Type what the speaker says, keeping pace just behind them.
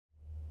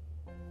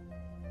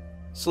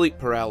Sleep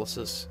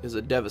paralysis is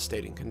a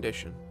devastating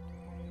condition.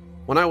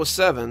 When I was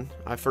 7,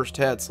 I first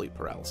had sleep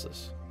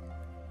paralysis.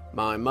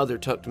 My mother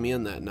tucked me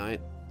in that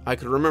night. I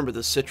could remember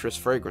the citrus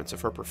fragrance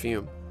of her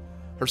perfume.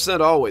 Her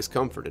scent always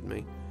comforted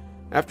me.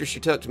 After she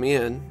tucked me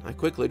in, I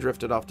quickly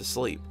drifted off to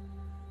sleep.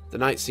 The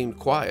night seemed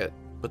quiet,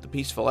 but the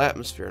peaceful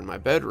atmosphere in my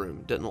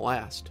bedroom didn't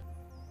last.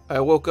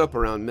 I woke up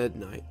around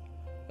midnight.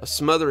 A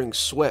smothering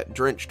sweat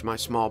drenched my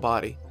small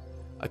body.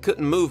 I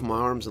couldn't move my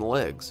arms and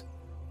legs.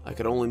 I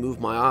could only move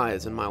my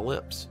eyes and my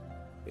lips.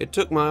 It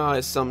took my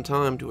eyes some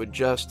time to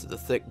adjust to the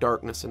thick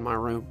darkness in my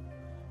room.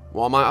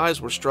 While my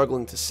eyes were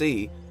struggling to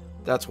see,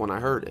 that's when I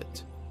heard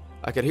it.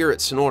 I could hear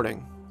it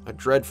snorting, a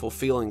dreadful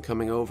feeling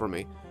coming over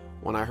me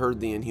when I heard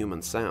the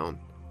inhuman sound.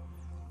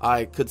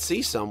 I could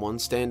see someone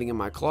standing in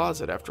my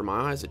closet after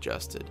my eyes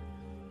adjusted.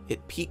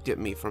 It peeked at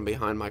me from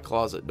behind my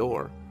closet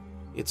door.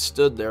 It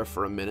stood there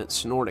for a minute,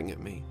 snorting at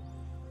me.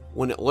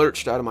 When it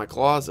lurched out of my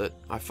closet,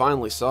 I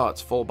finally saw its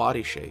full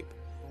body shape.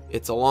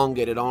 Its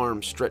elongated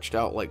arms stretched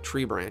out like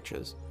tree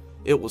branches.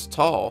 It was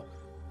tall,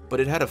 but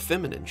it had a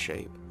feminine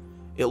shape.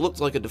 It looked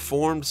like a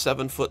deformed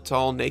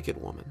 7-foot-tall naked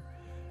woman.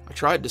 I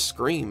tried to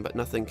scream, but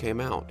nothing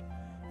came out.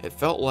 It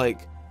felt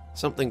like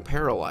something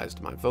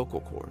paralyzed my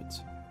vocal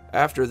cords.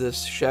 After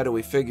this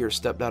shadowy figure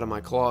stepped out of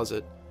my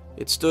closet,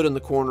 it stood in the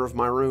corner of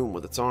my room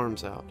with its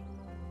arms out.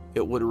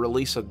 It would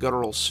release a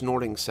guttural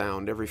snorting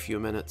sound every few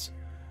minutes.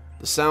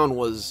 The sound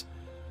was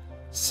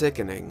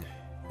sickening.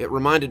 It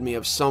reminded me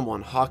of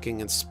someone hawking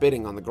and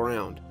spitting on the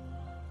ground.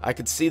 I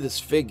could see this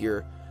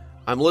figure.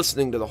 I'm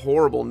listening to the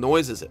horrible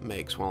noises it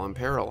makes while I'm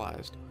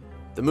paralyzed.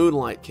 The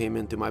moonlight came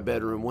in through my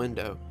bedroom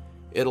window.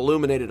 It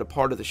illuminated a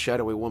part of the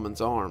shadowy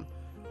woman's arm.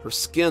 Her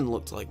skin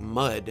looked like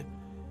mud.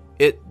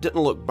 It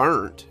didn't look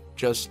burnt,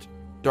 just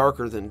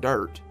darker than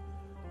dirt.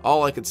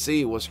 All I could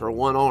see was her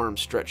one arm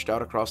stretched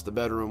out across the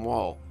bedroom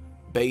wall,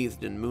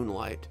 bathed in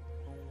moonlight.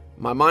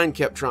 My mind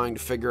kept trying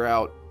to figure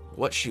out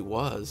what she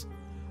was.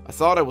 I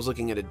thought I was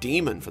looking at a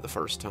demon for the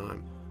first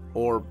time,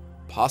 or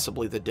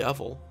possibly the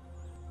devil.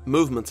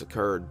 Movements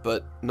occurred,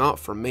 but not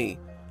from me.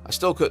 I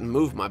still couldn't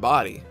move my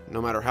body,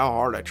 no matter how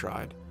hard I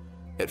tried.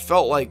 It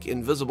felt like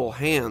invisible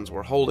hands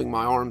were holding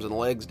my arms and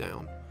legs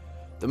down.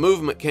 The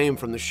movement came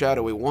from the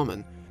shadowy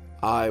woman.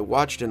 I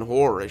watched in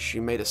horror as she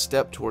made a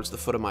step towards the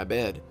foot of my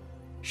bed.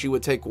 She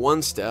would take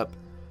one step,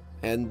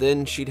 and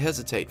then she'd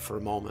hesitate for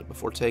a moment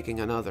before taking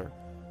another.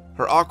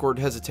 Her awkward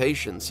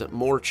hesitation sent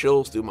more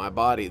chills through my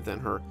body than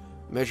her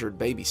measured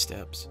baby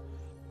steps.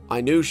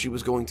 I knew she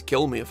was going to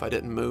kill me if I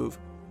didn't move.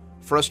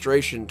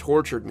 Frustration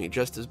tortured me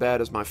just as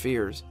bad as my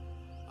fears.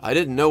 I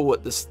didn't know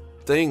what this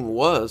thing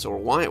was or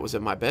why it was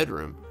in my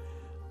bedroom.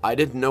 I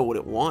didn't know what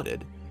it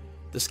wanted.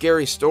 The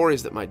scary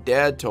stories that my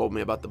dad told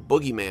me about the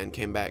boogeyman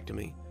came back to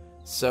me.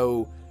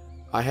 So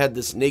I had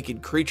this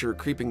naked creature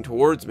creeping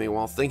towards me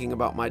while thinking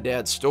about my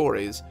dad's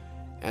stories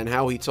and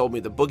how he told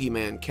me the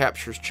boogeyman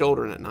captures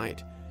children at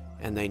night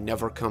and they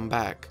never come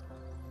back.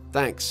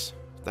 Thanks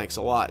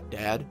a lot,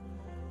 Dad.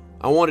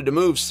 I wanted to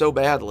move so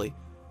badly.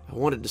 I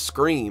wanted to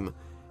scream.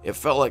 It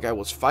felt like I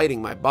was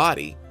fighting my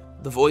body.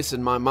 The voice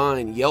in my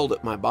mind yelled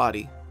at my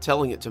body,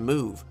 telling it to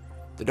move.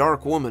 The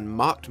dark woman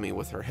mocked me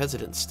with her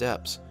hesitant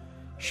steps.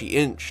 She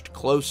inched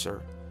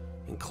closer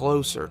and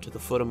closer to the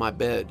foot of my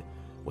bed,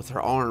 with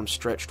her arms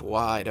stretched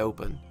wide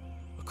open.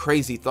 A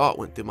crazy thought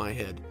went through my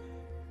head.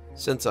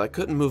 Since I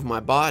couldn't move my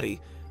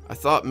body, I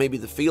thought maybe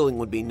the feeling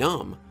would be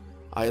numb.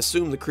 I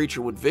assumed the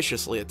creature would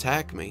viciously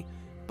attack me,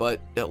 but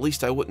at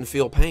least I wouldn't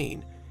feel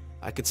pain.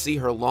 I could see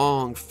her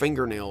long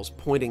fingernails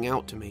pointing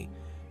out to me,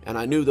 and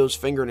I knew those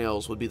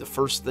fingernails would be the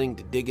first thing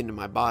to dig into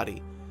my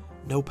body.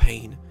 No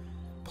pain.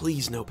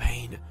 Please, no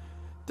pain.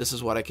 This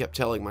is what I kept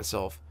telling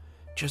myself.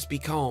 Just be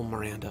calm,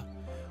 Miranda.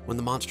 When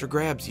the monster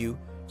grabs you,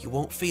 you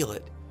won't feel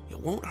it. It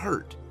won't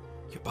hurt.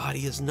 Your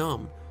body is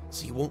numb,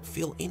 so you won't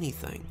feel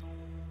anything.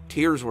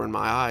 Tears were in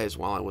my eyes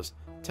while I was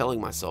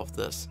telling myself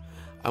this.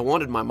 I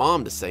wanted my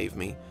mom to save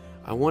me.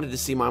 I wanted to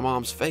see my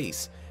mom's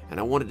face, and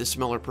I wanted to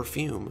smell her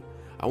perfume.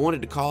 I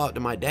wanted to call out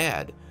to my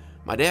dad.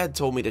 My dad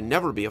told me to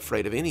never be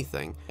afraid of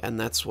anything, and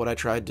that's what I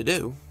tried to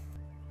do.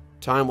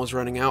 Time was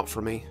running out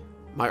for me.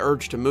 My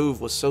urge to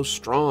move was so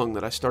strong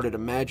that I started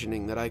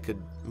imagining that I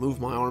could move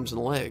my arms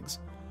and legs.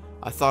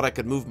 I thought I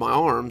could move my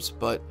arms,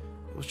 but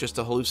it was just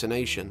a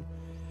hallucination.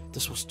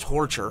 This was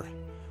torture.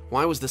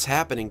 Why was this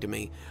happening to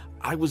me?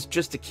 I was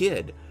just a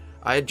kid.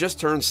 I had just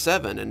turned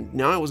 7, and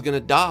now I was going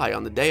to die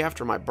on the day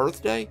after my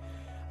birthday?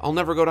 I'll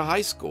never go to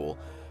high school,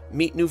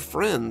 meet new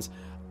friends.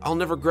 I'll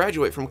never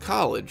graduate from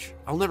college.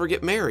 I'll never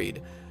get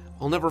married.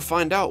 I'll never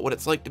find out what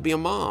it's like to be a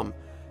mom.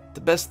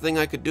 The best thing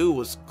I could do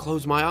was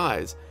close my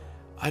eyes.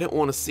 I didn't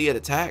want to see it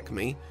attack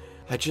me.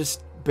 I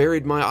just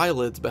buried my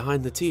eyelids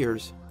behind the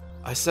tears.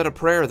 I said a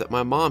prayer that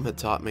my mom had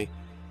taught me.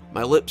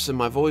 My lips and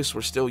my voice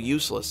were still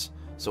useless,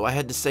 so I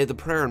had to say the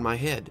prayer in my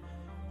head.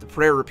 The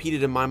prayer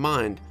repeated in my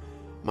mind.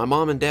 My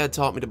mom and dad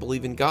taught me to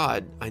believe in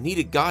God. I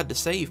needed God to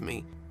save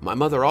me. My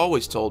mother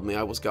always told me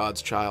I was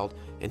God's child,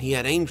 and he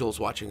had angels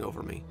watching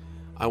over me.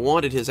 I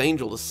wanted his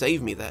angel to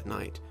save me that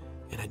night,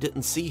 and I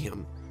didn't see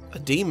him. A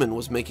demon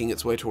was making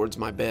its way towards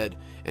my bed,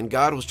 and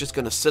God was just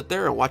going to sit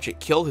there and watch it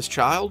kill his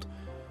child?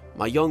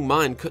 My young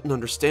mind couldn't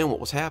understand what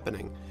was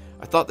happening.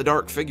 I thought the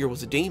dark figure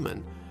was a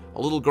demon,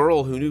 a little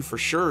girl who knew for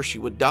sure she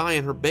would die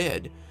in her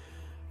bed.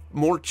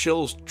 More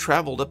chills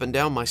traveled up and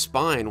down my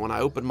spine when I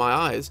opened my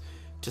eyes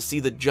to see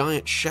the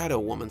giant shadow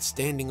woman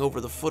standing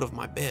over the foot of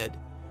my bed.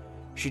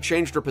 She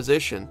changed her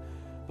position.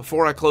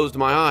 Before I closed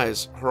my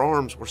eyes, her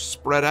arms were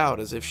spread out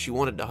as if she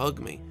wanted to hug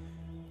me.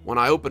 When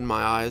I opened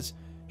my eyes,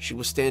 she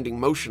was standing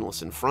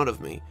motionless in front of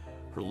me,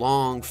 her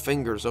long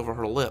fingers over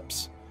her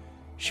lips.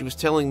 She was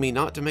telling me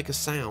not to make a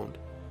sound.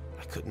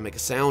 I couldn't make a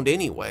sound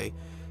anyway,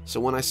 so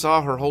when I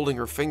saw her holding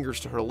her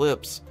fingers to her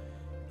lips,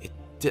 it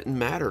didn't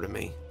matter to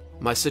me.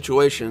 My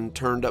situation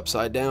turned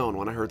upside down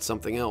when I heard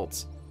something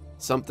else.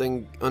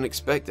 Something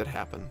unexpected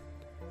happened.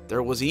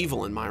 There was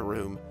evil in my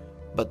room,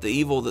 but the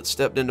evil that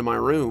stepped into my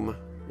room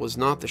was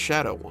not the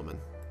shadow woman.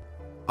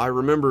 I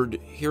remembered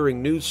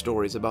hearing news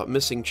stories about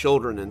missing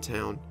children in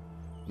town.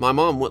 My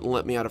mom wouldn't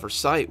let me out of her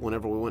sight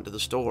whenever we went to the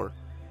store.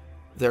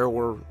 There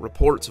were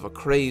reports of a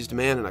crazed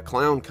man in a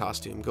clown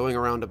costume going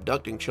around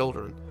abducting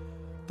children.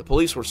 The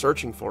police were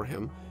searching for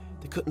him.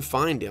 They couldn't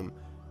find him,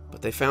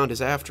 but they found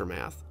his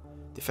aftermath.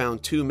 They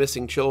found 2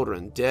 missing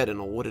children dead in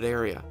a wooded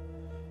area.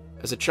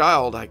 As a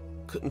child, I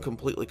couldn't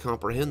completely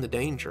comprehend the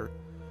danger.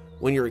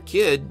 When you're a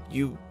kid,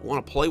 you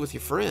want to play with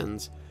your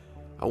friends.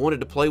 I wanted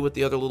to play with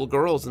the other little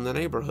girls in the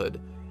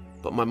neighborhood,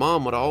 but my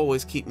mom would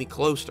always keep me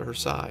close to her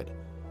side.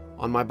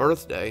 On my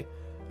birthday,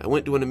 I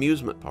went to an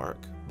amusement park,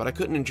 but I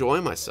couldn't enjoy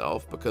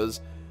myself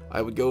because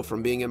I would go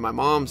from being in my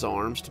mom's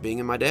arms to being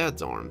in my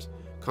dad's arms,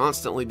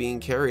 constantly being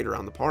carried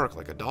around the park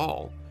like a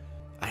doll.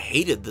 I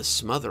hated this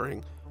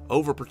smothering,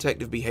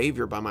 overprotective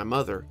behavior by my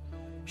mother.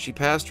 She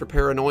passed her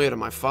paranoia to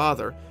my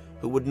father,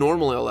 who would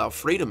normally allow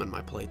freedom in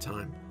my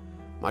playtime.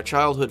 My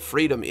childhood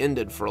freedom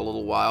ended for a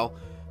little while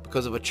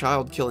because of a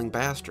child-killing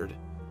bastard.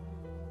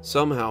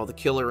 Somehow, the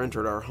killer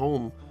entered our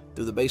home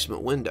through the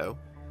basement window.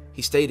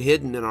 He stayed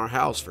hidden in our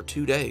house for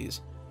 2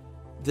 days.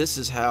 This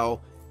is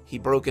how he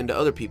broke into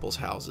other people's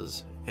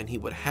houses, and he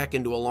would hack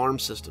into alarm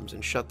systems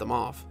and shut them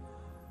off.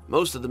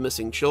 Most of the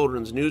missing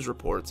children's news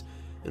reports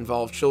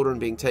involved children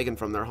being taken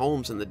from their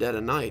homes in the dead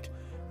of night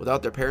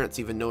without their parents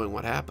even knowing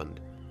what happened.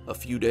 A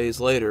few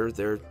days later,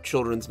 their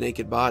children's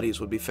naked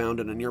bodies would be found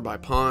in a nearby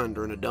pond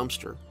or in a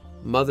dumpster.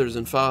 Mothers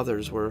and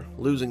fathers were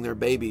losing their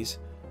babies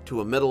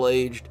to a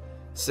middle-aged,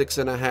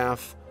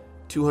 6.5,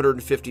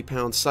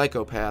 250-pound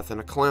psychopath in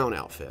a clown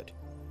outfit.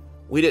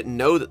 We didn't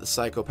know that the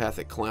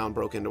psychopathic clown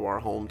broke into our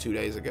home 2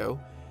 days ago.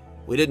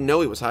 We didn't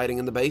know he was hiding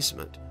in the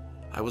basement.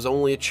 I was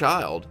only a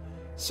child,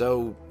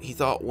 so he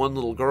thought one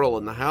little girl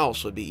in the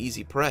house would be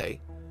easy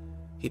prey.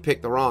 He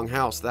picked the wrong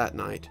house that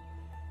night.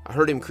 I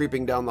heard him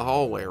creeping down the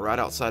hallway right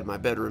outside my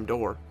bedroom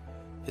door.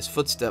 His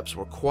footsteps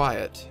were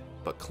quiet,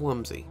 but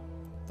clumsy.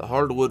 The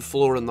hardwood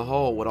floor in the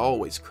hall would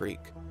always creak.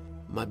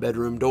 My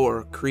bedroom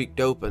door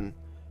creaked open,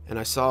 and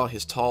I saw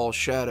his tall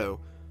shadow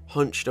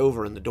hunched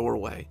over in the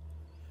doorway.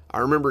 I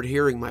remembered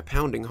hearing my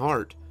pounding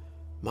heart,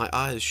 my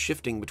eyes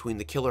shifting between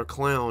the killer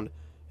clown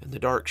and the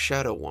dark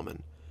shadow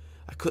woman.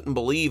 I couldn't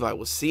believe I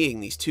was seeing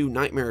these 2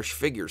 nightmarish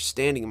figures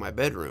standing in my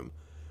bedroom.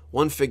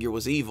 One figure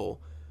was evil,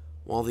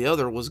 while the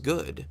other was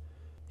good.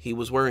 He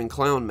was wearing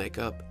clown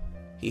makeup,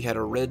 he had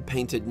a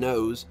red-painted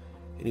nose,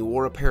 and he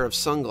wore a pair of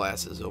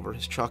sunglasses over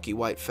his chalky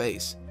white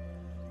face.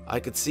 I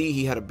could see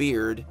he had a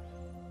beard,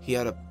 he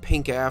had a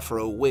pink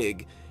afro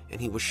wig, and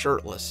he was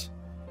shirtless.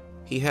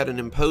 He had an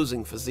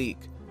imposing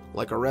physique,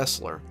 like a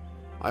wrestler.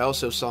 I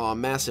also saw a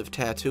massive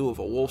tattoo of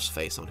a wolf's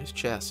face on his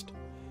chest.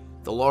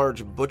 The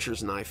large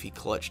butcher's knife he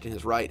clutched in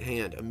his right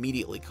hand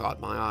immediately caught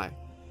my eye.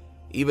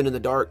 Even in the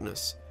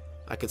darkness,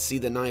 I could see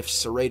the knife's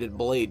serrated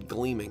blade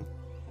gleaming.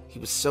 He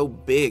was so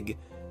big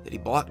that he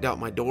blocked out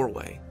my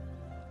doorway.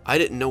 I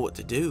didn't know what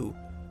to do.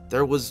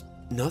 There was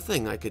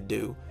nothing I could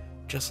do,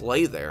 just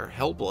lay there,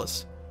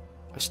 helpless.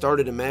 I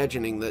started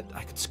imagining that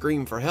I could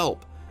scream for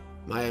help.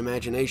 My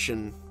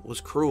imagination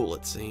was cruel,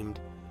 it seemed.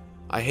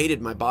 I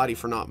hated my body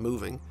for not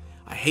moving.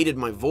 I hated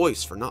my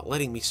voice for not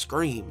letting me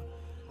scream.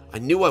 I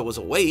knew I was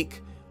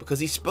awake because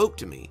he spoke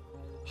to me.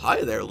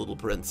 "Hi there, little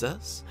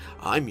princess.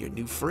 I'm your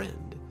new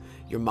friend.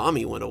 Your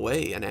mommy went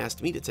away and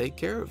asked me to take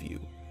care of you."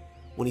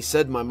 When he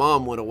said my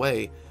mom went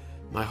away,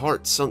 my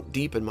heart sunk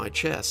deep in my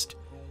chest.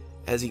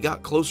 As he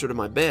got closer to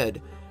my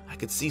bed, I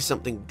could see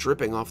something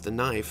dripping off the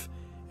knife,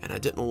 and I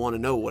didn't want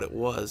to know what it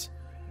was.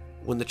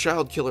 When the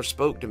child killer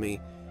spoke to me,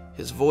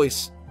 his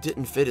voice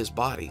didn't fit his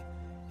body.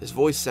 His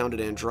voice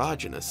sounded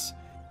androgynous.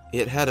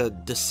 It had a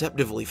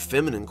deceptively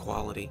feminine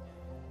quality.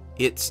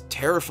 It's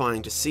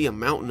terrifying to see a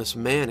mountainous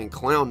man in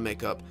clown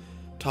makeup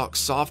talk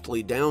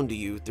softly down to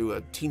you through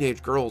a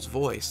teenage girl's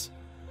voice.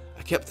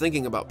 I kept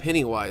thinking about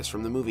Pennywise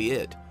from the movie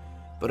It,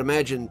 but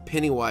imagine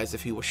Pennywise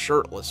if he was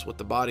shirtless with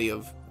the body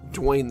of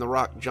Dwayne "The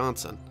Rock"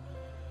 Johnson.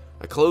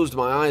 I closed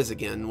my eyes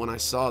again when I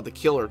saw the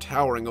killer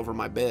towering over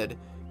my bed,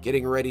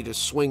 getting ready to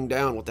swing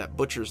down with that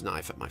butcher's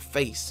knife at my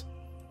face.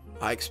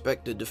 I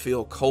expected to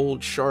feel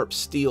cold, sharp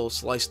steel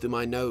slice through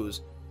my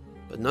nose,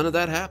 but none of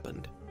that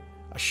happened.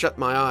 I shut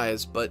my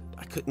eyes, but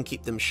I couldn't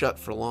keep them shut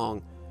for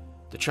long.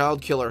 The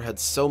child killer had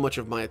so much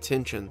of my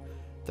attention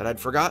that I'd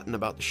forgotten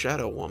about the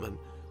shadow woman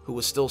who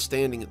was still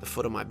standing at the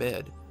foot of my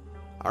bed.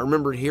 I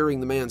remembered hearing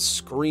the man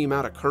scream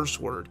out a curse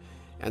word,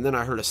 and then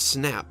I heard a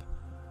snap.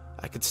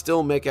 I could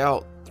still make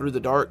out through the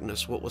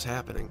darkness what was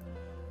happening.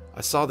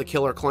 I saw the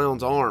killer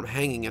clown's arm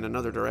hanging in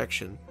another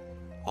direction.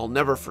 I'll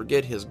never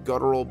forget his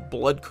guttural,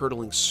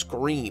 blood-curdling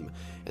scream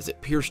as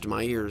it pierced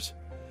my ears.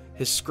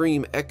 His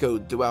scream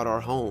echoed throughout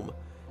our home.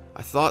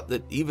 I thought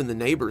that even the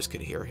neighbors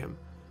could hear him.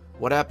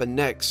 What happened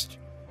next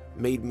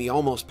made me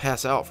almost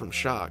pass out from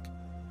shock.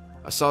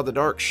 I saw the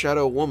dark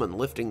shadow woman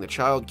lifting the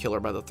child killer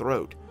by the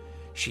throat.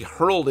 She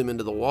hurled him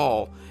into the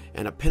wall,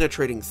 and a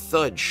penetrating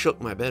thud shook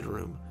my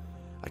bedroom.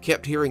 I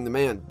kept hearing the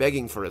man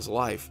begging for his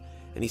life,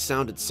 and he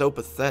sounded so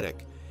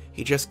pathetic.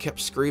 He just kept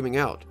screaming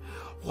out,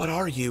 "What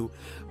are you?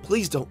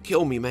 Please don't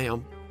kill me,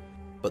 ma'am."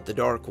 But the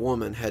dark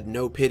woman had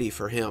no pity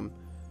for him.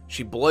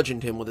 She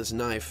bludgeoned him with his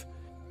knife.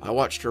 I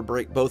watched her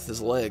break both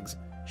his legs.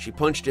 She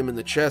punched him in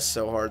the chest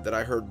so hard that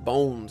I heard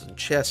bones and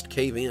chest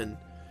cave in.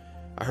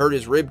 I heard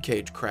his rib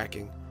cage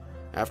cracking.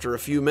 After a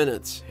few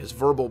minutes, his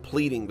verbal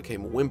pleading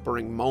became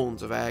whimpering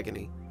moans of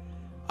agony.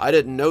 I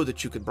didn't know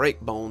that you could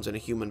break bones in a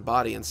human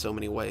body in so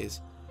many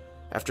ways.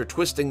 After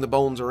twisting the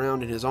bones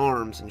around in his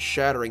arms and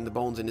shattering the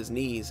bones in his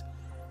knees,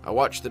 I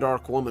watched the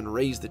dark woman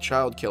raise the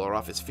child killer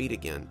off his feet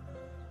again.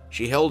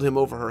 She held him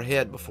over her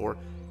head before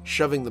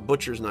shoving the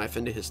butcher's knife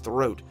into his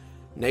throat,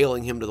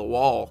 nailing him to the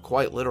wall,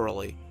 quite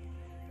literally.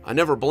 I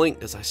never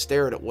blinked as I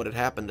stared at what had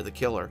happened to the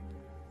killer.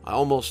 I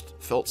almost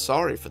felt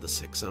sorry for the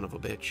sick son of a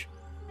bitch.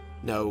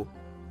 No,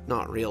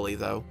 not really,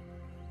 though.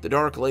 The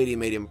dark lady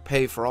made him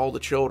pay for all the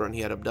children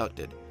he had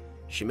abducted.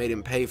 She made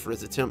him pay for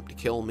his attempt to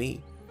kill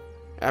me.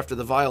 After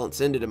the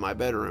violence ended in my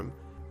bedroom,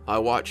 I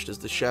watched as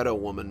the shadow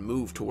woman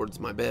moved towards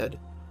my bed.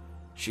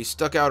 She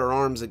stuck out her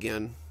arms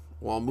again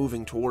while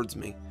moving towards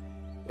me.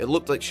 It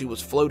looked like she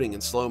was floating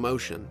in slow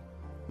motion.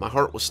 My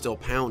heart was still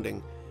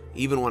pounding,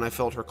 even when I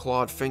felt her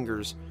clawed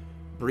fingers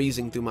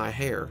breezing through my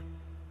hair.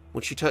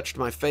 When she touched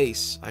my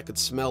face, I could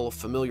smell a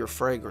familiar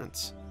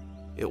fragrance.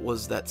 It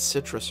was that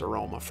citrus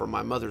aroma from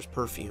my mother's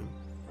perfume.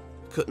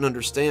 I couldn't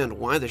understand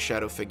why the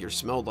shadow figure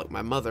smelled like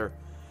my mother.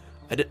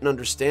 I didn't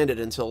understand it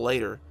until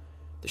later.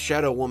 The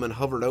shadow woman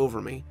hovered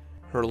over me.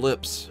 Her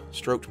lips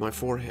stroked my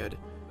forehead.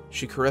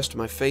 She caressed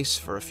my face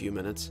for a few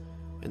minutes,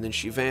 and then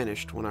she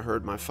vanished when I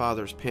heard my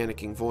father's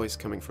panicking voice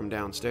coming from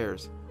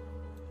downstairs.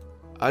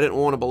 I didn't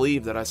want to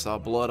believe that I saw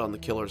blood on the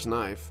killer's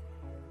knife,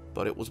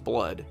 but it was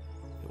blood.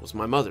 It was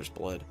my mother's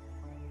blood.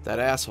 That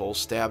asshole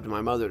stabbed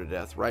my mother to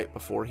death right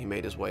before he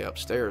made his way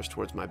upstairs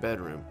towards my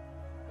bedroom.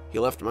 He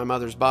left my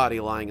mother's body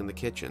lying in the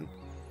kitchen.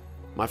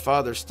 My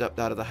father stepped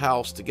out of the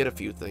house to get a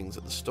few things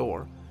at the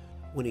store.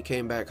 When he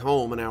came back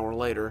home an hour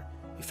later,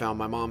 he found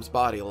my mom's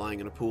body lying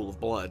in a pool of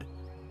blood.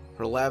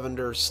 Her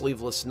lavender,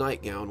 sleeveless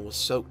nightgown was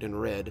soaked in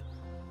red.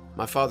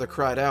 My father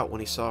cried out when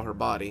he saw her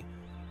body.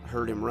 I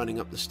heard him running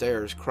up the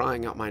stairs,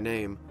 crying out my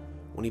name.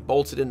 When he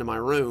bolted into my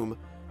room,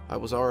 I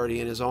was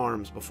already in his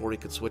arms before he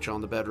could switch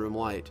on the bedroom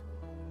light.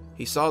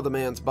 He saw the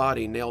man's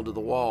body nailed to the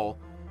wall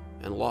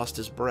and lost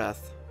his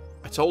breath.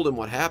 I told him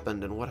what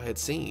happened and what I had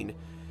seen.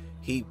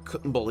 He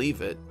couldn't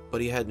believe it,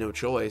 but he had no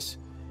choice.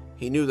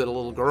 He knew that a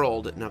little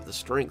girl didn't have the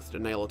strength to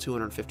nail a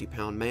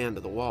 250-pound man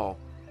to the wall.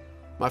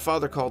 My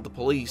father called the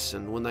police,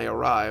 and when they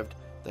arrived,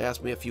 they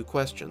asked me a few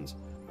questions.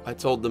 I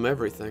told them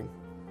everything.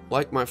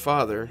 Like my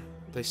father,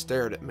 they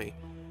stared at me.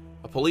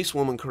 A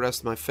policewoman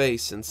caressed my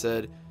face and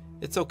said,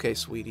 "It's okay,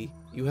 sweetie.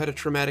 You had a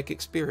traumatic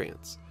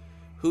experience.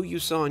 Who you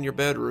saw in your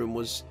bedroom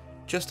was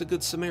just a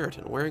good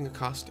Samaritan wearing a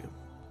costume."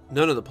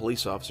 None of the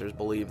police officers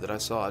believed that I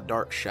saw a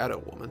dark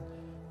shadow woman.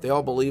 They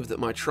all believed that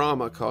my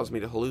trauma caused me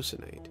to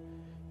hallucinate.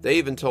 They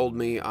even told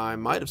me I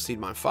might have seen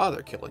my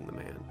father killing the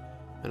man,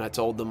 and I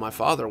told them my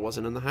father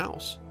wasn't in the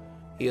house.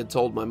 He had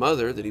told my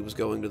mother that he was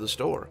going to the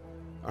store.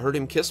 I heard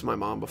him kiss my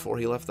mom before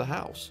he left the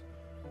house.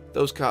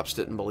 Those cops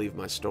didn't believe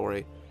my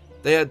story.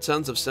 They had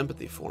tons of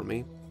sympathy for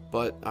me,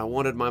 but I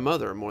wanted my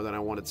mother more than I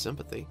wanted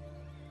sympathy.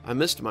 I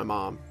missed my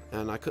mom,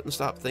 and I couldn't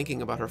stop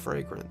thinking about her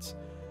fragrance.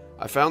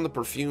 I found the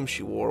perfume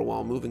she wore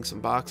while moving some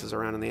boxes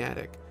around in the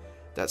attic.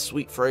 That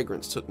sweet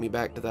fragrance took me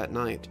back to that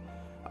night.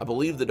 I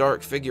believe the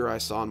dark figure I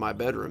saw in my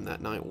bedroom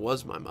that night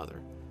was my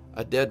mother,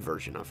 a dead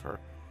version of her.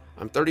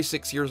 I'm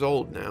 36 years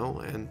old now,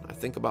 and I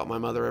think about my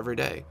mother every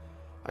day.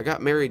 I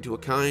got married to a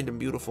kind and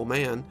beautiful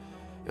man,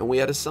 and we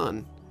had a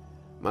son.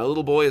 My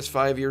little boy is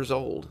 5 years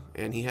old,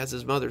 and he has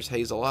his mother's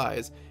hazel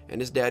eyes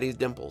and his daddy's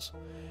dimples.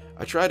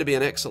 I try to be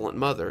an excellent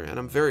mother, and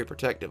I'm very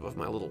protective of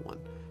my little one,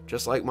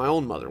 just like my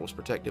own mother was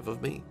protective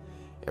of me.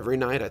 Every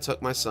night I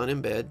tuck my son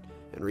in bed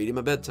and read him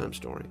a bedtime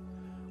story.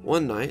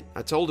 One night,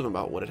 I told him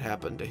about what had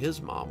happened to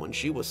his mom when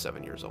she was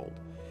 7 years old.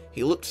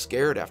 He looked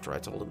scared after I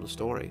told him the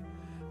story.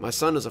 My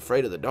son is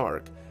afraid of the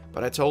dark,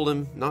 but I told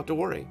him not to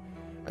worry.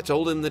 I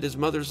told him that his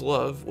mother's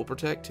love will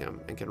protect him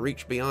and can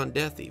reach beyond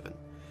death even.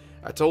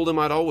 I told him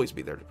I'd always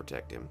be there to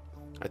protect him.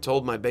 I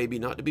told my baby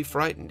not to be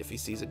frightened if he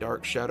sees a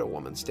dark shadow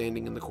woman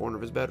standing in the corner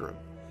of his bedroom.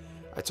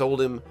 I told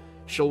him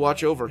She'll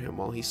watch over him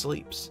while he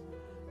sleeps.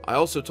 I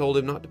also told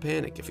him not to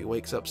panic if he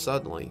wakes up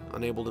suddenly,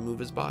 unable to move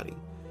his body.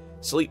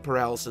 Sleep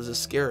paralysis is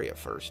scary at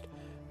first,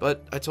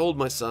 but I told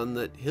my son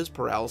that his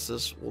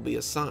paralysis will be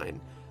a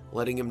sign,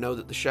 letting him know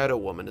that the Shadow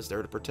Woman is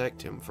there to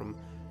protect him from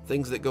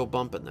things that go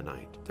bump in the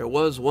night. There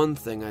was one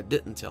thing I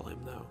didn't tell him,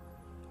 though.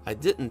 I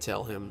didn't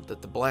tell him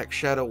that the black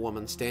Shadow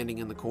Woman standing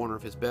in the corner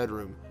of his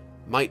bedroom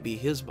might be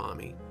his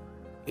mommy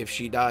if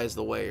she dies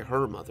the way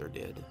her mother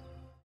did.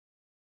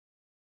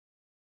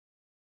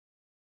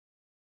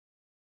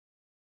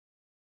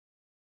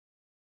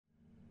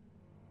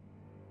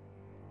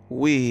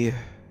 "We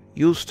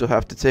used to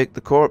have to take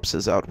the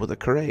corpses out with a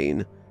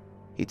crane,"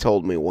 he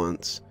told me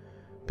once,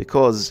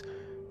 "because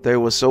they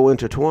were so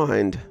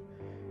intertwined.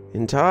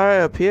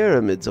 Entire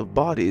pyramids of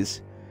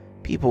bodies,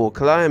 people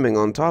climbing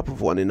on top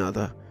of one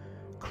another,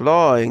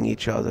 clawing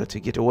each other to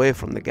get away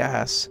from the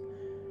gas.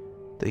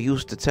 They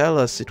used to tell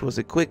us it was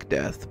a quick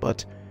death,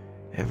 but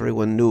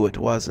everyone knew it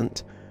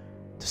wasn't.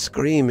 The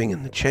screaming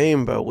in the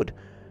chamber would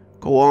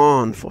go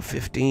on for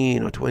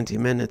 15 or 20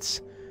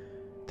 minutes.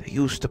 They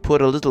used to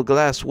put a little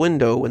glass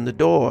window in the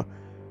door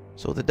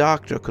so the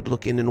doctor could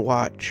look in and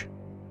watch."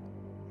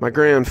 My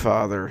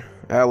grandfather,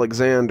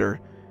 Alexander,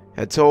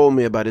 had told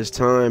me about his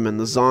time in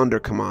the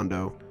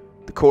Sonderkommando,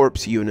 the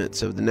corpse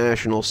units of the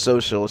National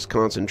Socialist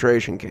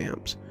concentration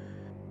camps.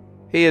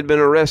 He had been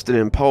arrested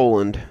in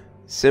Poland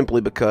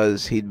simply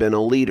because he'd been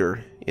a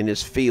leader in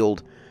his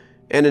field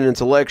and an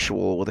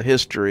intellectual with a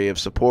history of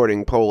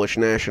supporting Polish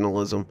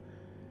nationalism.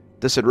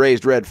 This had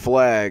raised red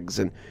flags,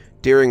 and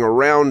during a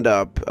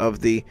roundup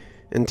of the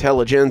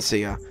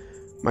intelligentsia,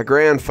 my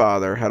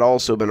grandfather had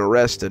also been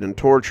arrested and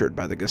tortured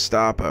by the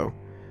Gestapo.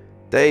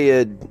 They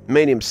had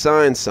made him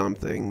sign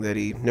something that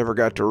he never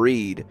got to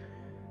read.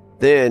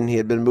 Then he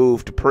had been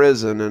moved to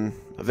prison and,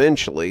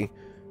 eventually,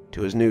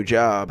 to his new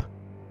job.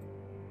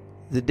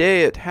 The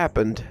day it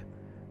happened,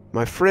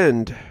 my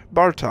friend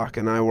Bartok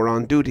and I were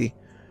on duty.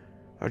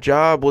 Our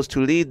job was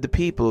to lead the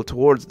people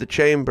towards the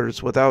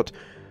chambers without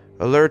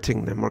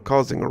alerting them or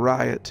causing a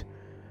riot.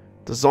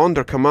 The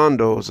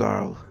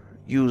Sonderkommandos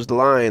used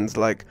lines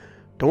like,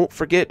 "Don't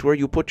forget where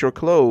you put your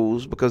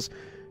clothes because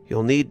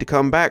you'll need to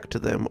come back to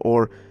them,"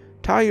 or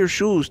 "Tie your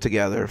shoes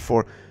together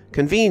for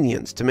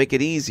convenience to make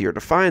it easier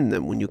to find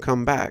them when you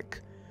come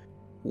back."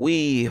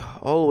 We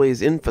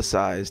always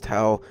emphasized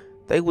how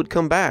they would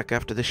come back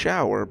after the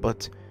shower,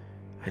 but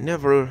I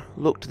never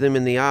looked them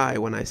in the eye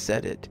when I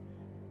said it.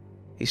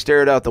 He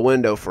stared out the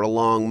window for a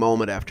long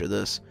moment after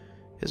this,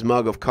 his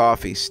mug of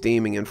coffee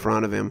steaming in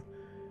front of him.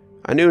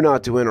 I knew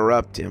not to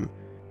interrupt him.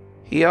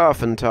 He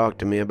often talked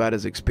to me about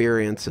his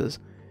experiences.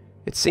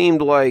 It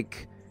seemed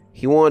like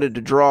he wanted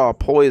to draw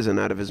poison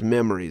out of his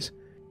memories,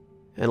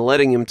 and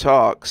letting him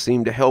talk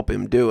seemed to help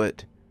him do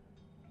it.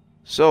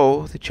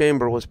 So the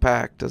chamber was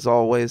packed, as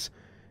always.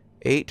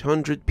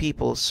 800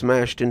 people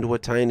smashed into a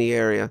tiny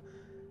area,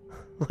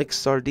 like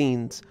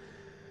sardines.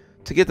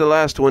 To get the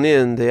last one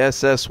in, the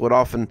SS would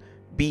often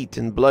beat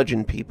and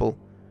bludgeon people.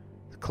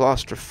 The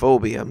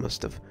claustrophobia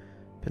must have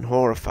been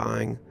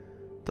horrifying.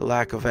 The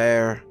lack of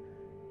air,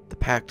 the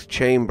packed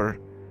chamber,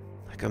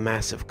 like a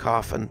massive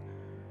coffin.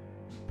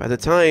 By the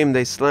time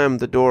they slammed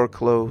the door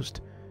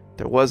closed,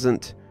 there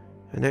wasn't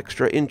an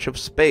extra inch of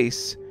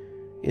space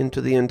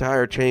into the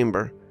entire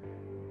chamber.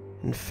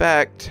 In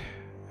fact,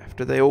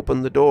 after they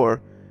opened the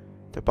door,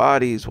 their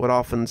bodies would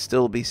often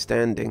still be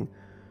standing,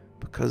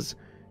 because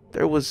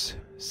there was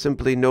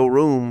simply no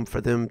room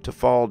for them to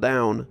fall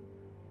down.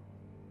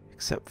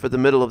 Except for the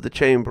middle of the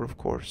chamber, of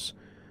course.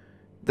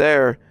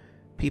 There,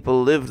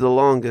 people lived the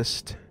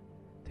longest.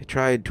 They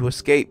tried to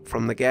escape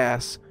from the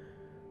gas.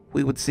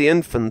 We would see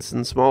infants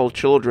and small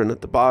children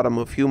at the bottom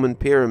of human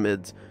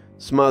pyramids,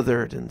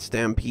 smothered and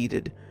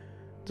stampeded.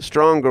 The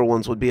stronger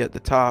ones would be at the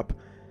top,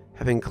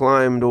 having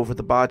climbed over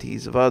the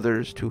bodies of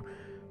others to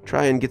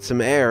try and get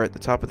some air at the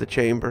top of the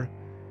chamber.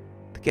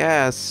 The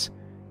gas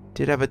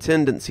did have a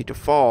tendency to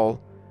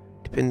fall,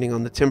 depending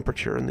on the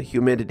temperature and the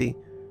humidity.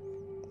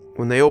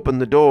 When they opened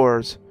the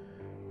doors,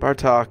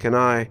 Bartok and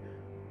I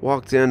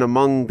walked in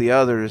among the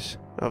others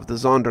of the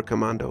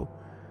Sonderkommando.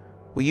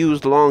 We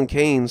used long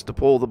canes to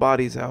pull the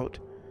bodies out.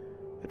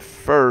 At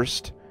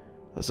first,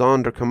 a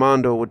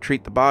Sonderkommando would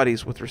treat the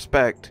bodies with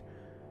respect,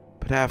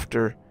 but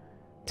after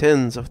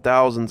tens of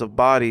thousands of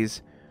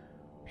bodies,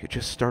 you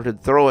just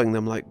started throwing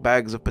them like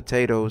bags of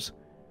potatoes.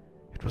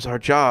 It was our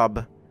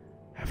job,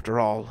 after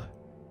all.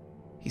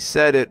 He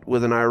said it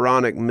with an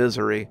ironic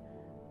misery,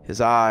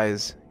 his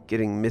eyes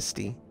getting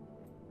misty.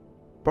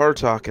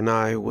 Bartok and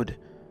I would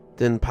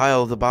then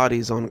pile the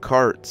bodies on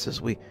carts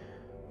as we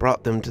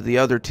brought them to the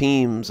other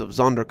teams of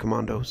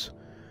Sonderkommandos.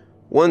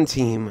 One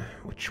team,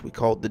 which we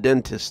called the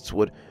dentists,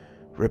 would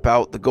rip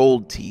out the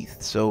gold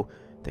teeth so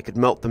they could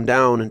melt them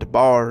down into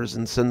bars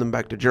and send them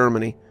back to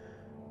Germany.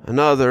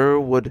 Another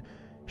would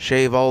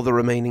shave all the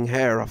remaining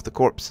hair off the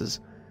corpses.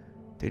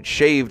 They'd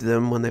shaved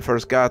them when they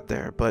first got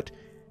there, but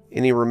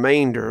any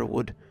remainder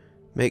would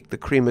make the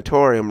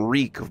crematorium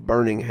reek of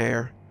burning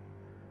hair.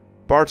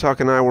 Bartok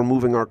and I were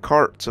moving our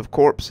carts of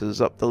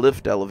corpses up the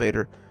lift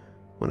elevator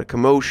when a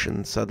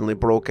commotion suddenly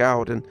broke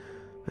out in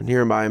a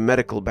nearby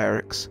medical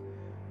barracks.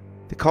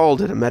 They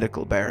called it a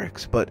medical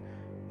barracks, but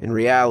in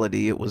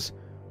reality it was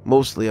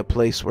mostly a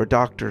place where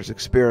doctors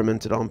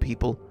experimented on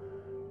people,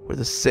 where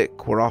the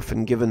sick were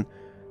often given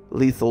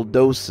lethal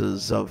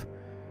doses of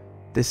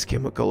this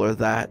chemical or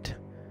that.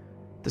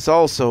 This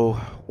also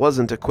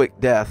wasn't a quick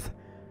death,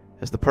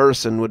 as the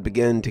person would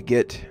begin to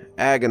get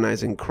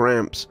agonizing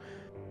cramps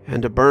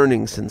and a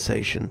burning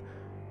sensation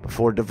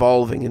before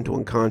devolving into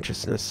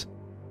unconsciousness.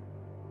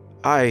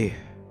 I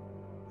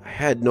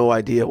had no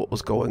idea what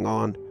was going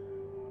on.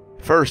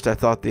 At first I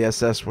thought the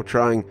SS were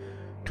trying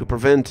to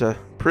prevent a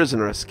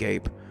prisoner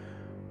escape,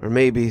 or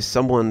maybe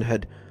someone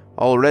had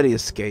already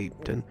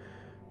escaped and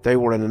they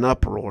were in an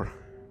uproar.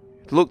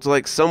 It looked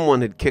like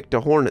someone had kicked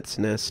a hornet's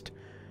nest.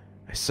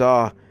 I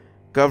saw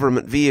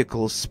government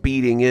vehicles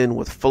speeding in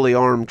with fully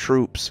armed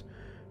troops.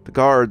 The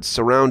guards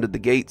surrounded the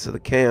gates of the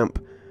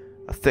camp,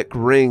 a thick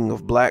ring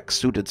of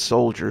black-suited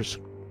soldiers.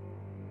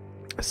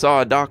 I saw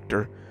a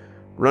doctor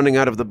running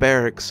out of the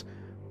barracks,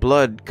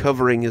 blood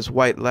covering his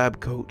white lab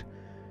coat.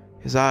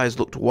 His eyes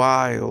looked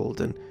wild,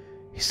 and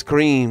he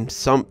screamed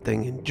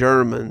something in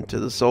German to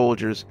the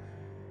soldiers.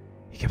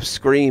 He kept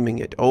screaming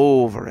it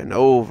over and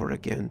over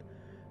again.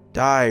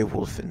 "Die,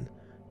 Wolfen!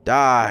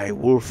 Die,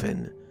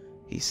 Wolfen!"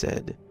 he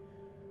said.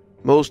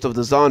 Most of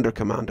the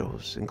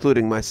Sonderkommandos,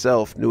 including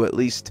myself, knew at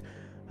least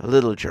a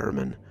little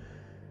German.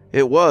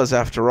 It was,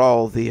 after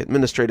all, the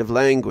administrative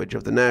language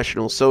of the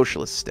National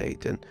Socialist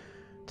State, and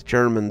the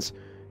Germans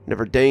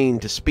never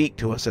deigned to speak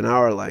to us in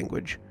our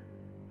language,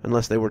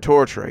 unless they were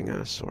torturing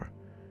us or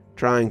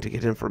trying to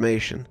get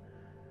information.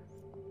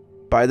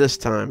 By this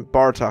time,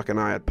 Bartok and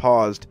I had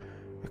paused,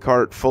 a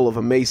cart full of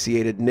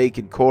emaciated,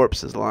 naked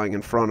corpses lying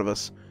in front of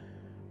us.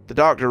 The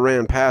doctor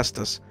ran past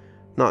us,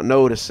 not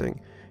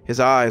noticing, his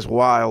eyes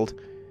wild.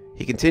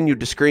 He continued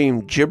to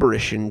scream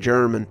gibberish in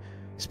German,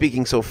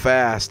 speaking so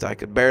fast I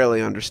could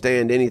barely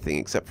understand anything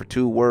except for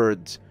two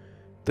words: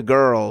 the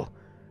girl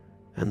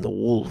and the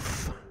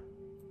wolf.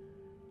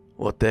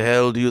 "What the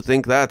hell do you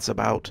think that's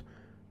about?"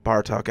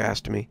 Bartok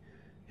asked me,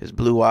 his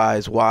blue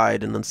eyes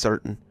wide and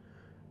uncertain.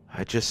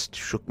 I just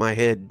shook my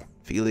head,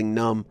 feeling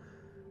numb.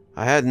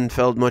 I hadn't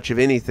felt much of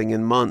anything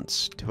in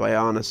months, to be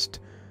honest.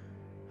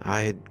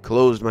 I had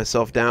closed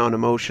myself down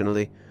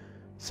emotionally,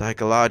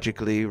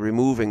 psychologically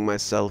removing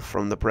myself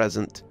from the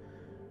present.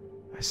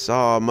 I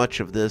saw much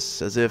of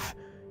this as if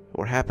it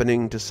were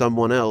happening to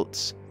someone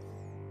else.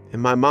 In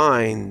my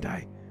mind,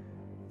 I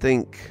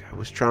think I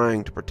was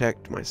trying to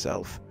protect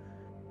myself.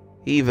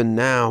 Even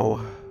now,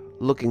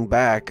 looking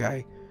back,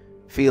 I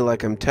feel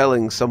like I'm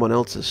telling someone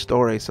else's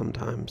story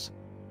sometimes.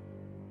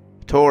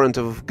 A torrent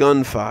of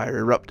gunfire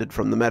erupted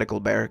from the medical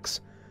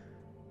barracks,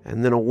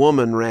 and then a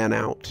woman ran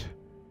out.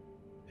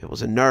 It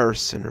was a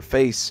nurse, and her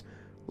face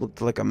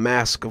looked like a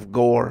mask of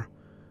gore.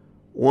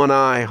 One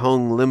eye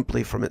hung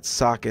limply from its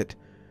socket,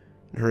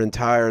 and her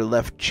entire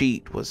left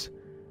cheek was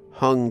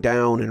hung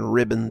down in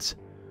ribbons,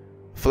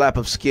 a flap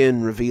of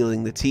skin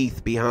revealing the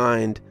teeth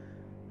behind,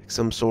 like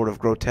some sort of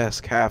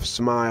grotesque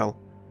half-smile.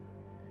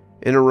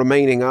 In her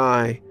remaining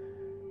eye,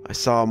 I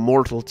saw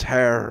mortal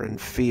terror and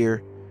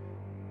fear.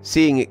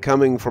 Seeing it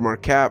coming from our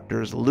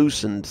captors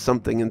loosened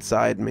something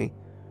inside me.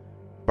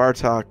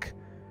 Bartok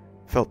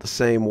felt the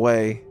same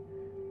way.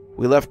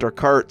 We left our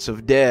carts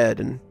of dead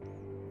and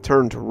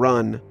turned to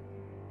run.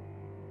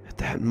 At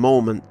that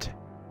moment,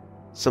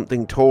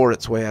 something tore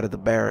its way out of the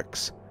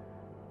barracks.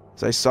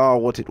 As I saw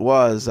what it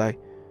was, I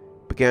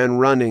began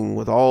running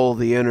with all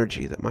the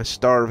energy that my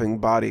starving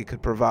body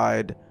could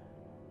provide.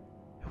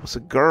 It was a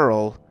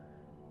girl.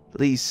 At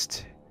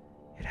least,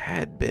 it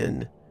had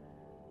been.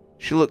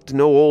 She looked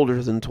no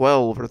older than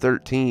 12 or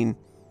 13,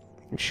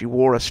 and she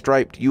wore a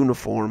striped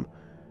uniform,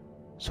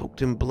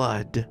 soaked in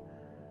blood.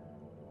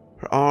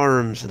 Her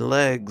arms and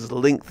legs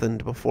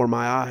lengthened before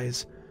my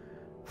eyes,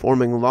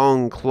 forming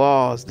long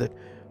claws that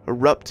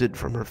erupted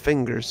from her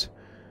fingers.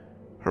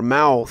 Her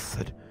mouth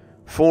had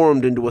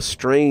formed into a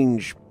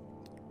strange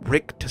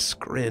rictus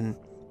grin,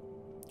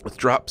 with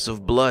drops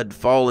of blood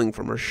falling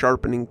from her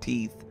sharpening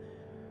teeth.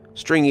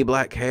 Stringy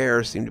black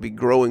hair seemed to be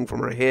growing from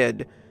her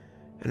head,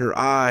 and her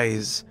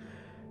eyes,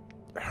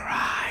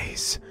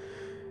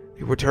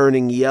 they were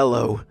turning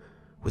yellow,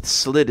 with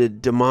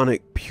slitted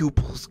demonic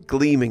pupils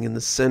gleaming in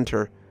the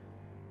center,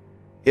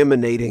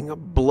 emanating a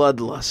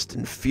bloodlust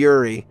and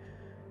fury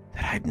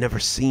that I'd never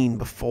seen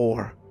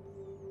before.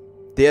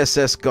 The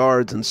SS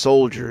guards and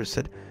soldiers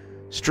had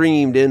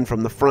streamed in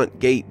from the front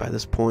gate by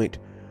this point,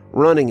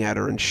 running at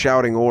her and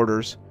shouting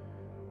orders.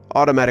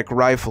 Automatic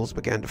rifles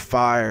began to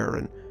fire,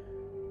 and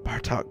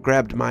Bartok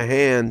grabbed my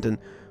hand and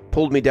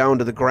pulled me down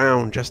to the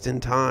ground just in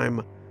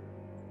time.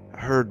 I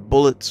heard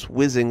bullets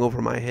whizzing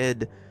over my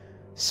head,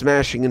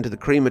 smashing into the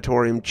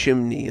crematorium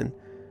chimney and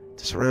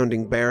the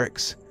surrounding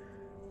barracks.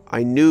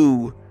 I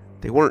knew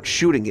they weren't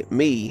shooting at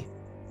me,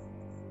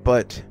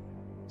 but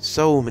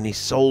so many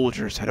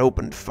soldiers had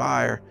opened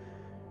fire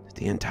that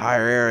the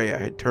entire area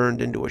had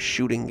turned into a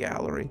shooting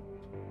gallery.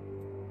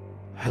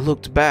 I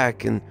looked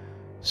back and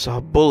saw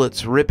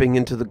bullets ripping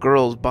into the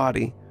girl's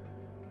body.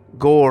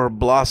 Gore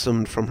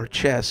blossomed from her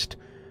chest,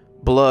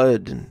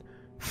 blood and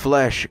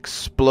flesh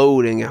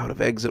exploding out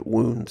of exit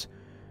wounds,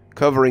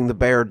 covering the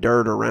bare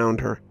dirt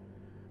around her.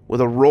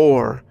 With a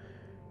roar,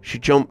 she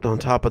jumped on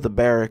top of the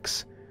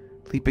barracks,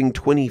 leaping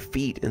 20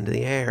 feet into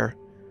the air.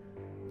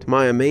 To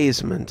my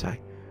amazement, I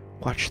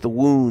watched the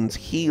wounds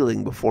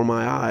healing before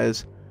my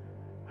eyes.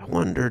 I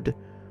wondered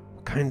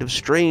what kind of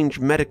strange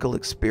medical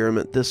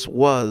experiment this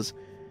was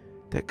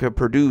that could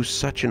produce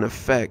such an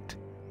effect.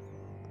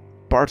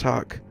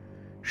 Bartok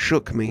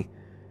shook me,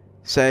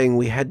 saying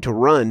we had to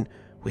run,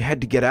 we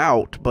had to get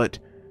out, but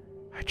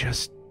I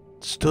just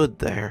stood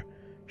there,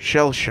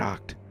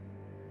 shell-shocked.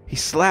 He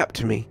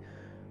slapped me,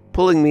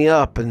 pulling me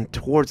up and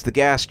towards the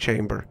gas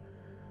chamber.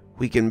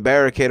 "We can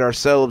barricade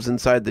ourselves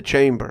inside the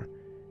chamber,"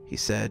 he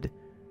said.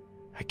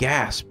 I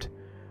gasped.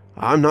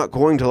 "I'm not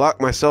going to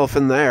lock myself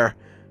in there,"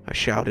 I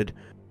shouted,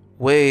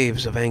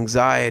 waves of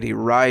anxiety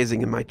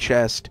rising in my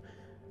chest.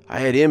 I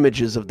had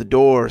images of the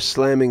door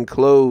slamming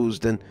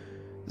closed and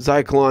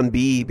Zyklon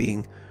B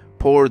being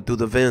poured through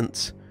the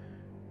vents.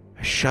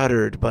 I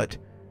shuddered, but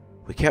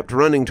we kept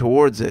running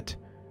towards it,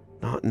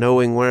 not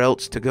knowing where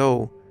else to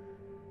go.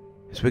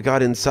 As we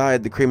got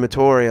inside the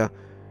crematoria,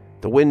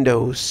 the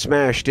windows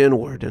smashed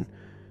inward, and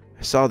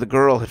I saw the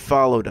girl had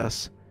followed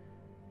us.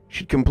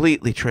 She'd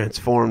completely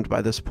transformed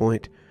by this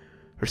point.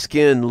 Her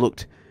skin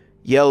looked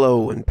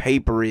yellow and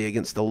papery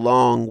against the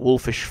long,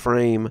 wolfish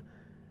frame.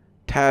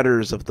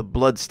 Tatters of the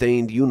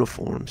blood-stained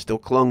uniform still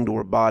clung to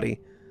her body.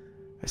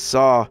 I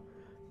saw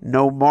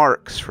no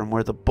marks from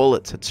where the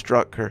bullets had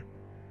struck her.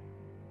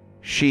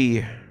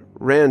 She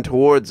ran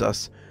towards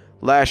us,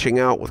 lashing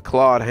out with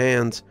clawed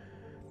hands.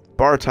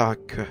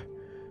 Bartok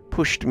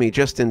pushed me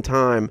just in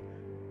time,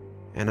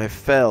 and I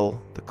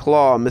fell, the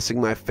claw missing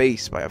my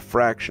face by a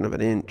fraction of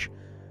an inch.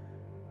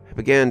 I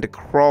began to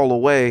crawl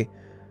away,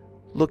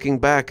 looking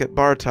back at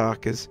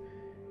Bartok as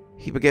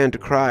he began to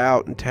cry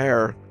out in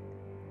terror.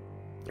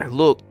 I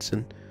looked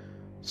and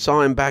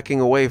saw him backing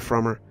away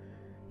from her,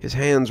 his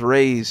hands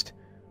raised,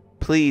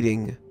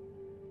 pleading.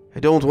 "I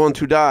don't want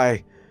to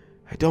die.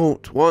 I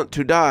don't want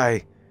to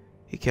die,"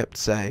 he kept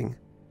saying.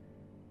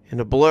 In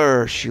a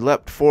blur, she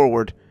leapt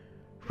forward,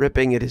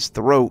 ripping at his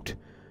throat,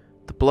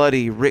 the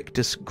bloody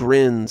rictus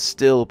grin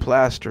still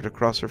plastered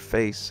across her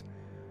face.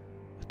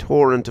 A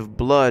torrent of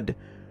blood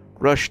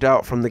rushed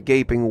out from the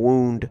gaping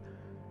wound,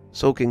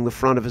 soaking the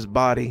front of his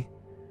body.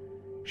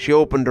 She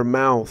opened her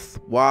mouth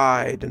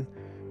wide and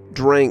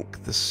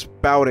drank the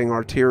spouting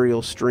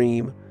arterial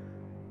stream,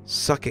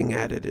 sucking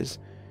at it as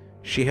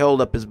she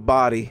held up his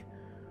body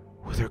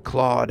with her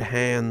clawed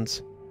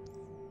hands.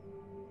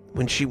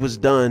 When she was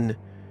done,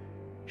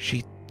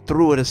 she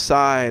threw it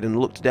aside and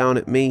looked down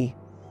at me.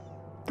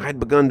 I had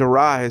begun to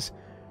rise,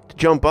 to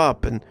jump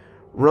up and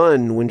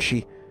run when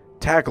she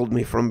tackled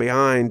me from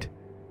behind.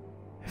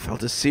 I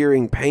felt a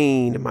searing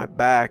pain in my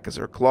back as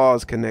her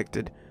claws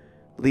connected,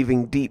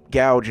 leaving deep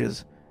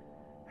gouges.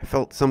 I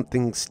felt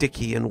something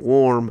sticky and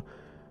warm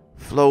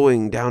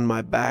flowing down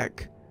my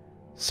back,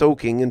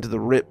 soaking into the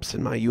rips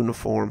in my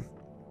uniform.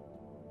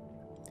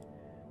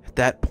 At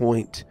that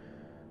point,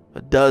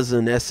 a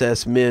dozen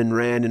SS men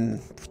ran in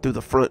through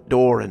the front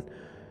door and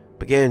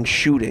began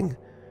shooting.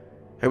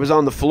 I was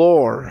on the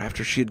floor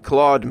after she had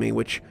clawed me,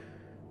 which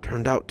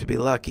turned out to be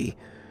lucky,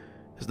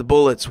 as the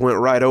bullets went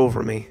right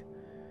over me.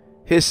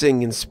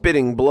 Hissing and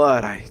spitting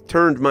blood, I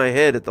turned my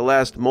head at the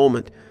last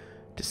moment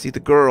to see the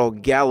girl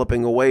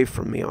galloping away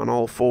from me on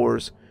all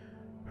fours,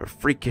 her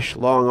freakish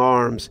long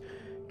arms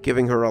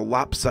giving her a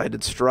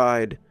lopsided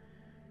stride.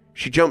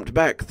 She jumped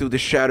back through the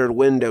shattered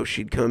window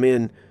she'd come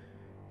in.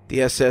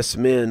 The SS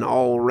men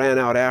all ran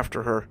out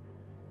after her,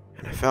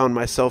 and I found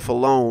myself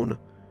alone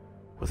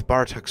with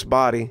Bartok's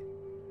body.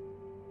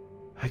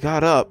 I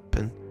got up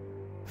and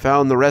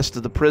found the rest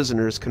of the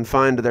prisoners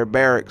confined to their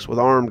barracks with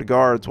armed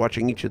guards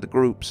watching each of the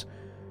groups.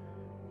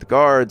 The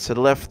guards had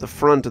left the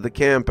front of the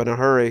camp in a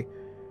hurry,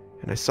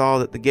 and I saw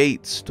that the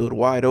gates stood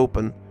wide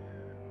open.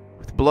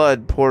 With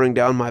blood pouring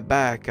down my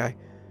back, I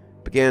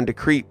began to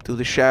creep through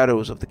the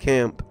shadows of the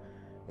camp,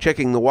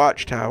 checking the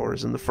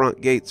watchtowers and the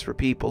front gates for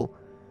people.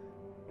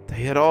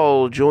 They had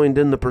all joined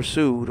in the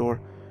pursuit,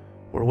 or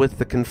were with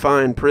the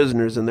confined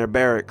prisoners in their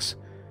barracks,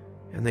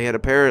 and they had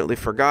apparently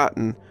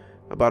forgotten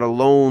about a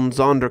lone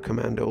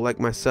Sonderkommando like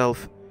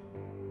myself.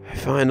 I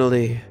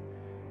finally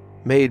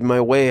made my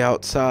way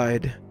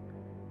outside.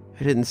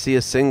 I didn't see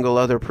a single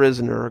other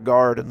prisoner or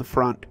guard in the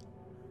front,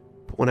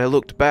 but when I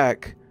looked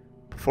back,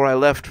 before I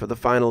left for the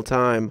final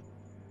time,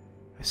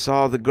 I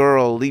saw the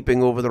girl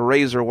leaping over the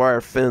razor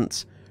wire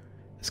fence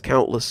as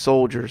countless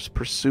soldiers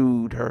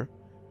pursued her.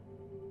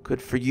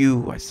 "Good for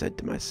you," I said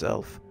to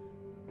myself.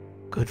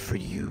 "Good for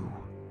you."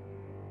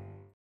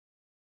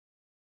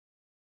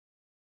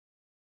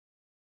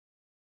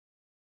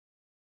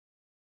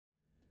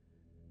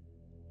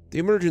 The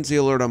emergency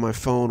alert on my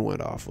phone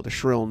went off with a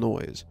shrill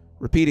noise,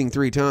 repeating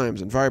 3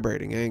 times and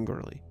vibrating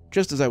angrily,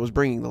 just as I was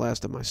bringing the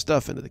last of my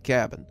stuff into the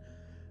cabin.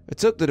 I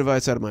took the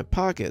device out of my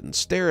pocket and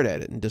stared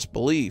at it in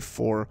disbelief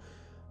for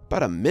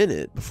about a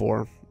minute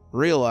before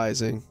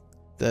realizing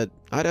that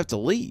I'd have to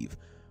leave.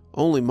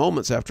 only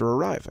moments after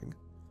arriving.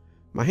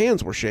 My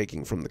hands were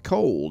shaking from the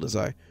cold as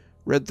I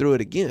read through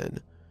it again.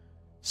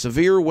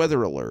 Severe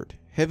weather alert.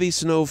 Heavy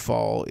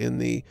snowfall in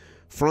the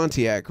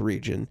Frontenac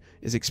region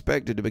is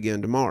expected to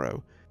begin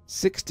tomorrow.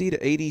 60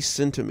 to 80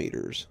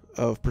 centimeters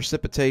of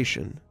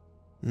precipitation.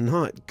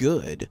 Not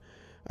good.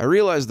 I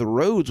realized the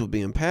roads would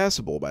be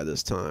impassable by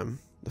this time,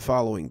 the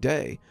following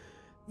day.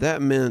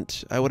 That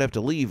meant I would have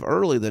to leave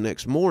early the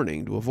next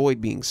morning to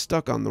avoid being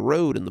stuck on the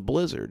road in the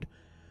blizzard,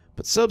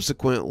 but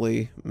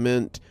subsequently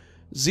meant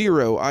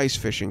zero ice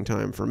fishing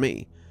time for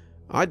me.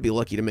 I'd be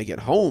lucky to make it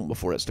home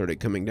before it started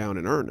coming down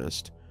in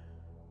earnest.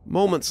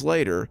 Moments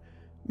later,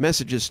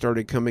 messages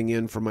started coming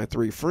in from my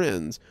 3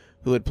 friends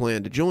who had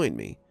planned to join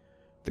me.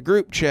 The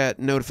group chat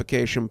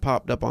notification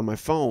popped up on my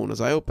phone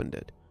as I opened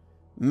it.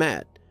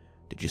 Matt,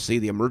 did you see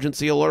the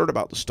emergency alert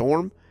about the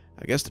storm?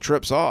 I guess the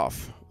trip's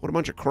off. What a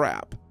bunch of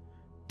crap.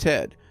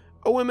 Ted,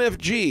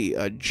 OMFG,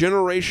 a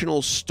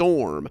generational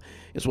storm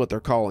is what they're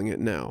calling it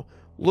now.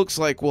 Looks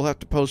like we'll have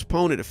to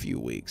postpone it a few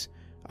weeks.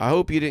 I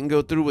hope you didn't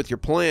go through with your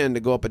plan to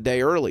go up a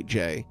day early,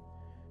 Jay.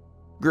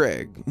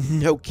 Greg,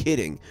 no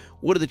kidding.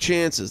 What are the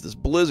chances this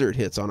blizzard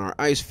hits on our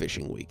ice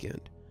fishing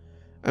weekend?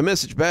 I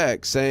messaged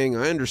back saying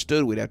I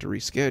understood we'd have to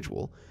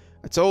reschedule.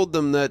 I told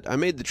them that I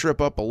made the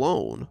trip up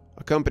alone,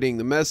 accompanying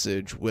the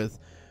message with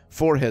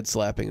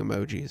forehead-slapping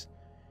emojis.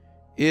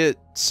 It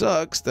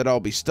sucks that I'll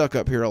be stuck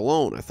up here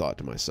alone, I thought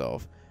to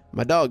myself.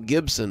 My dog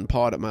Gibson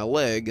pawed at my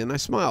leg, and I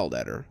smiled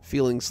at her,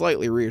 feeling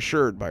slightly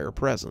reassured by her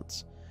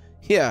presence.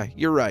 Yeah,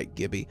 you're right,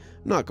 Gibby.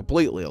 I'm not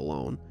completely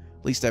alone.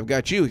 At least I've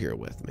got you here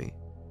with me.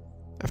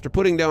 After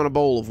putting down a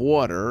bowl of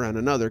water and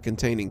another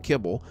containing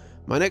kibble,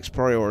 my next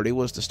priority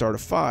was to start a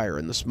fire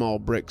in the small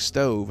brick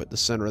stove at the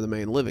center of the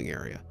main living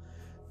area.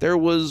 There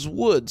was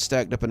wood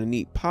stacked up in a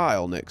neat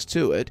pile next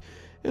to it,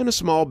 and a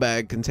small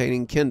bag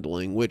containing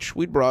kindling which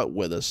we'd brought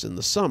with us in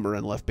the summer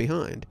and left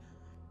behind.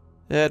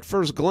 At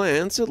first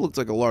glance, it looked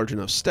like a large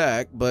enough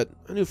stack, but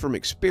I knew from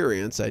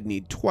experience I'd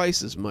need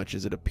twice as much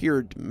as it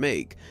appeared to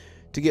make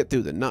to get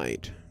through the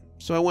night,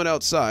 so I went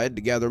outside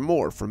to gather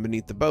more from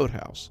beneath the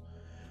boathouse.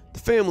 The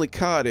family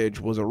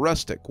cottage was a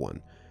rustic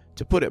one,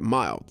 to put it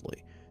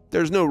mildly.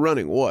 There's no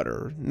running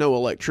water, no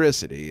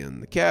electricity,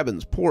 and the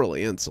cabin's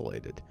poorly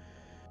insulated.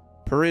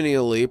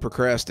 Perennially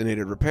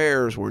procrastinated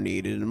repairs were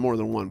needed in more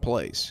than one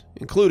place,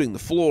 including the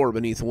floor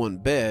beneath one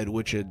bed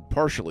which had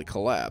partially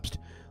collapsed,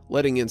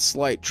 letting in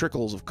slight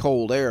trickles of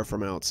cold air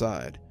from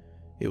outside.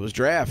 It was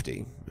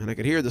drafty, and I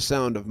could hear the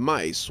sound of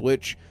mice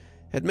which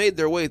had made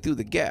their way through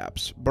the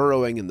gaps,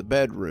 burrowing in the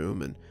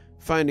bedroom and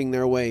finding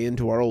their way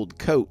into our old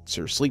coats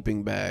or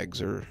sleeping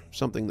bags or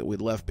something that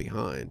we'd left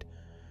behind.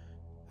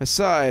 I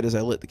sighed as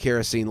I lit the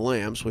kerosene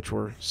lamps which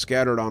were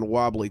scattered on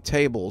wobbly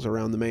tables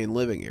around the main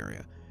living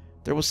area.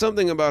 There was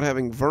something about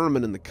having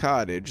vermin in the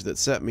cottage that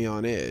set me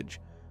on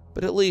edge,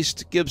 but at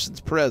least Gibson's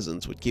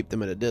presence would keep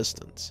them at a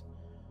distance.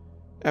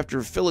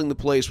 After filling the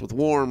place with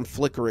warm,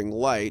 flickering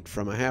light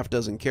from a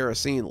half-dozen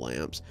kerosene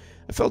lamps,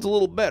 I felt a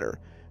little better.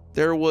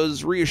 There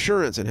was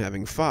reassurance in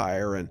having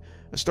fire, and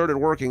I started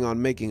working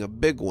on making a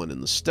big one in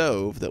the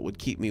stove that would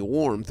keep me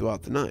warm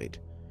throughout the night.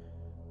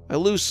 I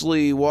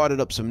loosely wadded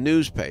up some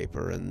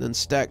newspaper and then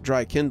stacked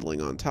dry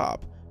kindling on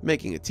top,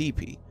 making a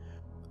teepee.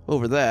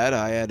 Over that,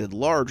 I added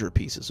larger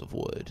pieces of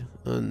wood,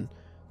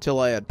 until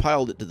I had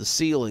piled it to the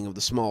ceiling of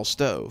the small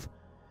stove.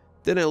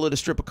 Then I lit a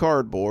strip of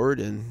cardboard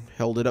and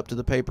held it up to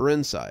the paper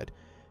inside,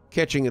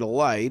 catching it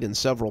alight in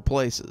several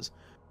places,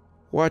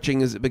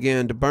 watching as it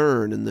began to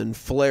burn and then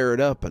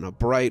flared up in a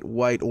bright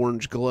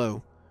white-orange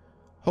glow.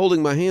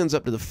 Holding my hands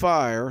up to the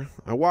fire,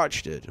 I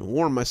watched it and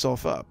warmed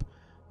myself up.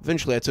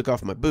 Eventually I took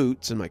off my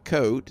boots and my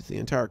coat, the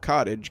entire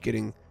cottage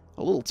getting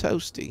a little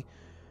toasty.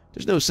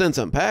 There's no sense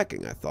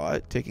unpacking, I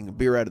thought, taking a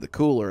beer out of the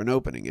cooler and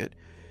opening it.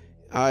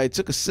 I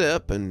took a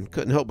sip and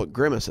couldn't help but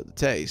grimace at the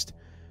taste.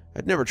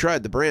 I'd never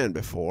tried the brand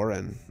before,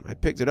 and I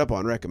picked it up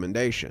on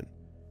recommendation.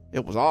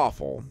 It was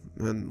awful,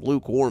 and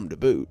lukewarm to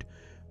boot.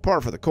 Par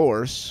for the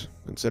course,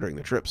 considering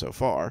the trip so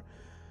far.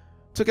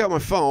 Took out my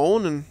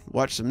phone and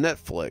watched some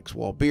Netflix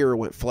while beer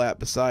went flat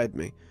beside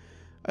me.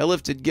 I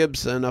lifted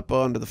Gibson up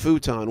onto the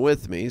futon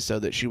with me so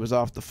that she was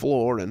off the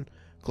floor and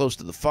close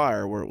to the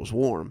fire where it was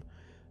warm.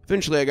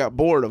 Eventually I got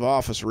bored of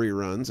Office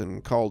reruns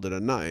and called it a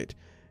night,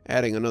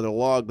 adding another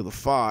log to the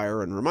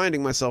fire and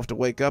reminding myself to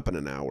wake up in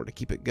an hour to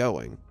keep it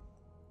going.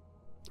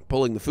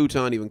 Pulling the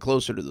futon even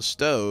closer to the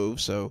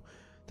stove so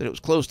that it was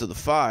close to the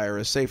fire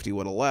as safety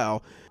would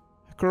allow,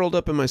 I curled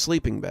up in my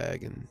sleeping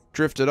bag and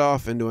drifted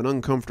off into an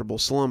uncomfortable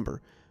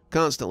slumber,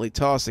 constantly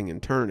tossing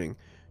and turning,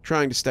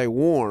 trying to stay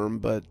warm,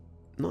 but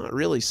not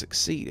really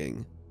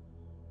succeeding.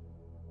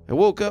 I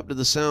woke up to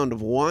the sound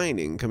of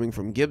whining coming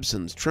from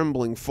Gibson's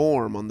trembling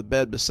form on the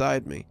bed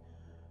beside me.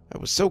 I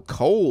was so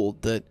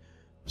cold that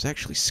I was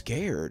actually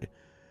scared.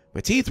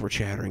 My teeth were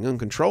chattering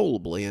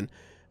uncontrollably, and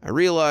I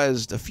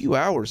realized a few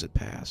hours had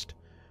passed.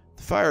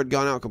 The fire had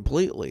gone out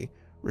completely,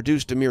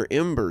 reduced to mere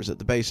embers at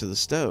the base of the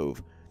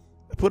stove.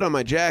 I put on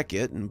my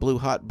jacket and blew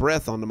hot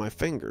breath onto my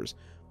fingers,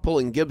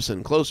 pulling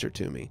Gibson closer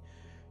to me.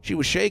 She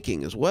was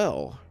shaking as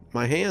well.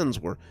 My hands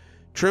were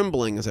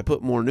trembling as I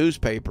put more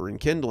newspaper and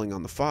kindling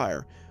on the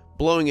fire,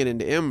 blowing it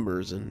into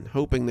embers and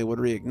hoping they would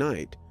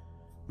reignite.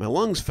 My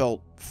lungs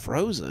felt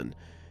frozen,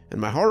 and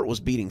my heart was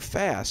beating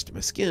fast, my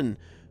skin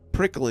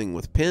prickling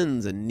with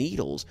pins and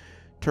needles,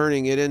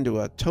 turning it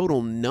into a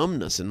total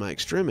numbness in my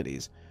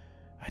extremities.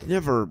 I'd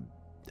never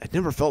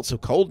felt so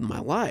cold in my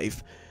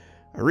life.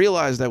 I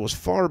realized I was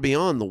far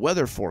beyond the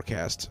weather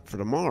forecast for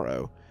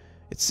tomorrow.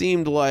 It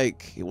seemed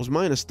like it was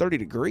minus 30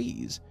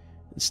 degrees,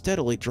 and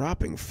steadily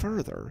dropping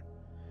further.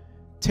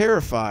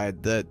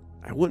 Terrified that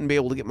I wouldn't be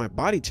able to get my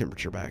body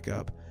temperature back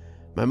up,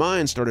 my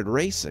mind started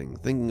racing,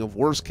 thinking of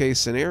worst-case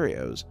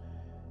scenarios.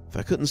 If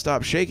I couldn't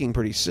stop shaking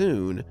pretty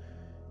soon, it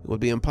would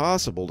be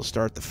impossible to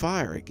start the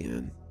fire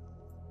again.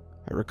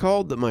 I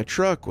recalled that my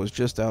truck was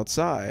just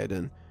outside,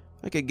 and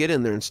I could get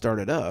in there and start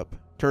it up,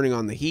 turning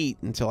on the heat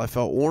until I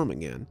felt warm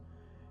again.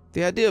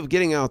 The idea of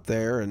getting out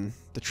there and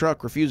the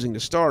truck refusing to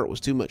start was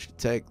too much to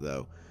take,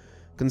 though.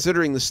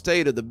 Considering the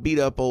state of the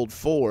beat-up old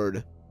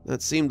Ford,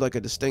 that seemed like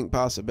a distinct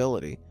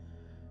possibility.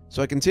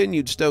 So I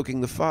continued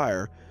stoking the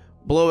fire,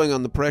 blowing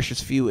on the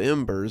precious few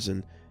embers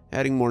and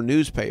adding more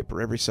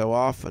newspaper every so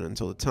often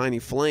until the tiny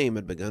flame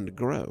had begun to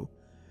grow.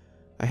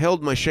 I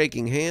held my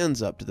shaking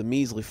hands up to the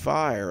measly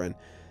fire and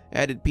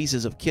added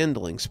pieces of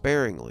kindling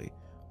sparingly,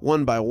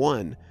 one by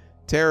one,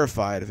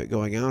 terrified of it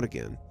going out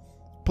again.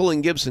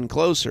 Pulling Gibson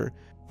closer,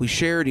 we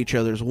shared each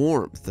other's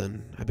warmth,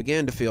 and I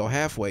began to feel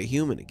halfway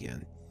human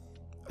again.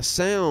 A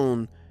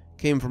sound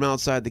came from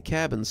outside the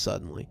cabin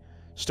suddenly,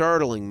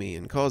 startling me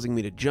and causing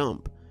me to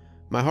jump.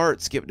 My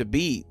heart skipped a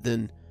beat,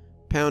 then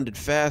pounded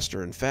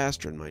faster and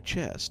faster in my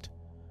chest.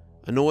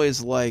 A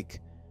noise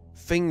like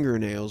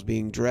fingernails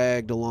being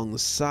dragged along the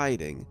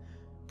siding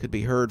could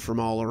be heard from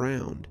all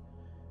around.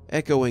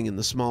 Echoing in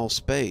the small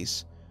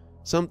space,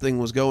 something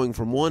was going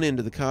from one end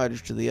of the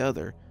cottage to the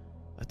other,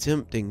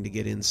 attempting to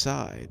get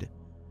inside.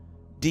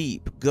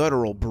 Deep,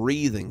 guttural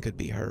breathing could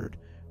be heard,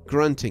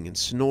 grunting and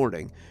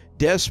snorting,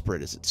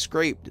 desperate as it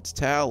scraped its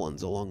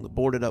talons along the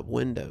boarded-up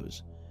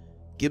windows.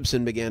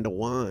 Gibson began to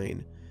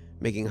whine,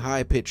 making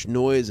high-pitched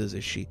noises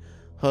as she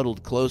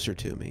huddled closer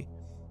to me,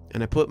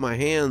 and I put my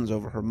hands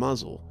over her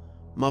muzzle,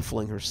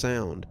 muffling her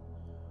sound.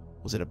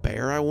 Was it a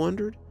bear, I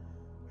wondered?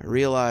 I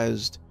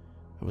realized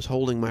I was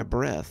holding my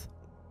breath.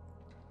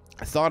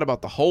 I thought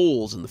about the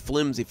holes in the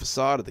flimsy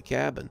facade of the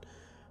cabin,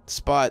 the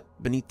spot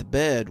beneath the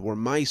bed where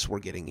mice were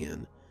getting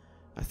in.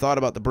 I thought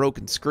about the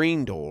broken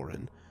screen door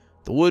and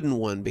the wooden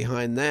one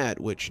behind that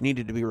which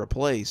needed to be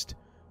replaced,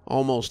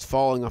 almost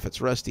falling off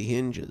its rusty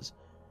hinges.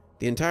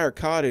 The entire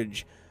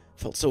cottage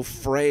felt so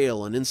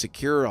frail and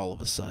insecure all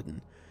of a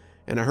sudden,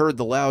 and I heard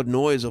the loud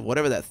noise of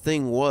whatever that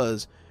thing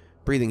was,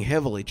 breathing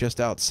heavily just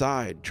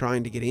outside,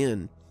 trying to get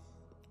in.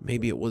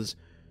 Maybe it was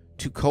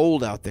too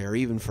cold out there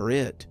even for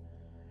it.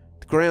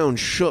 The ground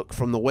shook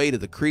from the weight of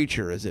the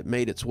creature as it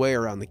made its way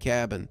around the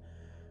cabin.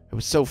 I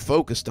was so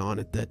focused on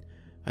it that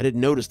I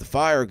didn't notice the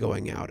fire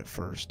going out at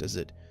first as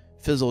it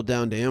fizzled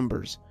down to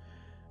embers.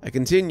 I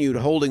continued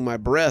holding my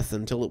breath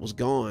until it was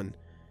gone.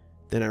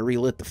 Then I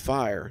relit the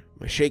fire,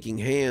 my shaking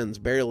hands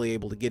barely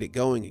able to get it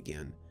going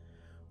again.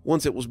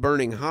 Once it was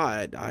burning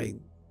hot, I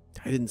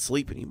didn't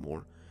sleep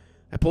anymore.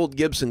 I pulled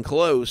Gibson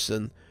close,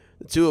 and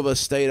the two of us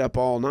stayed up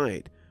all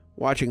night,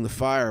 watching the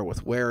fire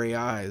with wary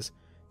eyes,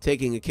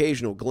 taking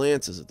occasional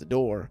glances at the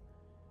door.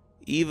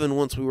 Even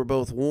once we were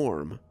both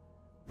warm,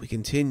 we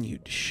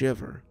continued to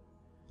shiver.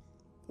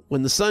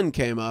 When the sun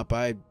came up,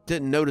 I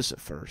didn't notice at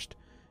first.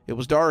 It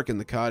was dark in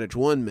the cottage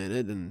one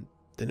minute, and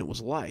then it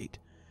was light.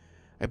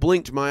 I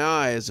blinked my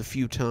eyes a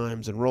few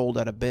times and rolled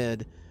out of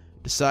bed,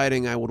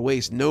 deciding I would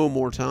waste no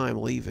more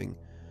time leaving.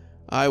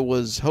 I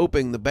was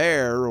hoping the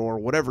bear, or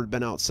whatever had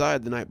been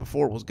outside the night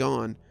before, was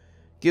gone.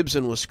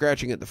 Gibson was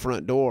scratching at the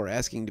front door,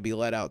 asking to be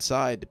let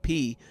outside to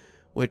pee,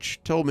 which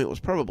told me it was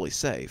probably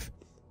safe.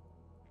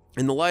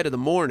 In the light of the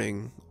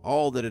morning,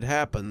 all that had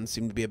happened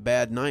seemed to be a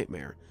bad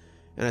nightmare,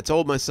 and I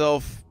told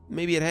myself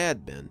maybe it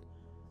had been,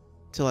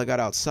 till I got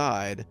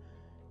outside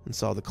and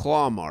saw the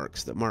claw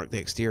marks that marked the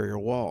exterior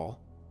wall.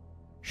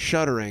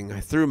 Shuddering, I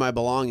threw my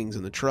belongings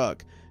in the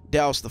truck,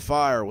 doused the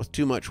fire with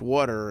too much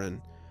water,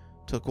 and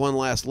took one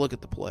last look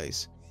at the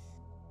place.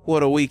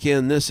 What a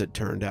weekend this had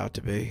turned out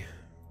to be,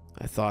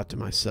 I thought to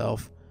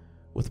myself.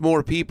 With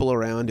more people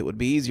around, it would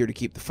be easier to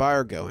keep the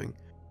fire going,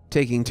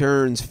 taking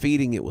turns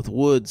feeding it with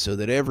wood so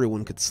that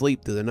everyone could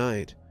sleep through the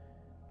night.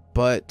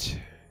 But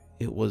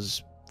it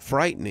was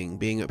frightening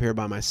being up here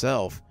by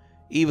myself,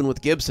 even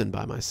with Gibson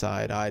by my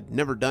side. I'd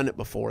never done it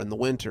before in the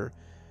winter,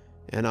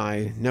 and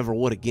I never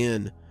would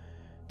again.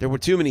 There were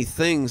too many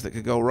things that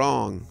could go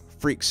wrong.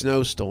 Freak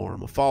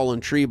snowstorm, a fallen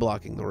tree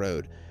blocking the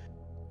road,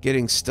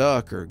 getting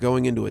stuck or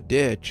going into a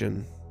ditch,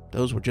 and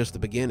those were just the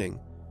beginning.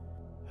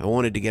 I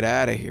wanted to get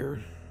out of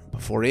here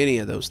before any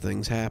of those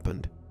things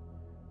happened.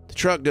 The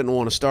truck didn't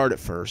want to start at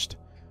first.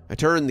 I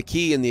turned the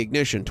key in the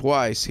ignition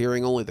twice,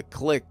 hearing only the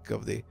click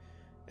of the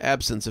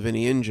absence of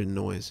any engine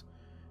noise.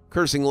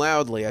 Cursing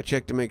loudly, I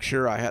checked to make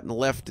sure I hadn't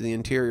left the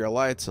interior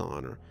lights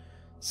on or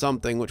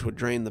something which would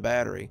drain the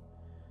battery.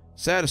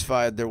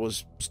 Satisfied there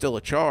was still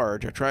a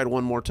charge, I tried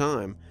one more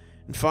time,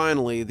 and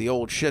finally the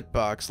old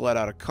shitbox let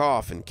out a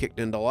cough and kicked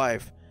into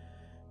life.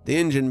 The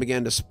engine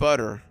began to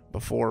sputter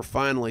before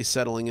finally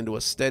settling into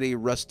a steady,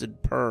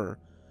 rusted purr.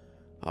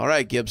 "All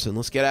right, Gibson,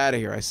 let's get out of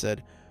here," I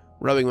said,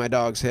 rubbing my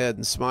dog's head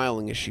and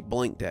smiling as she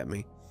blinked at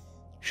me.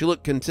 She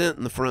looked content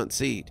in the front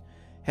seat,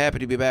 happy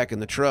to be back in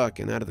the truck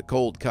and out of the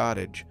cold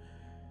cottage.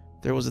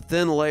 There was a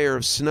thin layer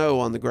of snow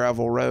on the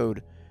gravel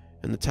road,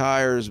 and the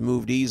tires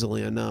moved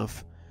easily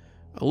enough.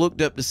 I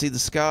looked up to see the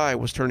sky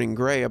was turning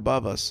gray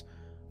above us.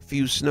 A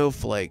few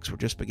snowflakes were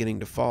just beginning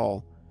to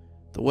fall.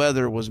 The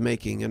weather was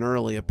making an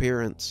early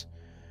appearance.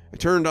 I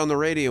turned on the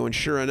radio, and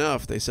sure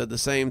enough, they said the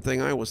same thing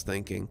I was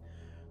thinking.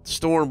 The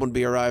storm would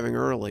be arriving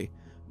early.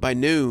 By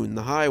noon,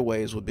 the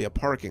highways would be a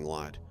parking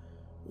lot.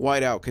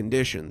 Whiteout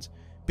conditions.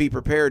 Be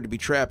prepared to be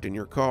trapped in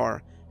your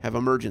car. Have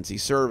emergency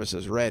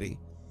services ready.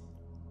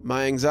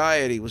 My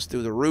anxiety was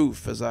through the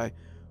roof as I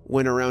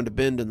went around a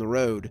bend in the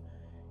road.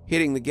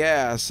 Hitting the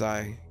gas,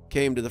 I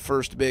came to the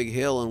first big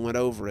hill and went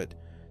over it,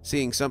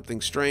 seeing something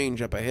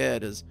strange up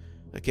ahead as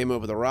I came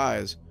over the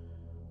rise.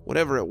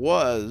 Whatever it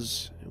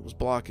was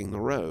blocking the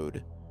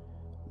road.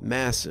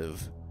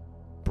 Massive.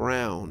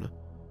 Brown.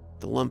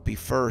 The lumpy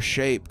fur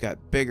shape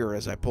got bigger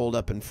as I pulled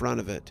up in front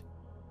of it.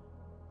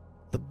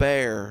 The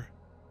bear,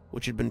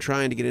 which had been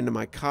trying to get into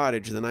my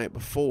cottage the night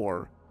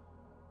before,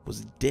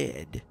 was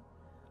dead,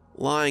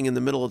 lying in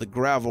the middle of the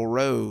gravel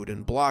road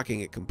and blocking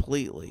it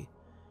completely.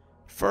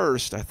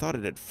 First, I thought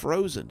it had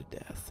frozen to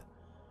death.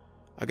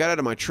 I got out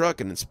of my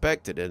truck and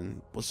inspected it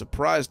and was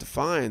surprised to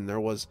find there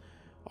was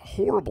a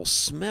horrible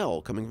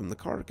smell coming from the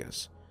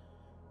carcass.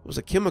 It was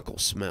a chemical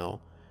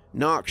smell,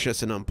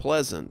 noxious and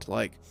unpleasant,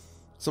 like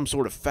some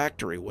sort of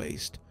factory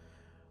waste.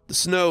 The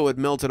snow had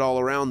melted all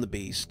around the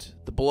beast,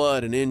 the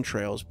blood and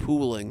entrails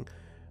pooling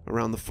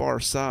around the far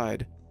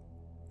side.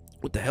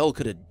 What the hell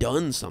could have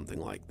done something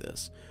like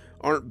this?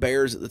 Aren't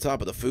bears at the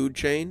top of the food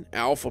chain?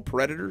 Alpha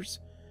predators?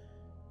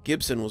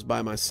 Gibson was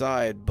by my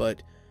side,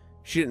 but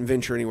she didn't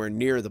venture anywhere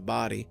near the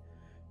body.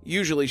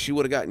 Usually she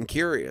would have gotten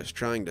curious,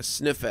 trying to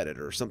sniff at it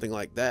or something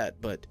like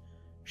that, but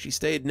she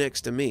stayed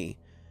next to me,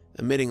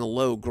 emitting a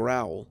low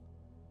growl.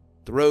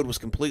 The road was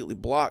completely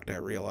blocked, I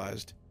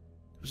realized.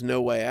 There was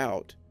no way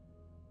out,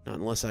 not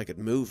unless I could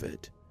move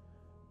it.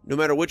 No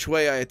matter which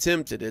way I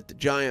attempted it, the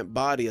giant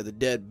body of the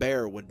dead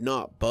bear would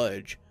not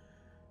budge.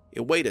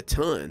 It weighed a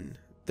ton.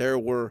 There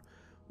were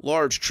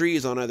large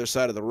trees on either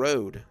side of the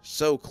road,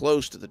 so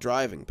close to the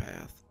driving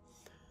path.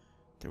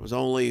 There was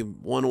only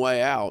one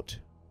way out,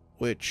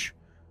 which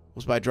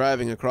was by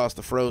driving across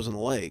the frozen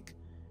lake,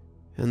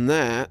 and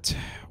that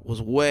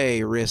was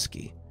way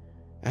risky.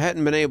 I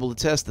hadn't been able to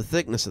test the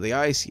thickness of the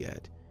ice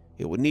yet.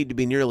 It would need to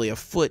be nearly a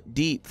foot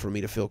deep for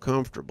me to feel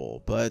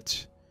comfortable,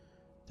 but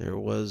there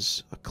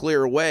was a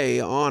clear way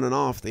on and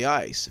off the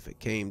ice if it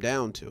came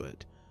down to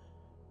it.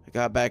 I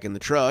got back in the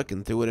truck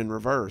and threw it in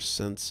reverse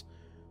since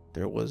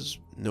there was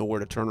nowhere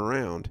to turn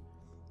around.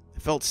 I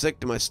felt sick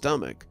to my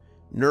stomach,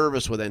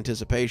 nervous with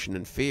anticipation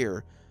and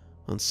fear,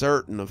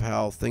 uncertain of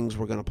how things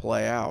were going to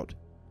play out.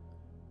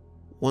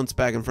 Once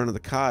back in front of the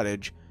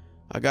cottage,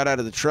 I got out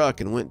of the truck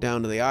and went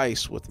down to the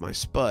ice with my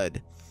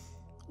spud.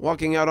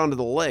 Walking out onto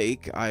the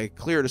lake, I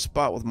cleared a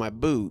spot with my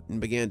boot and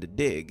began to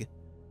dig.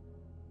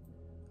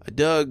 I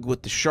dug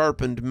with the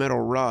sharpened metal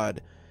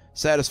rod.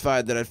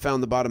 Satisfied that I'd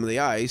found the bottom of the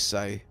ice,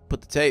 I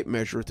put the tape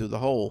measure through the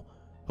hole,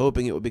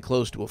 hoping it would be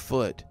close to a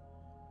foot.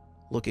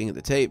 Looking at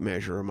the tape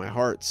measure, my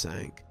heart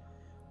sank.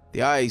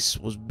 The ice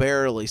was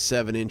barely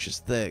 7 inches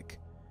thick,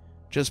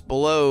 just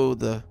below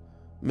the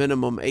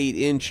minimum 8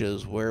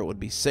 inches where it would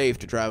be safe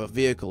to drive a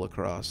vehicle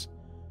across.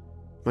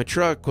 My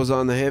truck was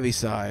on the heavy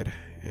side,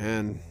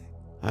 and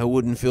I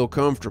wouldn't feel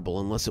comfortable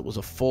unless it was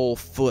a full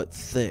foot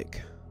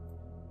thick.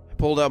 I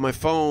pulled out my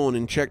phone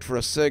and checked for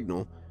a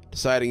signal,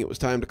 deciding it was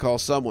time to call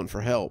someone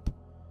for help.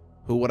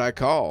 Who would I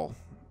call?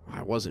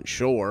 I wasn't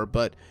sure,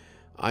 but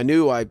I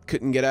knew I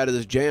couldn't get out of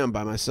this jam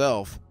by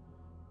myself.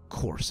 Of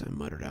course, I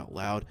muttered out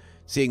loud,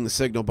 seeing the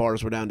signal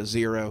bars were down to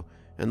 0,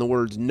 and the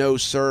words "no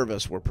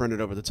service" were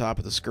printed over the top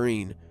of the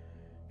screen.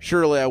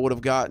 Surely I would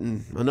have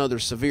gotten another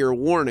severe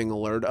warning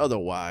alert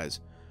otherwise,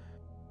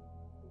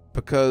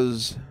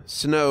 because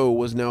snow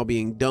was now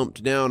being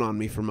dumped down on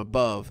me from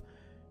above,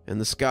 and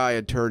the sky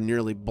had turned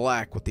nearly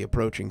black with the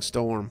approaching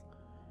storm.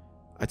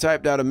 I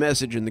typed out a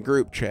message in the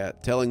group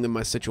chat, telling them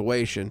my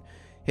situation,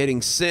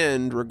 hitting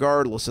send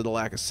regardless of the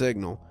lack of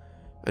signal.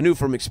 I knew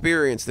from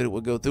experience that it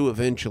would go through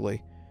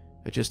eventually.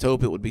 I just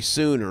hoped it would be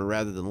sooner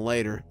rather than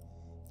later.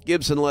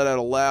 Gibson let out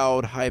a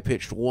loud,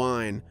 high-pitched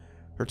whine,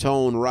 her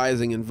tone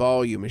rising in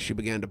volume as she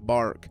began to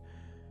bark.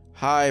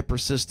 High,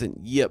 persistent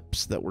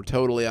yips that were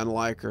totally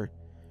unlike her.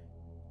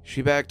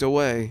 She backed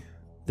away,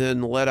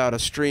 then let out a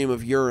stream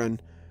of urine,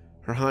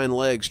 her hind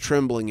legs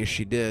trembling as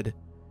she did.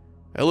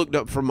 I looked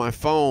up from my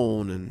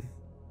phone and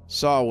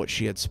saw what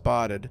she had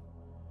spotted.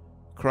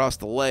 Across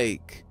the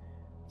lake,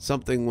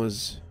 something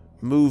was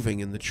moving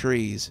in the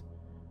trees.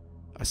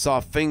 I saw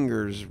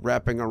fingers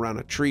wrapping around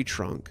a tree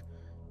trunk,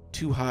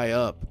 too high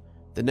up,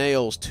 the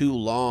nails too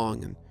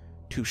long and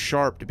too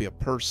sharp to be a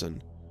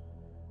person.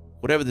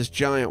 Whatever this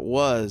giant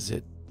was,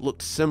 it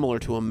looked similar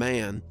to a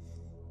man,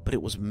 but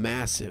it was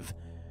massive.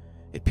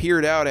 It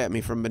peered out at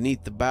me from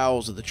beneath the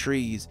boughs of the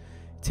trees,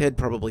 its head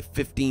probably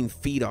 15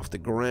 feet off the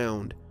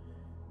ground.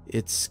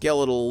 Its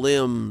skeletal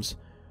limbs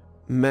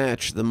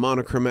matched the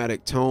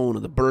monochromatic tone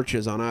of the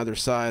birches on either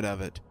side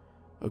of it,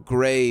 a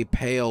gray,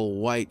 pale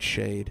white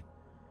shade.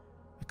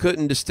 I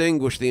couldn't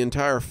distinguish the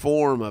entire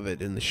form of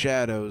it in the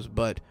shadows,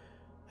 but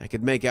I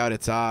could make out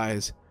its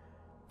eyes.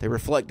 They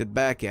reflected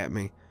back at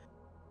me,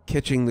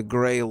 catching the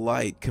gray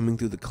light coming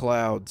through the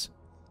clouds.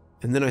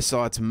 And then I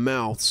saw its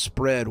mouth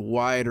spread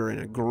wider in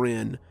a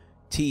grin,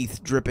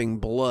 teeth dripping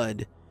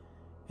blood,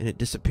 and it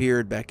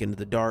disappeared back into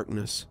the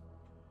darkness.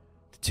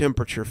 The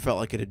temperature felt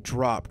like it had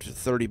dropped to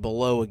 30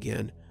 below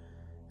again,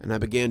 and I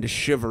began to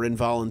shiver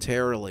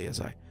involuntarily as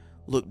I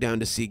looked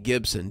down to see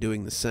Gibson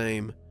doing the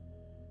same.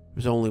 There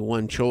was only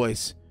one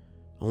choice,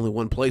 only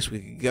one place we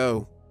could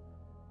go: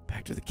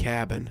 back to the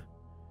cabin.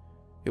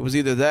 It was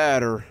either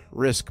that or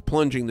risk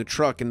plunging the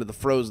truck into the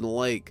frozen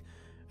lake,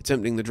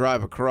 attempting to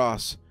drive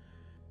across.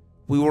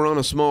 We were on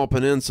a small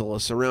peninsula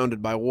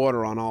surrounded by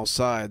water on all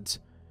sides.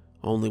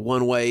 Only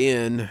one way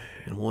in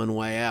and one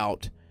way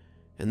out,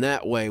 and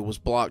that way was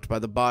blocked by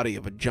the body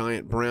of a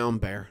giant brown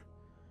bear.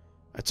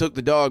 I took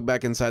the dog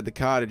back inside the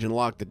cottage and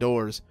locked the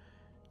doors,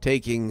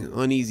 taking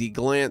uneasy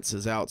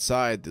glances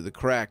outside through the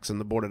cracks in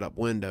the boarded-up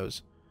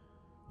windows.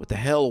 What the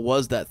hell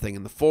was that thing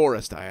in the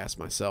forest, I asked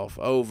myself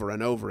over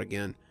and over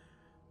again,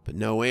 but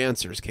no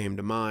answers came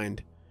to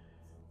mind.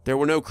 There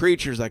were no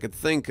creatures I could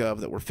think of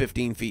that were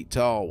 15 feet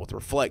tall, with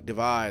reflective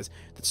eyes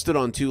that stood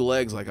on two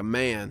legs like a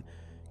man,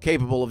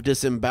 capable of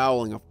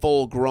disemboweling a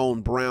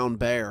full-grown brown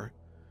bear,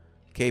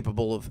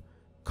 capable of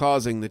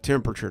causing the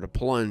temperature to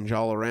plunge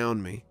all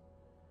around me.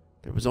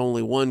 There was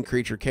only one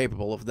creature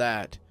capable of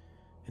that,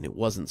 and it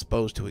wasn't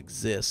supposed to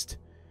exist.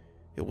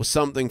 It was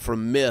something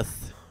from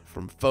myth,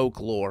 from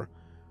folklore,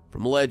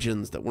 from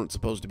legends that weren't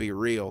supposed to be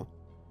real.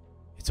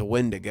 "It's a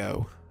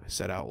Wendigo," I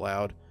said out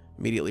loud,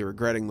 immediately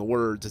regretting the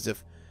words, as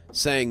if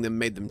saying them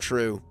made them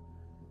true,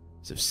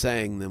 as if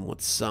saying them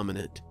would summon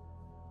it.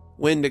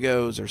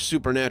 Wendigos are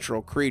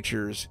supernatural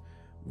creatures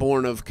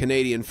born of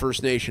Canadian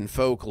First Nation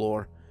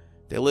folklore.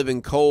 They live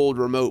in cold,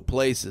 remote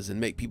places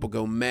and make people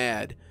go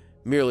mad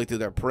merely through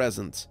their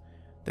presence.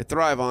 They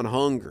thrive on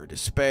hunger,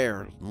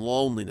 despair, and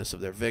loneliness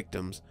of their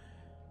victims,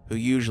 who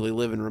usually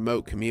live in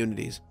remote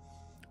communities.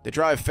 They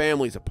drive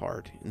families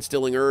apart,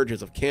 instilling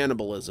urges of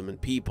cannibalism in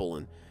people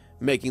and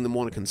making them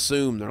want to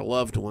consume their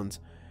loved ones.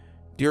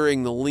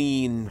 During the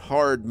lean,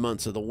 hard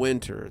months of the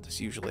winter, this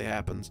usually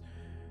happens.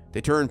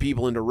 They turn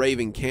people into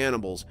raving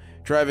cannibals,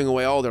 driving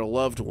away all their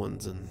loved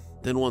ones, and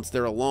then once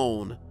they're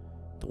alone,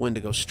 the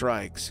Wendigo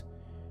strikes.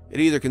 It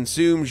either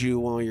consumes you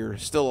while you're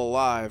still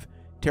alive,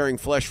 tearing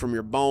flesh from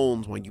your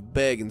bones while you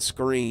beg and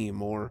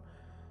scream, or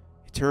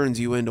it turns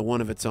you into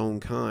one of its own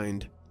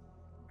kind.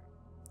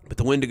 But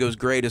the Wendigo's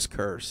greatest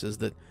curse is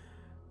that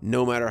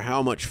no matter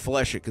how much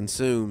flesh it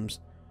consumes,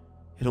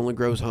 it only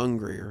grows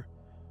hungrier.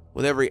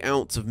 With every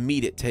ounce of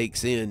meat it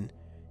takes in,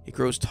 it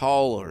grows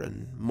taller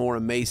and more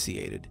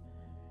emaciated.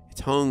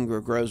 Its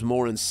hunger grows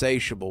more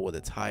insatiable with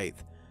its height,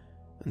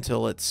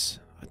 until it's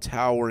a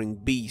towering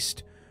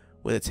beast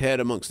with its head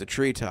amongst the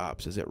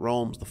treetops as it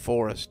roams the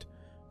forest,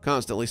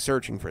 constantly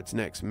searching for its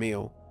next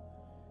meal.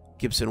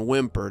 Gibson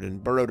whimpered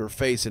and burrowed her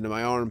face into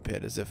my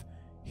armpit as if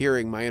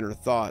hearing my inner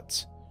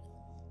thoughts.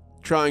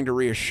 Trying to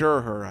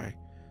reassure her, I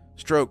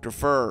stroked her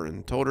fur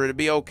and told her it'd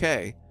be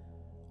okay,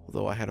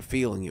 although I had a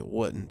feeling it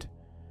wouldn't.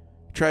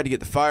 I tried to get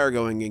the fire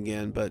going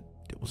again, but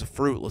it was a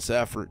fruitless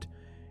effort.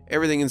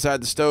 Everything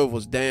inside the stove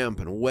was damp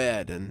and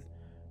wet, and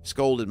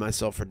scolded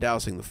myself for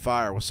dousing the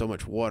fire with so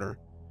much water.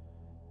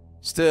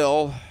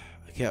 Still,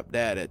 I kept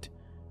at it,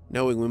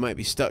 knowing we might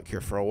be stuck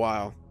here for a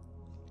while.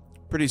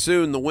 Pretty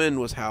soon the wind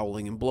was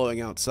howling and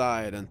blowing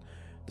outside, and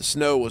the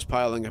snow was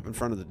piling up in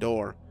front of the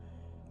door.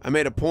 I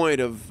made a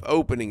point of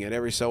opening it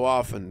every so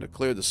often to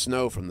clear the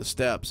snow from the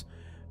steps,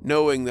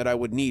 knowing that I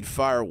would need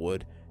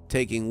firewood,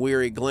 taking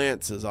weary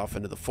glances off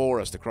into the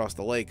forest across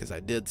the lake as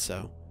I did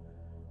so.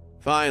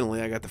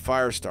 Finally, I got the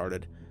fire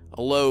started,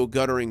 a low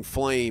guttering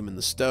flame in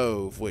the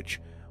stove, which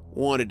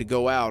wanted to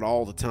go out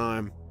all the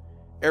time.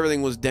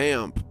 Everything was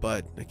damp,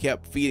 but I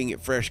kept feeding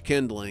it fresh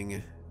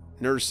kindling,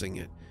 nursing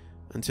it,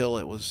 until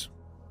it was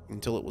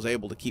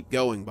able to keep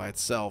going by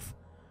itself.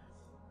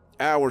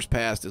 Hours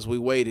passed as we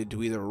waited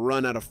to either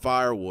run out of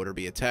firewood or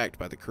be attacked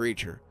by the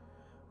creature.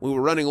 We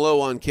were running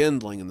low on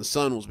kindling and the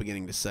sun was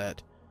beginning to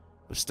set.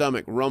 My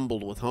stomach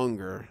rumbled with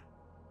hunger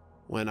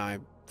when I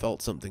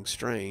felt something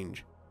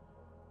strange.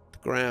 The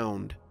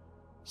ground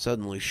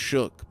suddenly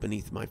shook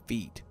beneath my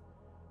feet,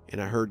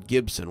 and I heard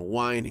Gibson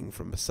whining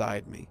from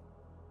beside me.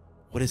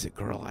 "What is it,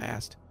 girl?" I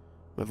asked,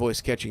 my voice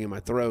catching in my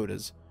throat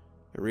as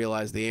I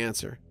realized the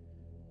answer.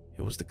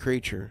 It was the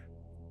creature.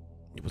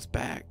 It was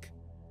back.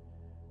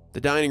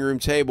 The dining room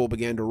table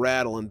began to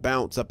rattle and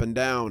bounce up and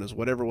down as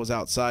whatever was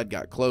outside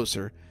got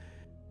closer,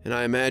 and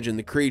I imagined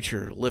the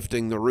creature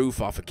lifting the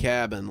roof off a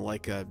cabin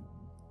like a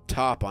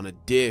top on a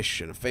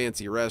dish in a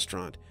fancy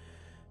restaurant,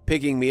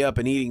 picking me up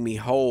and eating me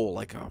whole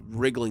like a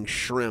wriggling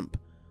shrimp.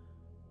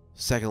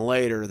 A second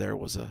later, there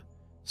was a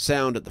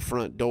sound at the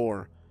front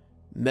door,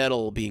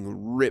 metal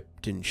being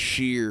ripped and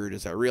sheared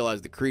as I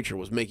realized the creature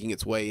was making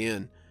its way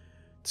in.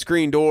 The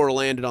screen door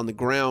landed on the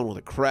ground with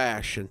a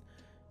crash, and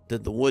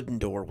then the wooden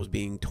door was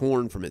being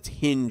torn from its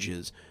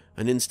hinges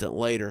an instant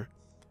later.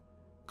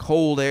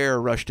 Cold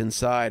air rushed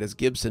inside as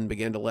Gibson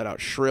began to let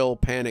out shrill,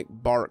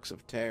 panicked barks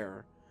of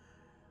terror.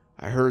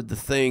 I heard the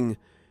thing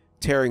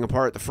tearing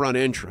apart the front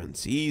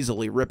entrance,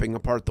 easily ripping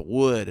apart the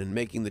wood and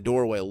making the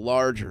doorway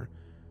larger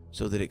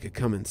so that it could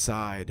come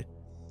inside.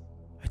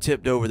 I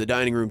tipped over the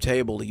dining room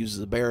table to use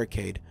as a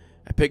barricade.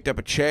 I picked up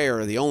a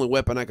chair, the only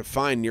weapon I could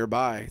find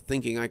nearby,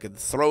 thinking I could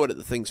throw it at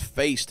the thing's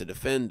face to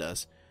defend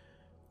us,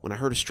 when I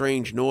heard a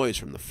strange noise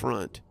from the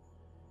front.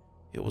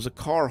 It was a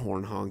car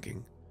horn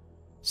honking.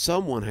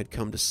 Someone had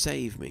come to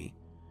save me.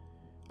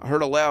 I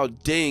heard a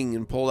loud ding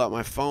and pulled out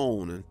my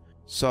phone and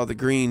saw the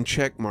green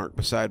check mark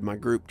beside my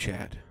group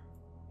chat,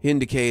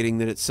 indicating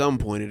that at some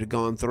point it had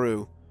gone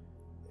through,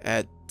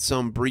 at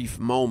some brief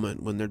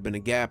moment when there'd been a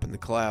gap in the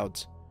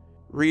clouds.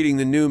 Reading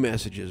the new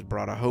messages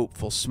brought a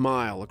hopeful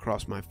smile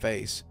across my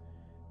face.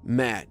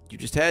 "Matt, you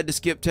just had to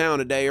skip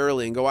town a day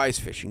early and go ice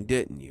fishing,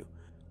 didn't you?"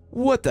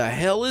 "What the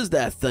hell is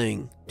that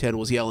thing?" Ted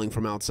was yelling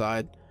from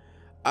outside.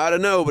 "I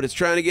don't know, but it's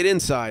trying to get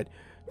inside.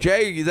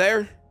 Jay, are you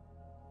there?"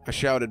 I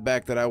shouted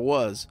back that I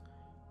was.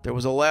 There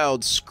was a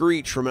loud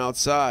screech from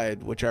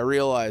outside, which I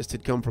realized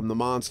had come from the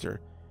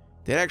monster.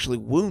 They'd actually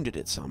wounded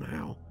it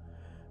somehow.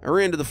 I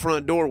ran to the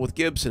front door with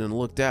Gibson and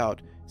looked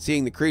out,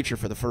 seeing the creature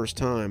for the first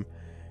time.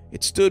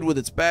 It stood with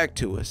its back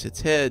to us,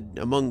 its head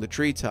among the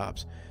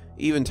treetops,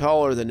 even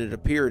taller than it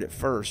appeared at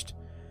first.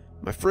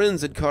 My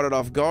friends had caught it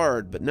off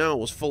guard, but now it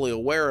was fully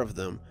aware of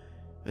them,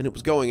 and it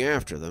was going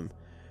after them.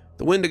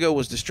 The Wendigo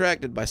was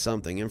distracted by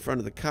something in front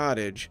of the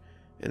cottage,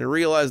 and I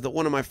realized that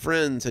one of my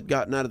friends had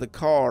gotten out of the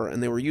car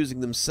and they were using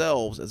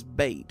themselves as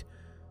bait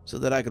so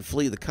that I could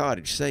flee the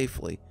cottage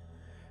safely.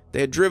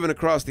 They had driven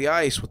across the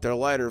ice with their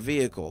lighter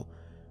vehicle,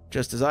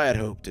 just as I had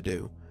hoped to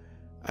do.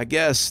 I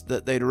guessed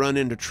that they'd run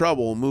into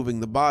trouble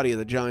moving the body of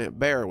the giant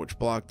bear which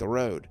blocked the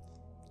road.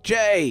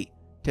 "Jay!"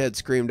 Ted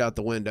screamed out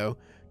the window,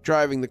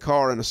 driving the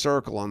car in a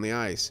circle on the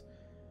ice,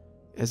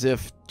 as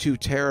if too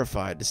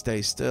terrified to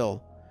stay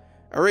still.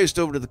 I raced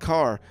over to the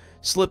car,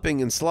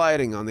 slipping and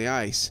sliding on the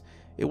ice.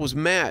 It was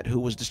Matt who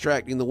was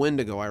distracting the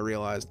Wendigo, I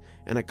realized,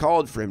 and I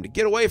called for him to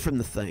get away from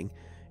the thing.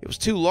 It was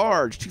too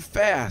large, too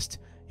fast.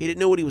 He didn't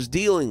know what he was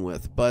dealing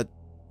with, but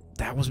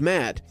that was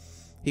Matt.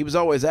 He was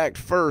always act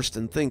first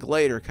and think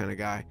later kind of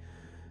guy.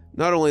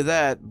 Not only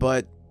that,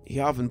 but he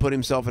often put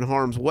himself in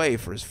harm's way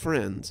for his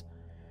friends.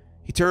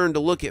 He turned to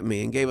look at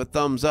me and gave a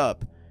thumbs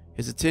up,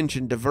 his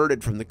attention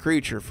diverted from the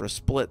creature for a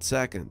split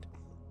second.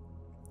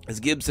 As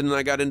Gibson and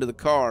I got into the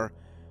car,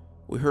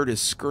 we heard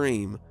his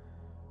scream.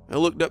 I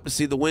looked up to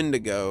see the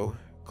Wendigo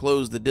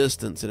close the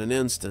distance in an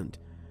instant,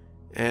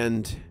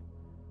 and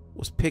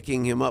was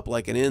picking him up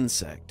like an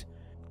insect,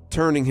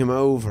 turning him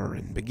over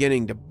and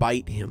beginning to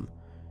bite him.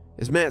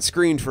 As Matt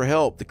screamed for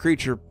help, the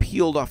creature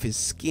peeled off his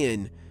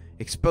skin,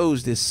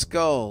 exposed his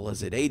skull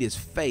as it ate his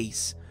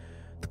face.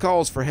 The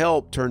calls for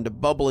help turned to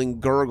bubbling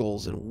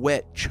gurgles and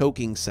wet,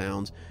 choking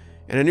sounds,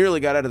 and I nearly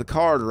got out of the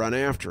car to run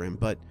after him,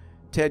 but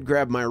Ted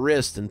grabbed my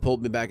wrist and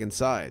pulled me back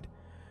inside.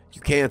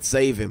 "You can't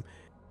save him,"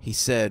 he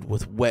said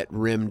with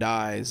wet-rimmed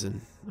eyes,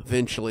 and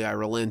eventually I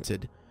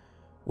relented.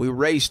 We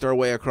raced our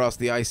way across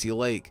the icy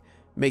lake,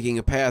 making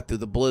a path through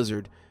the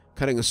blizzard,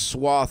 cutting a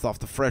swath off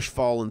the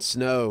fresh-fallen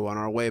snow on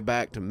our way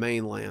back to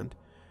mainland.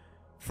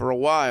 For a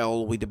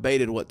while, we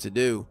debated what to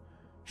do.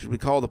 Should we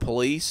call the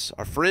police?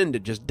 Our friend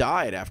had just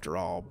died, after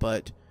all,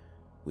 but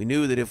we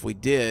knew that if we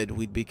did,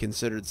 we'd be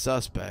considered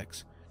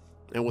suspects.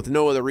 And with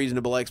no other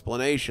reasonable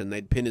explanation,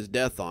 they'd pin his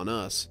death on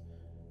us.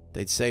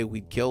 They'd say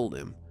we'd killed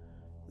him.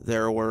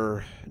 There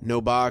were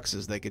no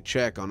boxes they could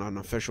check on an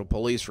official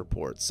police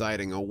report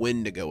citing a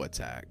Wendigo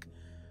attack.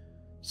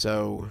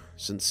 So,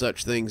 since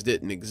such things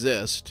didn't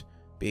exist,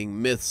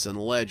 being myths and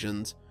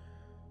legends,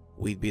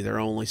 we'd be their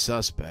only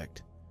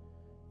suspect.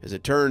 As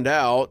it turned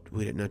out,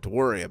 we didn't have to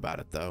worry about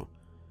it, though.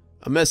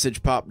 A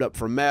message popped up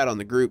from Matt on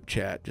the group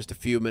chat just a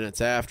few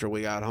minutes after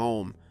we got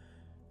home,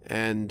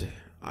 and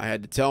I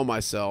had to tell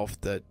myself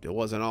that it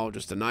wasn't all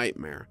just a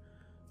nightmare,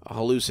 a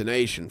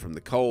hallucination from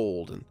the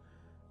cold and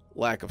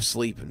lack of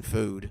sleep and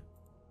food.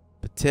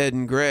 But Ted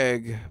and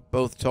Greg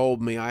both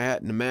told me I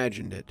hadn't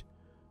imagined it.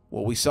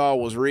 What we saw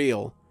was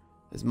real,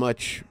 as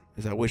much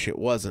as I wish it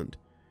wasn't.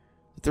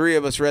 The three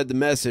of us read the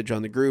message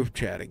on the group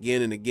chat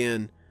again and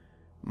again.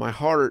 My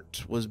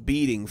heart was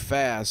beating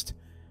fast,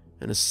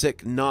 and a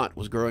sick knot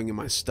was growing in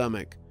my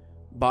stomach,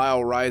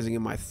 bile rising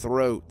in my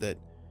throat that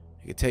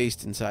I could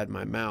taste inside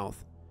my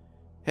mouth.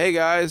 "Hey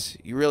guys,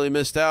 you really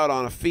missed out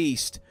on a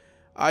feast.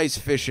 Ice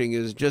fishing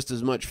is just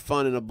as much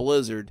fun in a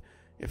blizzard,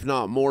 if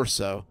not more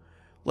so.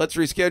 Let's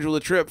reschedule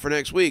the trip for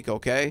next week,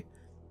 okay?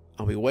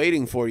 I'll be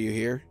waiting for you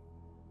here."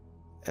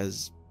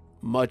 As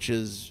much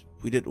as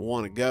we didn't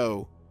want to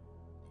go,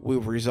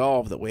 we've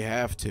resolved that we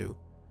have to.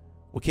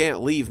 We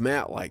can't leave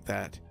Matt like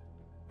that.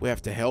 We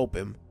have to help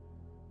him.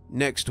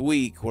 Next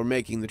week, we're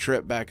making the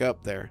trip back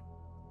up there.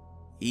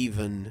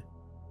 even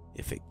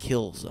if it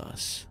kills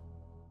us.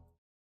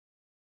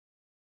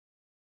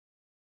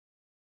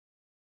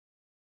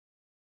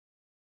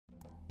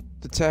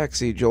 The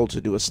taxi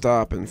jolted to a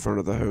stop in front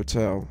of the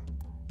hotel,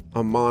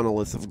 a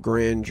monolith of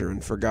grandeur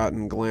and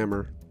forgotten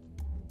glamour.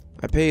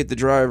 I paid the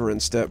driver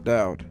and stepped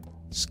out,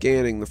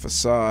 scanning the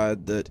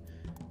facade that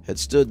had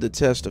stood the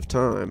test of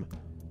time,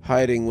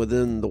 hiding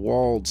within the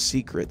walled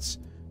secrets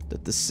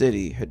that the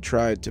city had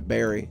tried to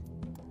bury.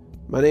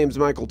 My name's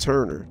Michael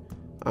Turner.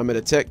 I'm a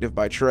detective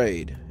by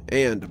trade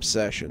and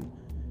obsession.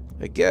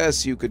 I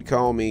guess you could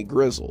call me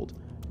grizzled,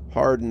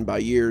 hardened by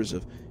years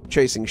of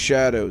chasing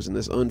shadows in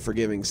this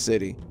unforgiving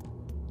city.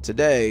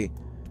 Today,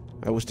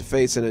 I was to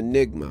face an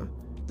enigma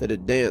that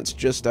had danced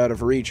just out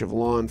of reach of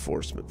law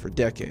enforcement for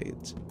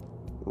decades.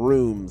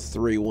 Room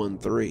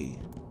 313.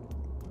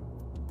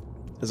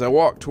 As I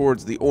walked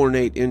towards the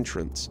ornate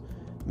entrance,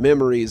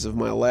 memories of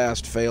my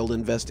last failed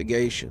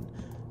investigation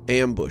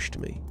ambushed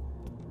me.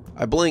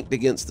 I blinked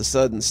against the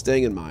sudden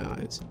sting in my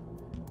eyes.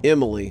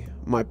 Emily,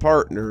 my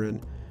partner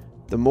and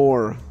the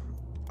more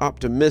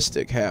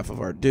optimistic half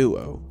of our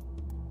duo,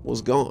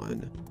 was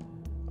gone.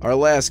 Our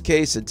last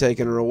case had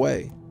taken her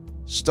away,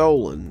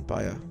 stolen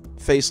by a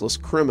faceless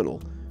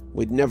criminal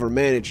we'd never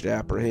managed to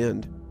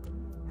apprehend.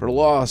 Her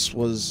loss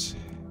was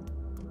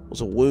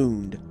a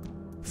wound,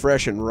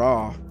 fresh and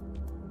raw,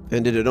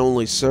 and it had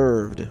only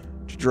served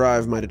to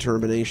drive my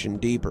determination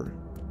deeper.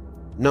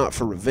 Not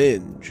for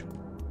revenge,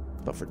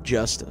 but for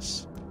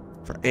justice,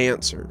 for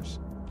answers.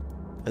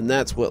 And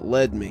that's what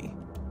led me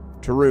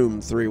to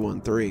room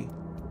 313.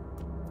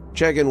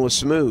 Check-in was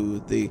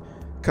smooth. The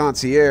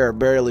concierge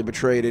barely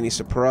betrayed any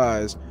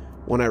surprise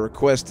when I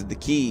requested the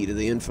key to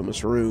the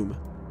infamous room.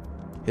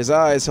 His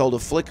eyes held a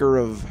flicker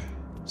of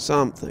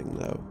something,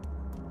 though.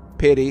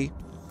 Pity,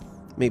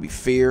 maybe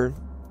fear,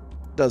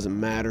 doesn't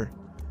matter.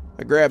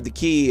 I grabbed the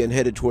key and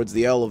headed towards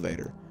the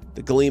elevator,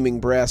 the gleaming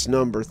brass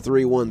number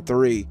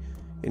 313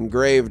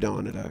 engraved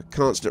on it, a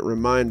constant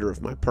reminder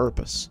of my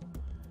purpose.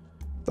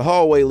 The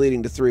hallway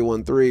leading to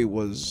 313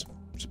 was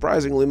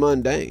surprisingly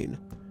mundane.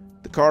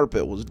 The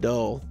carpet was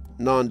dull,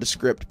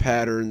 nondescript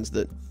patterns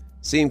that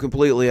seemed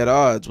completely at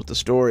odds with the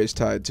stories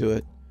tied to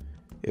it.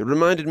 It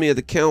reminded me of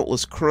the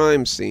countless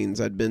crime scenes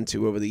I'd been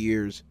to over the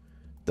years.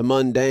 The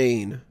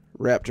mundane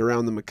wrapped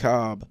around the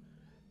macabre,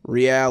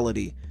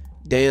 reality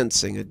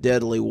dancing a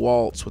deadly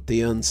waltz with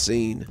the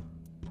unseen.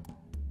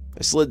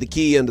 I slid the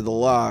key into the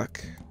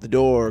lock, the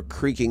door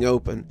creaking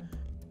open,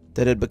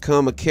 that had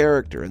become a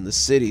character in the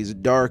city's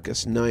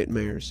darkest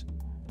nightmares.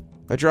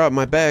 I dropped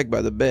my bag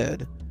by the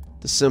bed,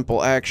 the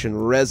simple action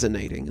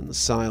resonating in the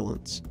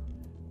silence.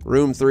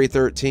 Room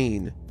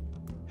 313.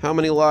 How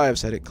many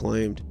lives had it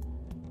claimed?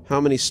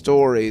 How many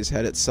stories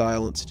had it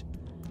silenced?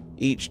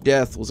 Each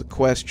death was a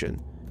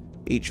question,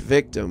 each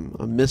victim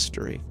a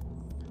mystery.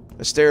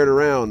 I stared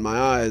around, my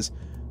eyes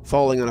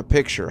falling on a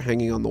picture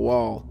hanging on the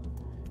wall.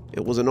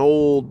 It was an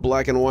old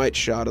black and white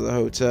shot of the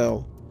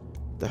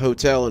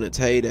hotel in its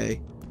heyday,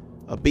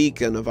 a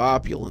beacon of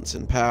opulence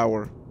and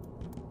power,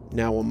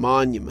 now a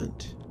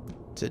monument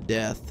to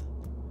death.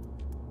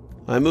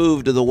 I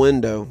moved to the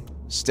window,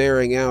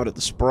 staring out at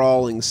the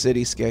sprawling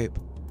cityscape.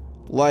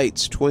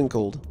 Lights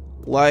twinkled.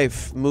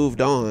 Life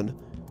moved on,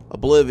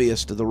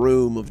 oblivious to the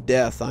room of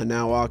death I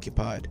now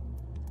occupied.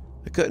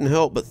 I couldn't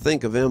help but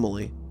think of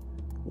Emily.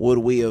 Would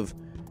we have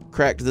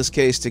cracked this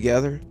case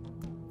together?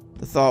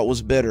 The thought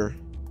was bitter,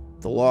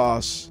 the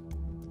loss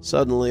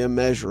suddenly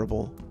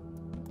immeasurable.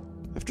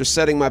 After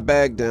setting my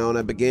bag down,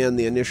 I began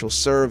the initial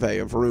survey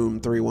of room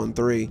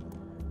 313.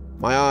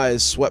 My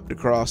eyes swept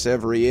across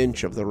every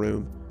inch of the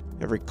room,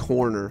 every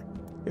corner,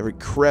 every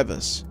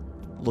crevice,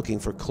 looking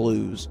for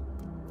clues.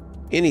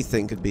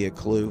 Anything could be a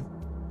clue,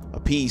 a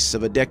piece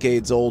of a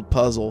decades-old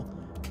puzzle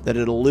that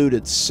had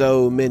eluded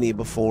so many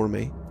before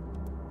me.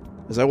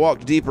 As I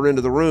walked deeper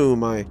into the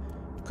room, I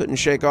couldn't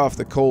shake off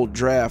the cold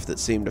draft that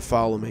seemed to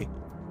follow me.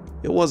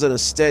 It wasn't a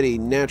steady,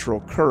 natural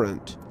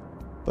current,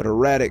 but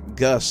erratic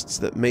gusts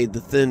that made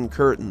the thin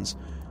curtains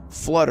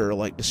flutter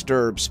like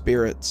disturbed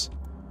spirits.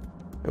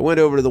 I went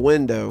over to the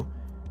window,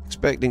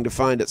 expecting to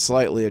find it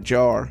slightly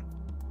ajar,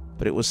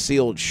 but it was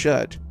sealed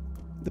shut,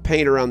 the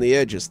paint around the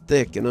edges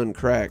thick and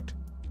uncracked.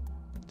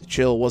 The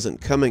chill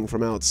wasn't coming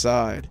from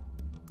outside.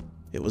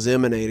 It was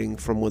emanating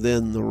from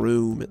within the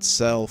room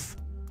itself.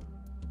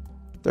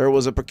 There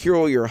was a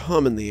peculiar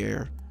hum in the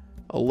air,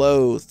 a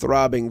low,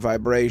 throbbing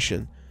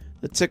vibration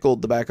that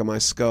tickled the back of my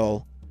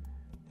skull.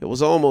 It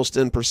was almost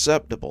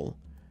imperceptible,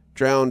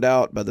 drowned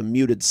out by the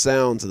muted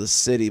sounds of the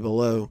city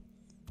below.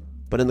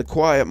 But in the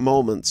quiet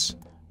moments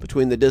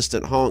between the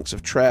distant honks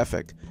of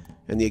traffic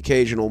and the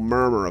occasional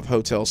murmur of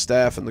hotel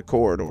staff in the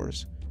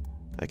corridors,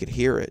 I could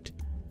hear it,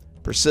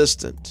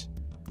 persistent,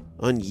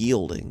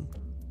 unyielding.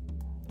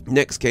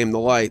 Next came the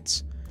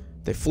lights.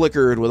 They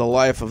flickered with a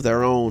life of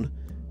their own,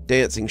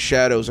 dancing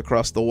shadows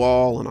across the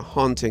wall in a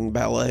haunting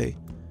ballet.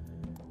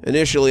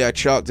 Initially, I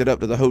chalked it up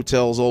to the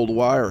hotel's old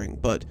wiring,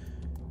 but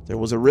there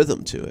was a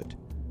rhythm to it,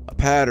 a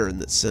pattern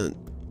that sent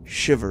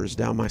shivers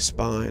down my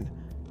spine.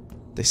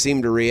 They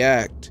seemed to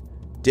react,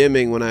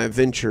 dimming when I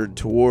ventured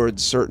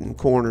towards certain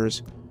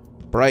corners,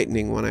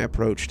 brightening when I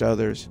approached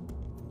others.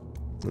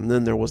 And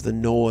then there was the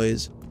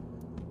noise.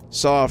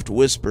 Soft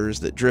whispers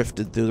that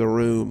drifted through the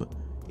room,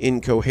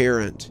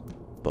 incoherent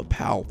but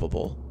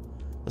palpable.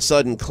 A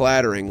sudden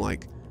clattering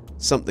like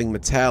something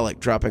metallic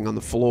dropping on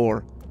the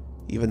floor,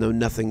 even though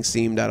nothing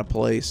seemed out of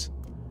place.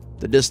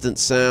 The distant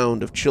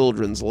sound of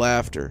children's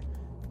laughter,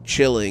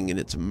 chilling in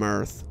its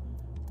mirth.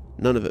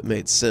 None of it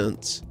made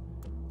sense,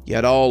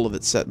 yet all of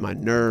it set my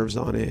nerves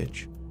on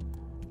edge.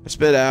 I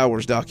spent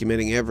hours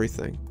documenting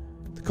everything.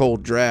 The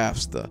cold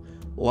drafts, the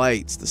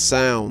lights, the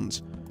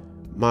sounds.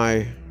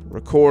 My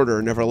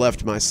recorder never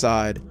left my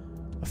side,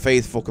 a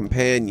faithful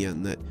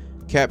companion that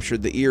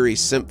captured the eerie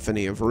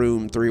symphony of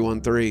room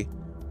 313.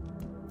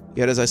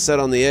 Yet as I sat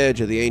on the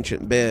edge of the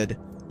ancient bed,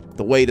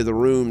 the weight of the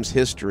room's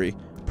history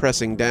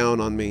pressing down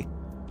on me,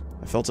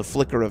 I felt a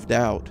flicker of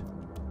doubt.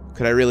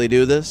 Could I really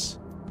do this?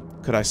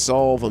 Could I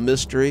solve a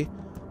mystery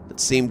that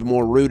seemed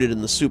more rooted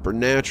in the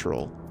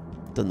supernatural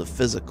than the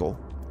physical?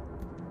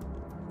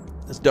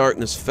 As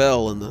darkness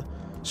fell and the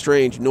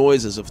strange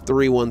noises of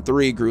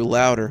 313 grew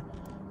louder,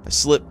 I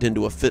slipped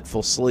into a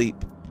fitful sleep.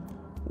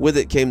 With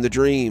it came the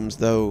dreams,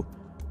 though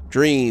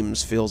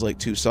dreams feels like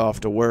too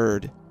soft a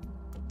word.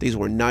 These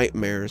were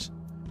nightmares,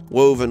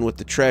 woven with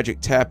the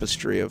tragic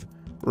tapestry of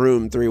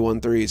room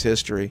 313's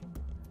history.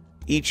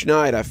 Each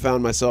night I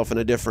found myself in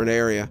a different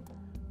area,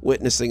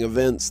 witnessing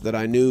events that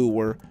I knew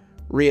were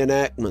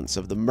reenactments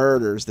of the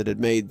murders that had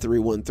made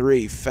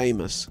 313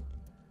 famous.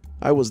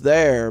 I was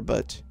there,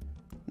 but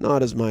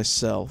not as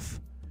myself,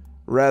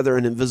 rather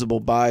an invisible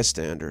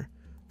bystander,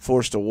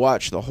 forced to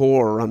watch the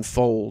horror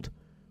unfold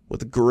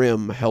with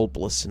grim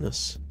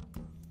helplessness.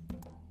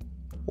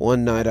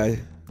 One night I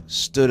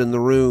stood in the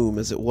room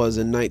as it was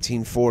in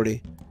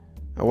 1940.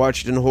 I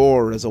watched in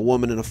horror as a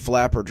woman in a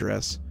flapper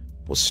dress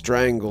was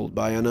strangled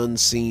by an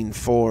unseen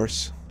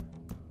force.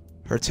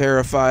 Her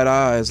terrified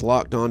eyes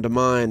locked onto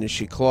mine as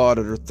she clawed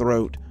at her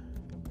throat,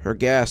 her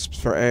gasps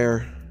for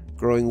air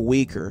growing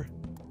weaker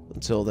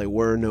until they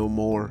were no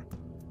more.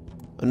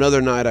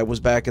 Another night I was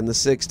back in the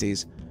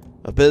 60s.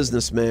 A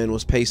businessman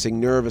was pacing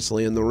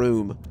nervously in the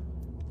room.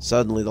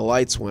 Suddenly the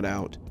lights went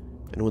out,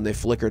 and when they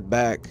flickered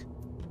back,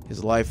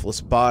 his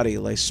lifeless body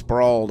lay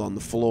sprawled on the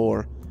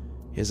floor,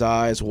 his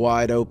eyes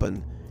wide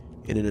open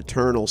in an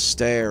eternal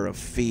stare of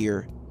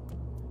fear.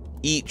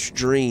 Each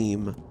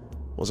dream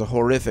was a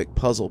horrific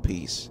puzzle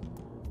piece,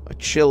 a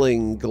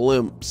chilling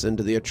glimpse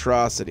into the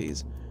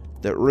atrocities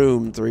that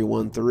room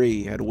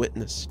 313 had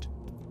witnessed.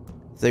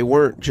 They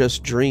weren't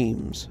just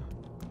dreams.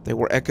 They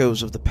were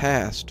echoes of the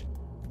past,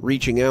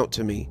 reaching out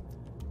to me,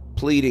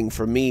 pleading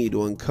for me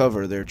to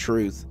uncover their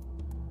truth.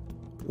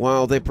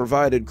 While they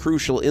provided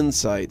crucial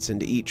insights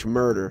into each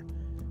murder,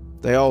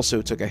 they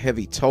also took a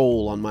heavy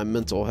toll on my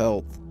mental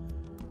health.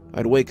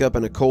 I'd wake up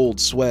in a cold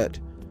sweat,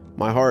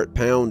 my heart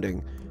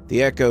pounding,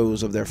 the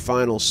echoes of their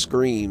final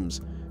screams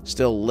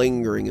still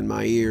lingering in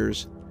my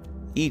ears.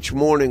 Each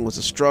morning was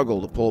a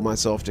struggle to pull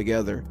myself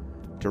together,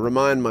 to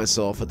remind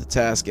myself of the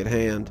task at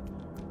hand,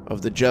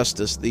 of the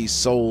justice these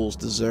souls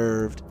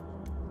deserved.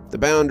 The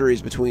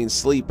boundaries between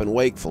sleep and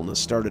wakefulness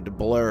started to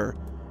blur,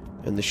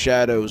 and the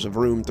shadows of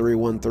room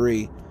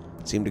 313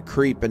 seemed to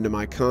creep into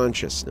my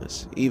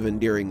consciousness, even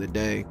during the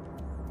day.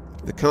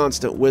 The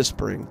constant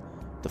whispering,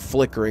 the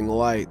flickering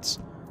lights,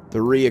 the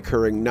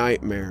reoccurring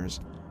nightmares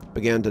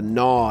began to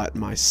gnaw at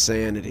my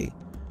sanity.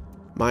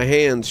 My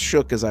hands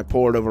shook as I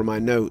pored over my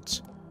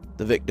notes,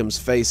 the victims'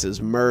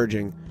 faces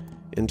merging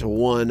into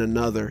one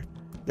another,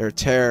 their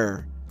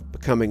terror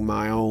becoming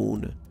my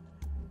own.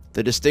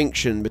 The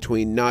distinction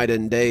between night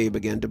and day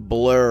began to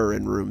blur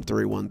in room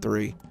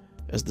 313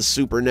 as the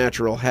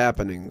supernatural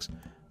happenings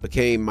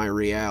became my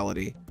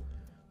reality.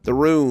 The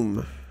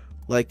room,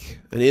 like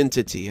an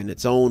entity in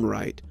its own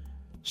right,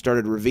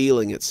 started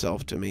revealing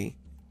itself to me.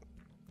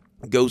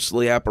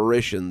 Ghostly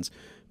apparitions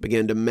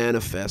began to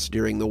manifest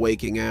during the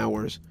waking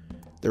hours,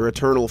 their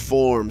eternal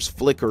forms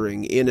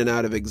flickering in and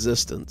out of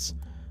existence,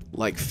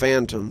 like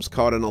phantoms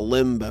caught in a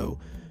limbo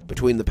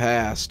between the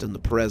past and the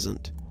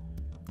present.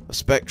 A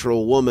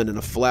spectral woman in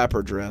a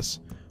flapper dress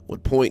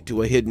would point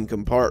to a hidden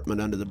compartment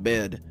under the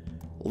bed,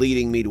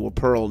 leading me to a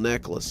pearl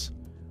necklace,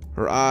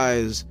 her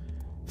eyes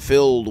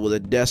filled with a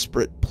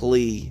desperate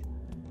plea.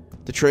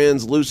 The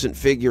translucent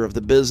figure of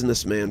the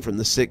businessman from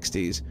the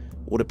 60s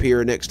would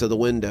appear next to the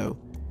window,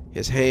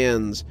 his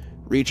hands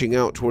reaching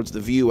out towards the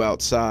view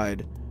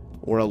outside,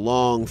 where a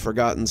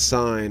long-forgotten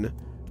sign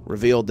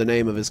revealed the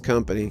name of his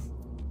company.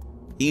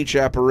 Each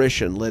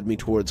apparition led me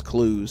towards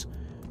clues,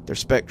 their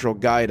spectral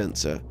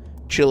guidance a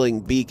chilling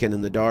beacon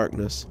in the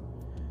darkness.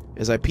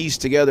 As I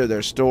pieced together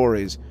their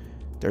stories,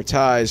 their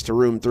ties to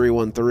room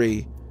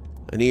 313,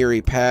 an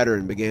eerie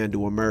pattern began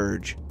to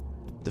emerge.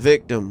 The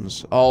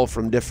victims, all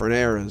from different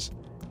eras,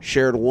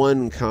 shared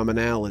one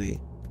commonality: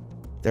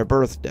 their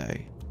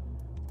birthday.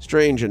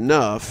 Strange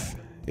enough,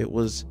 it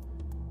was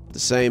the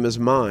same as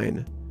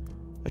mine,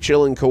 a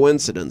chilling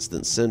coincidence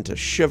that sent a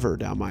shiver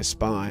down my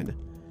spine.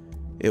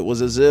 It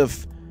was as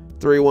if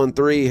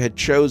 313 had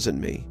chosen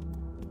me,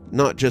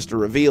 not just to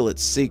reveal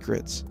its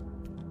secrets,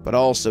 but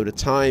also to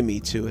tie me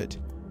to it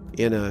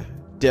in a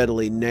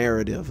deadly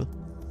narrative.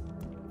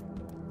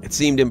 It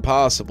seemed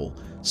impossible,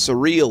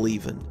 surreal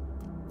even,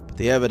 but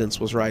the evidence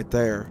was right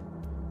there.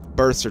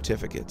 Birth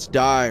certificates,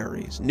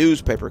 diaries,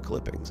 newspaper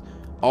clippings,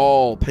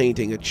 all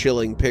painting a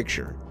chilling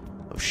picture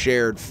of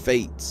shared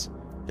fates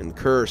and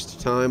cursed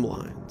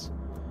timelines.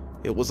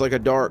 It was like a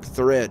dark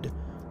thread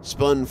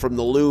spun from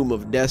the loom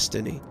of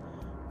destiny,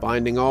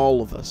 binding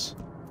all of us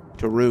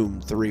to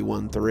room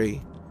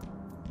 313.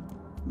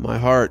 My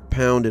heart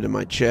pounded in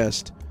my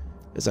chest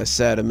as I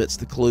sat amidst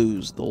the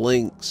clues, the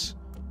links,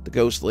 the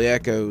ghostly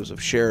echoes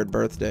of shared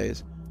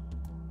birthdays.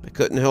 I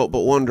couldn't help but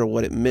wonder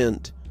what it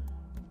meant.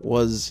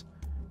 Was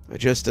I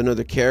just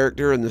another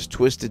character in this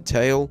twisted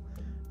tale,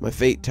 my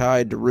fate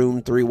tied to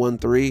room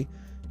 313,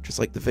 just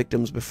like the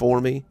victims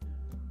before me?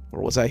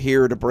 Or was I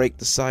here to break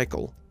the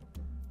cycle,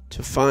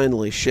 to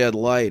finally shed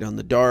light on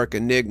the dark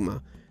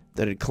enigma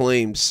that had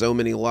claimed so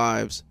many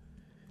lives?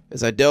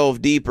 As I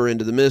delved deeper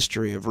into the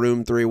mystery of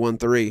room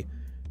 313,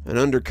 an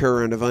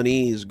undercurrent of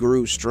unease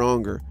grew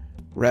stronger,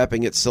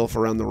 wrapping itself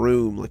around the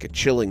room like a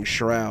chilling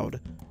shroud.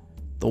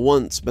 The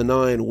once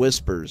benign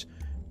whispers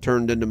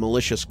turned into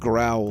malicious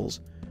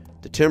growls.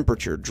 The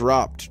temperature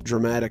dropped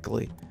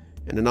dramatically,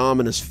 and an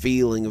ominous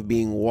feeling of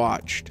being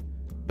watched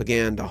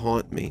began to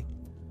haunt me.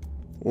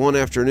 One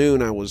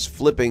afternoon, I was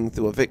flipping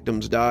through a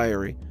victim's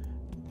diary,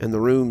 and the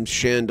room's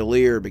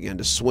chandelier began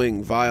to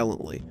swing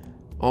violently,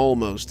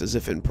 almost as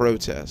if in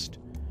protest.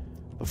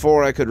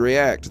 Before I could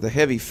react, the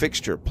heavy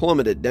fixture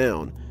plummeted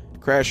down,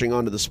 crashing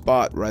onto the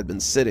spot where I'd been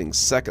sitting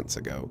seconds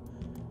ago.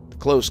 The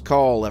close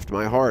call left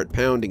my heart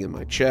pounding in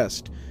my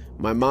chest,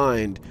 my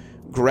mind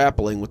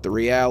grappling with the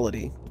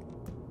reality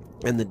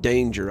and the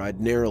danger I'd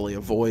narrowly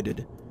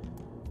avoided.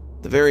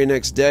 The very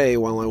next day,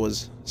 while I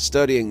was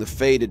studying the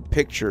faded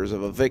pictures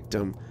of a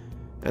victim,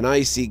 an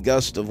icy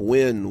gust of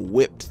wind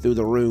whipped through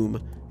the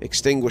room,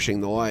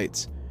 extinguishing the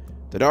lights.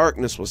 The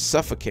darkness was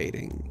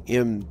suffocating,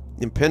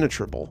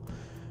 impenetrable.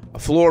 A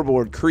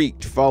floorboard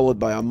creaked, followed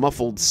by a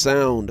muffled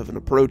sound of an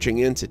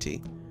approaching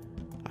entity.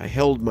 I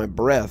held my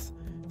breath,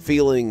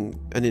 feeling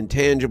an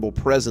intangible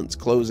presence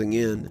closing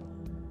in.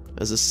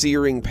 As a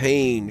searing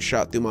pain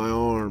shot through my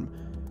arm,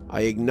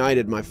 I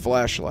ignited my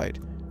flashlight,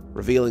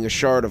 revealing a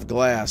shard of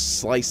glass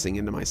slicing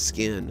into my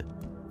skin.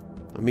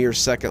 A mere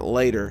second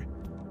later,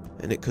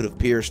 and it could have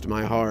pierced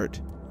my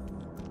heart.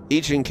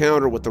 Each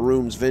encounter with the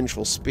room's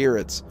vengeful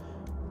spirits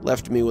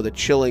left me with a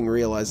chilling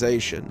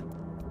realization.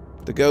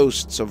 The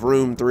ghosts of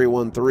room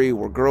 313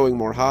 were growing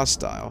more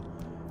hostile.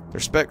 Their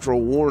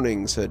spectral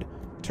warnings had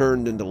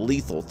turned into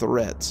lethal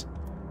threats.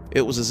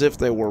 It was as if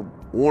they were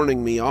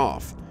warning me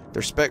off,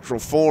 their spectral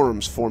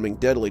forms forming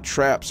deadly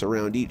traps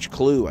around each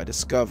clue I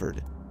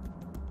discovered.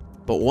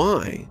 But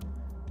why?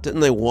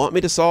 Didn't they want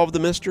me to solve the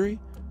mystery?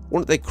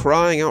 Weren't they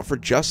crying out for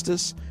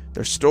justice?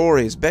 Their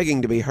stories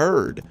begging to be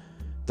heard?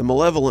 The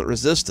malevolent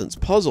resistance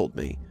puzzled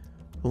me,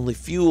 only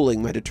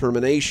fueling my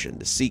determination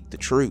to seek the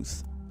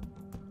truth.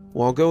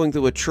 While going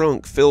through a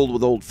trunk filled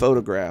with old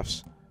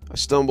photographs, I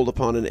stumbled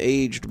upon an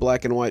aged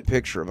black and white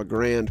picture of a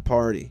grand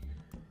party.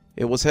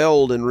 It was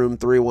held in room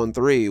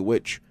 313,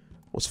 which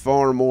was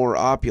far more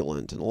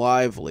opulent and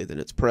lively than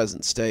its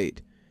present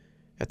state.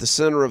 At the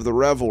center of the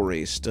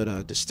revelry stood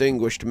a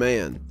distinguished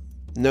man,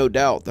 no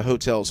doubt the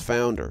hotel's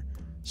founder,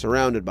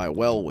 surrounded by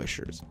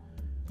well-wishers.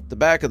 The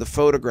back of the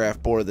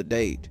photograph bore the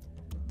date,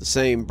 the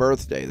same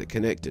birthday that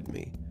connected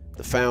me,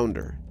 the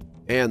founder,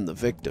 and the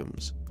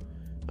victims.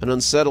 An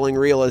unsettling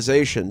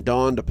realization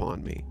dawned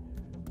upon me.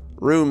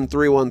 Room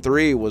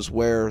 313 was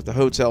where the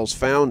hotel's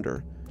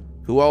founder,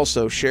 who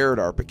also shared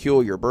our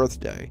peculiar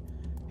birthday,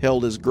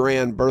 held his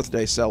grand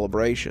birthday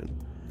celebration.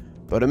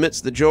 But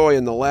amidst the joy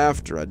and the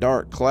laughter, a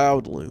dark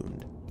cloud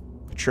loomed,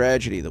 a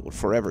tragedy that would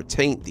forever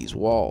taint these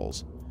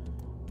walls.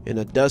 In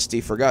a dusty,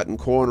 forgotten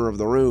corner of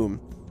the room,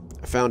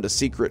 I found a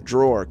secret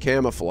drawer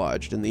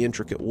camouflaged in the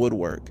intricate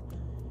woodwork.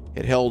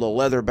 It held a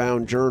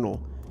leather-bound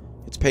journal,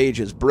 its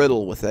pages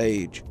brittle with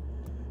age.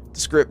 The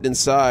script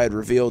inside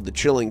revealed the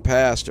chilling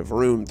past of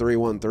room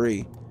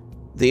 313.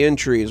 The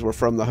entries were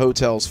from the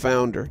hotel's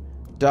founder,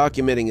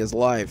 documenting his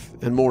life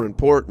and, more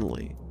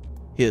importantly,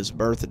 his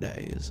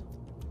birthdays.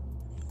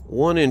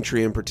 One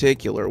entry in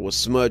particular was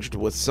smudged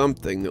with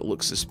something that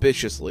looked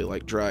suspiciously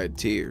like dried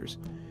tears.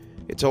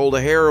 It told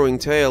a harrowing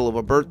tale of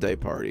a birthday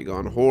party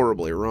gone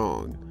horribly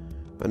wrong,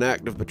 an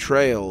act of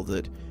betrayal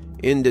that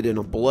ended in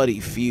a bloody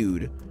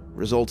feud,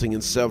 resulting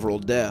in several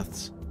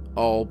deaths,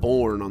 all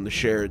born on the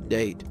shared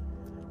date.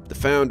 The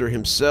founder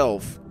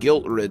himself,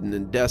 guilt-ridden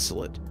and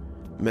desolate,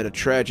 met a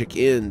tragic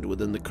end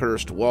within the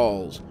cursed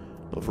walls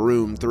of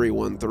room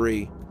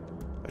 313.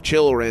 A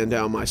chill ran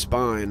down my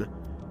spine.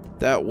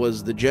 That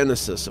was the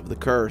genesis of the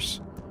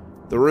curse.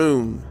 The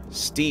room,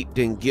 steeped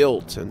in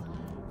guilt and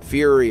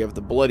fury of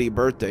the bloody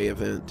birthday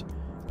event,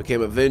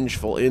 became a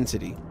vengeful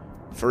entity,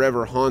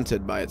 forever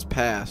haunted by its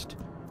past.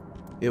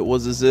 It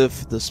was as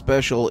if the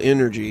special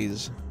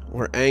energies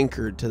were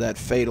anchored to that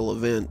fatal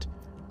event,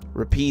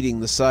 repeating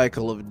the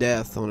cycle of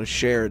death on a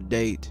shared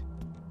date.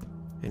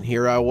 And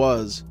here I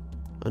was,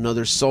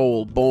 another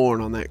soul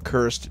born on that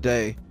cursed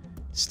day,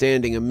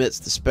 standing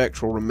amidst the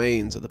spectral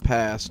remains of the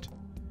past.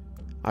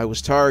 I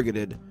was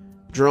targeted,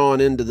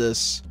 drawn into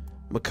this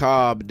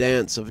macabre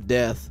dance of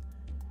death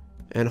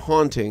and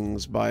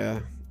hauntings by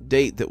a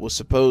date that was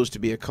supposed to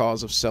be a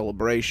cause of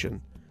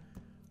celebration.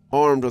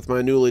 Armed with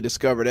my newly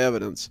discovered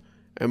evidence,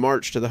 I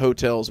marched to the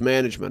hotel's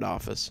management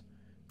office.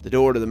 The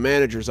door to the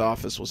manager's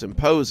office was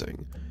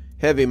imposing,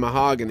 heavy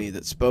mahogany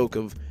that spoke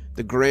of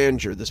the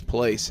grandeur this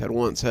place had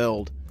once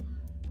held.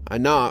 I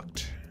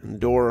knocked, and the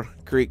door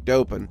creaked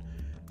open,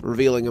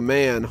 revealing a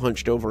man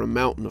hunched over a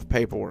mountain of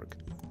paperwork.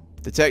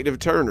 "Detective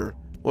Turner,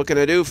 what can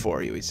I do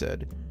for you?" he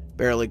said,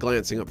 barely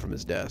glancing up from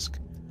his desk.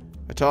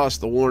 I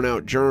tossed the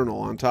worn-out journal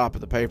on top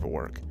of the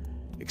paperwork.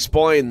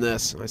 "Explain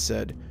this," I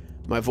said,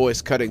 my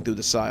voice cutting through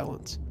the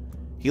silence.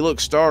 He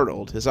looked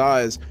startled, his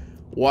eyes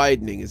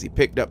widening as he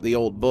picked up the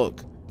old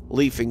book,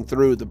 leafing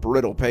through the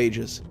brittle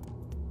pages.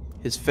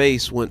 His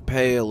face went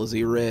pale as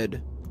he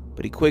read,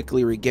 but he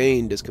quickly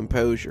regained his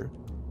composure.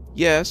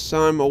 "Yes,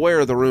 I'm aware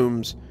of the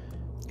room's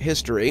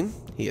history,"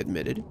 he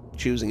admitted,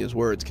 choosing his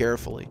words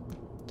carefully.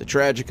 "The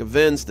tragic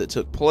events that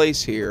took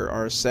place here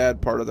are a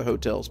sad part of the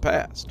hotel's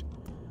past.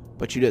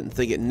 But you didn't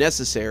think it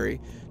necessary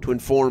to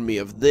inform me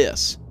of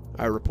this,"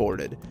 I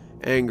reported,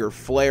 anger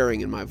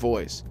flaring in my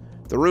voice.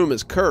 "The room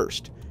is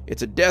cursed.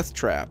 It's a death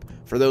trap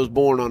for those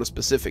born on a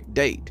specific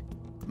date.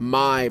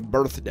 My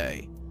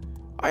birthday."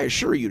 "I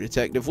assure you,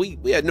 Detective, we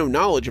had no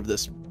knowledge of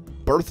this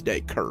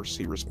birthday curse,"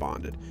 he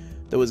responded,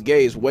 though his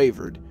gaze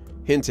wavered,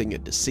 hinting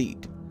at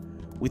deceit.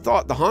 "We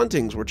thought the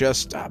hauntings were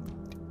just,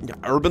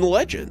 urban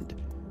legend."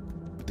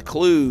 The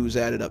clues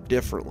added up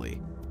differently.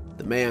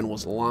 The man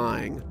was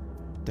lying.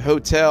 The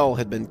hotel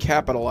had been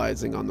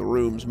capitalizing on the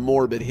room's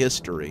morbid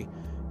history,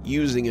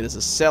 using it as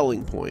a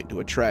selling point to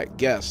attract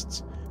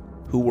guests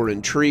who were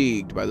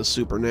intrigued by the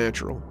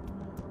supernatural.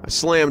 I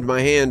slammed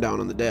my hand down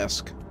on the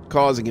desk,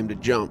 causing him to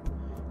jump.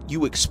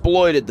 "You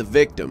exploited the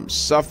victims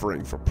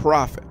suffering for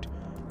profit.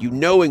 You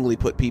knowingly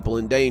put people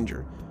in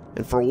danger.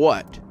 And for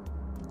what?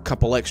 A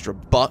couple extra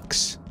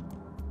bucks?"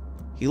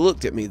 He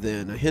looked at me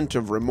then, a hint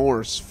of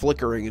remorse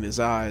flickering in his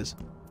eyes,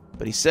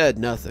 but he said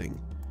nothing.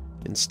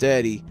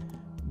 Instead, he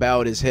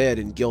bowed his head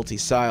in guilty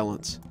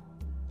silence.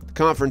 The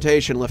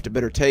confrontation left a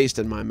bitter taste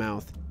in my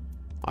mouth.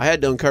 I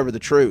had to uncover the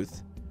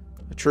truth,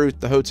 a truth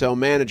the hotel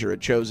manager had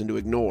chosen to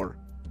ignore.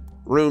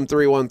 Room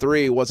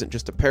 313 wasn't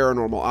just a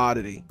paranormal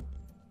oddity.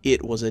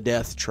 It was a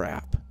death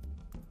trap.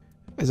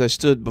 As I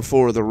stood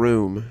before the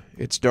room,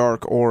 its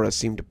dark aura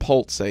seemed to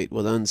pulsate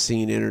with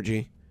unseen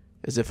energy,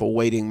 as if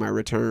awaiting my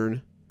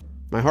return.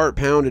 My heart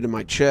pounded in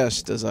my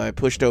chest as I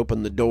pushed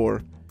open the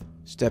door,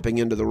 stepping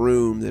into the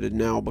room that had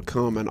now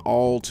become an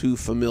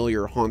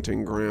all-too-familiar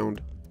haunting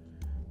ground.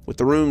 With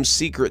the room's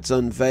secrets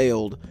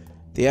unveiled,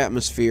 the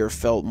atmosphere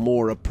felt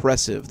more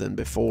oppressive than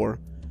before.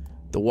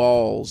 The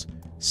walls,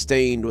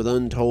 stained with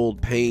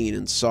untold pain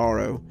and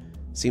sorrow,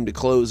 seemed to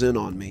close in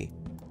on me,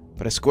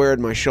 but I squared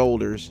my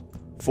shoulders,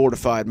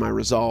 fortified my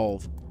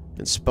resolve,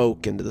 and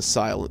spoke into the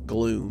silent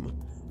gloom.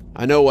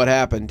 "I know what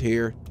happened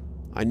here.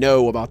 I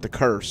know about the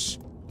curse."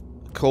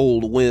 A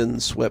cold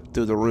wind swept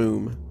through the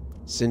room,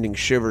 sending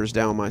shivers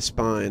down my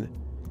spine.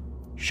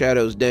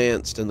 Shadows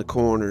danced in the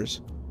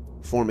corners,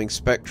 forming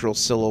spectral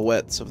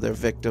silhouettes of their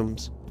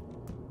victims.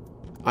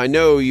 "I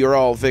know you're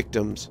all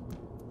victims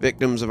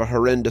of a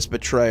horrendous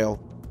betrayal.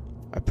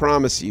 I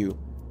promise you,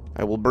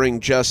 I will bring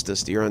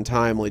justice to your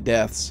untimely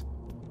deaths."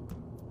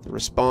 The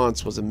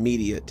response was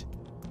immediate.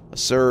 A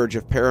surge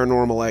of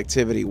paranormal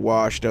activity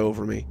washed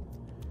over me.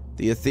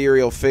 The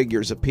ethereal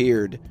figures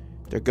appeared,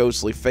 their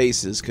ghostly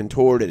faces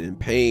contorted in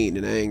pain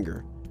and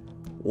anger.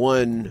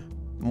 One,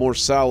 more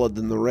solid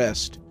than the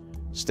rest,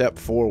 stepped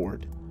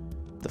forward.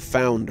 The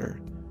Founder.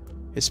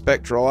 His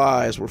spectral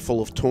eyes were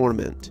full of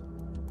torment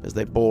as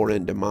they bore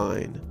into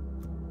mine.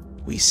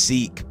 "We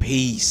seek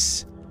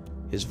peace,"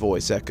 his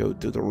voice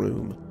echoed through the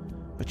room,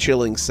 a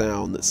chilling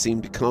sound that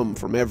seemed to come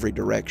from every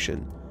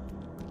direction.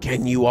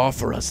 "Can you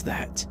offer us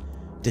that,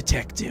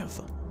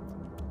 Detective?"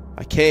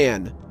 "I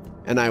can,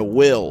 and I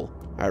will,"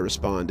 I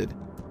responded,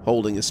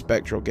 holding his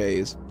spectral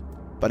gaze.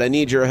 "But I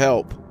need your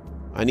help.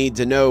 I need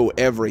to know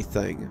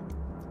everything."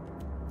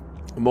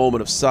 A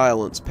moment of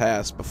silence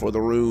passed before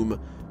the room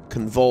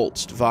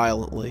convulsed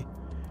violently.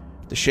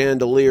 The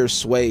chandelier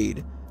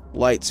swayed,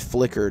 lights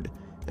flickered,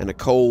 and a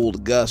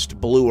cold gust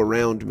blew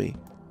around me,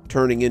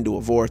 turning into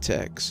a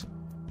vortex.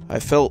 I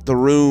felt the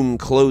room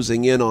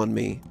closing in on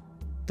me,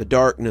 the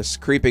darkness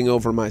creeping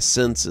over my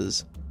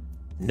senses.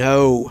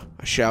 "No!"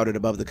 I shouted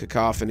above the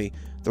cacophony,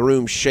 the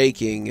room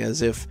shaking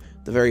as if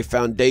the very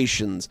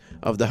foundations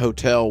of the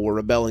hotel were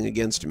rebelling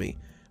against me.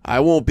 "I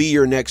won't be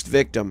your next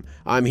victim.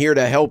 I'm here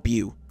to help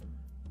you."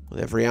 With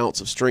every ounce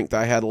of strength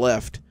I had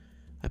left,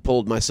 I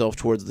pulled myself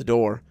towards the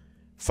door,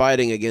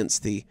 fighting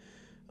against the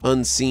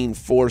unseen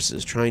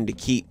forces trying to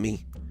keep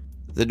me.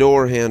 The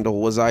door handle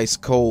was ice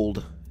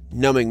cold,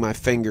 numbing my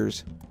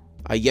fingers.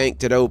 I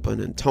yanked it open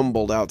and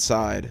tumbled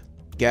outside,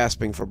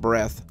 gasping for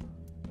breath.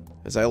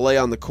 As I lay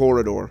on the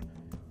corridor,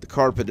 the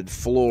carpeted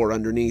floor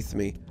underneath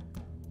me,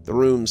 the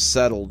room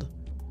settled.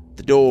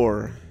 The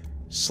door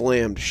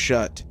slammed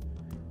shut.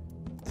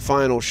 The The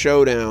final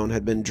showdown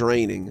had been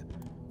draining,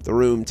 the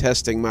room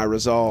testing my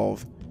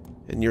resolve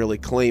and nearly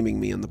claiming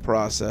me in the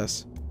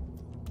process.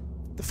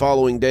 The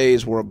following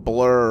days were a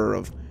blur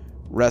of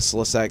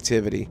restless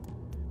activity.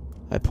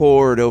 I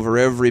pored over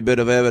every bit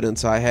of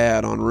evidence I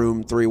had on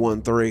room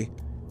 313,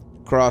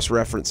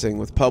 cross-referencing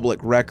with public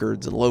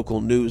records and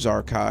local news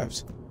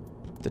archives.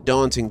 The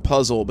daunting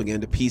puzzle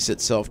began to piece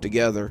itself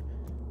together,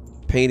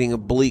 painting a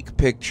bleak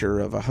picture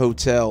of a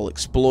hotel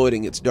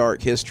exploiting its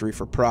dark history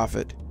for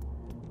profit.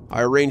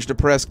 I arranged a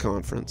press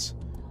conference.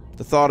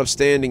 The thought of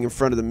standing in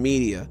front of the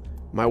media,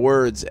 my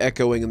words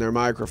echoing in their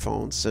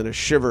microphones, sent a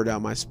shiver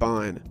down my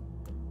spine.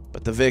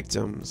 But the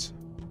victims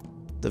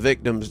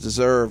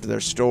deserved their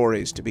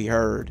stories to be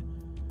heard.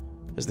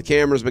 As the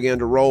cameras began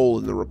to roll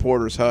and the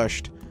reporters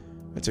hushed,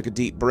 I took a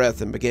deep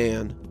breath and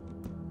began.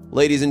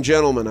 Ladies and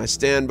gentlemen, I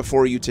stand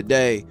before you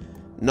today,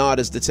 not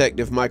as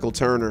Detective Michael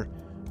Turner,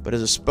 but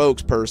as a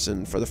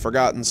spokesperson for the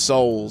forgotten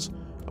souls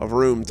of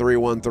room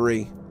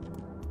 313.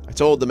 I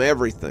told them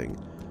everything.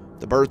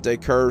 The birthday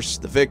curse,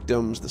 the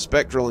victims, the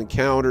spectral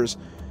encounters,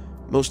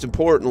 most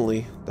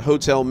importantly, the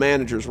hotel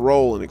manager's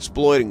role in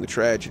exploiting the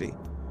tragedy.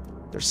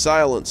 Their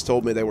silence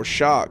told me they were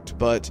shocked,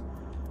 but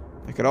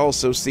I could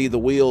also see the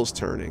wheels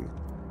turning,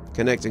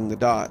 connecting the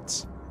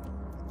dots.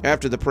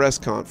 After the press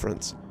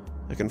conference,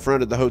 I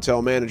confronted the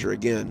hotel manager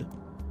again.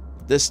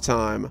 This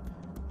time,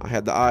 I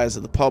had the eyes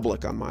of the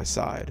public on my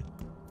side.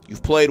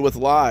 You've played with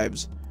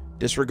lives,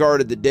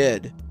 disregarded the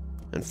dead,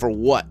 and for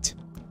what?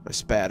 I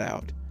spat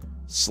out,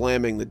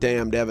 slamming the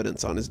damned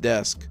evidence on his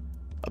desk.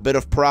 A bit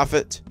of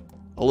profit?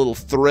 A little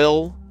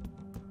thrill?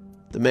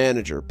 The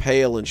manager,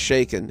 pale and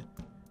shaken,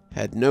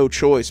 had no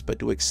choice but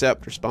to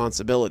accept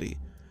responsibility.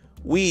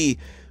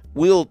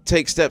 We'll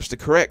take steps to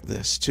correct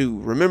this, to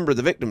remember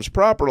the victims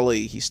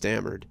properly, he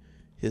stammered,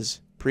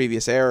 his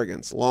previous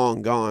arrogance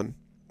long gone.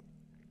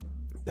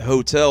 The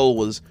hotel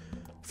was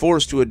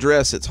forced to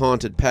address its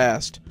haunted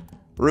past.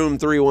 Room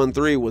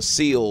 313 was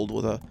sealed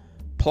with a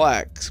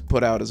plaque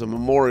put out as a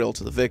memorial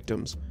to the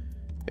victims,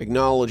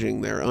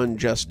 acknowledging their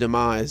unjust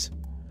demise.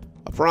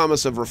 A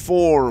promise of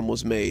reform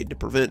was made to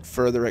prevent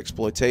further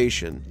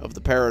exploitation of the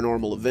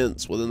paranormal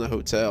events within the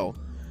hotel.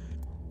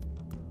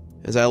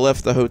 As I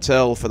left the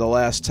hotel for the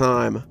last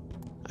time,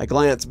 I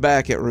glanced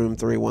back at room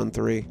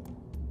 313.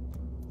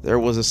 There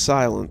was a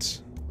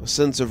silence, a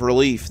sense of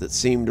relief that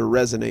seemed to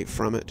resonate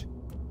from it.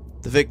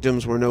 The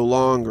victims were no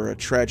longer a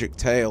tragic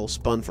tale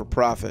spun for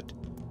profit.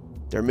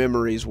 Their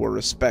memories were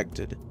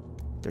respected,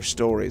 their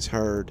stories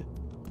heard.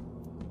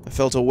 I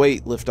felt a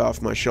weight lift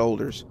off my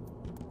shoulders.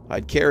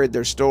 I'd carried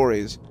their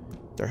stories,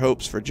 their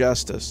hopes for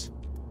justice,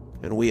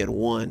 and we had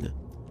won.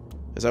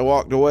 As I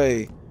walked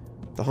away,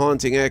 the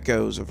haunting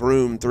echoes of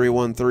room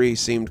 313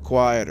 seemed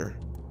quieter,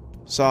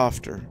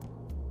 softer,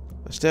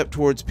 a step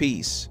towards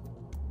peace,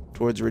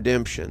 towards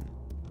redemption,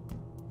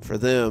 for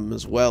them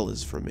as well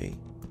as for me.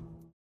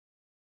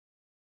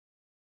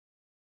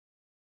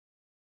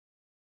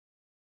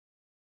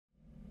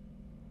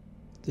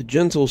 The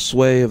gentle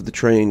sway of the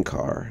train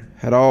car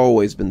had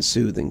always been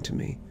soothing to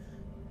me.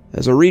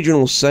 As a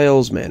regional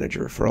sales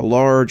manager for a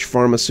large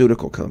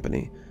pharmaceutical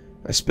company,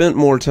 I spent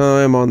more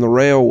time on the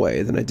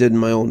railway than I did in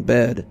my own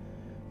bed.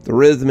 The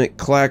rhythmic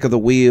clack of the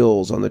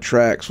wheels on the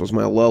tracks was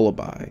my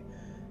lullaby,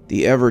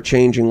 the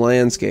ever-changing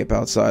landscape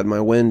outside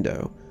my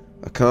window,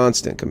 a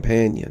constant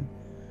companion.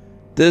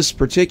 This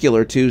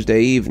particular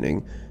Tuesday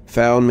evening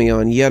found me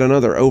on yet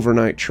another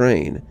overnight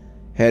train,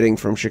 heading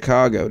from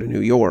Chicago to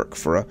New York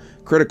for a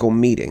critical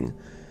meeting.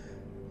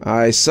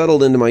 I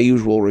settled into my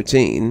usual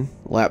routine,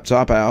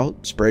 laptop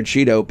out,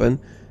 spreadsheet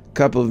open,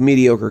 cup of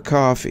mediocre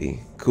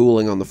coffee,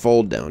 cooling on the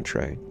fold-down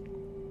tray.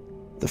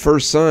 The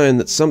first sign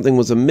that something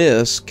was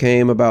amiss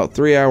came about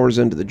 3 hours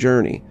into the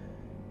journey.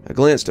 I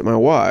glanced at my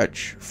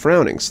watch,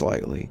 frowning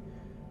slightly.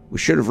 We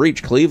should have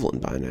reached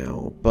Cleveland by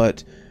now,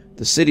 but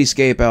the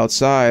cityscape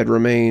outside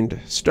remained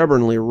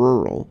stubbornly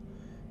rural.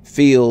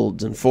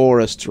 Fields and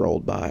forests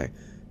rolled by,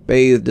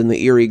 bathed in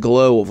the eerie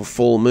glow of a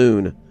full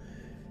moon.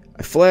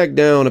 I flagged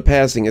down a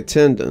passing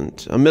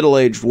attendant, a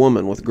middle-aged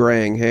woman with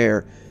graying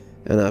hair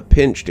and a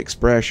pinched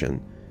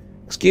expression.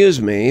 "Excuse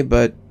me,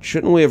 but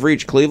shouldn't we have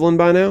reached Cleveland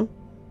by now?"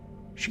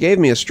 She gave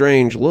me a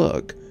strange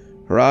look,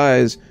 her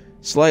eyes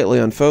slightly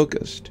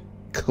unfocused.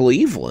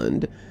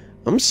 "Cleveland?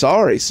 I'm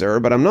sorry, sir,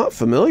 but I'm not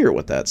familiar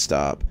with that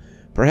stop.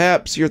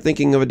 Perhaps you're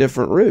thinking of a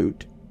different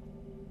route."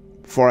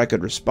 Before I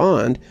could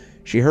respond,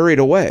 she hurried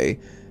away,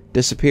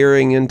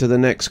 disappearing into the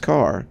next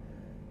car.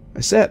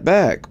 I sat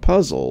back,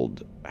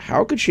 puzzled.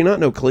 How could she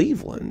not know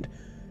Cleveland?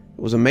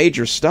 It was a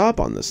major stop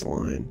on this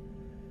line.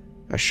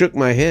 I shook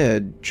my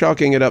head,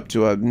 chalking it up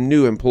to a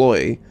new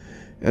employee,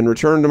 and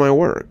returned to my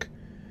work.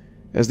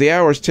 As the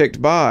hours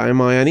ticked by,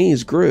 my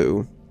unease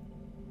grew.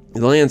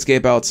 The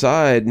landscape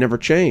outside never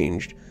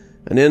changed,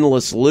 an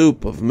endless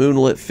loop of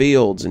moonlit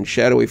fields and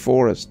shadowy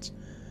forests.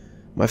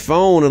 My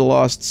phone had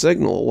lost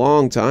signal a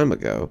long time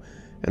ago,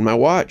 and my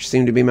watch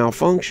seemed to be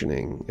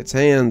malfunctioning, its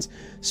hands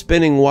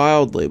spinning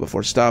wildly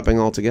before stopping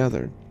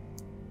altogether.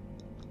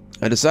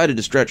 I decided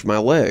to stretch my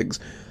legs,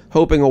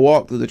 hoping a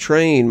walk through the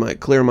train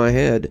might clear my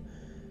head.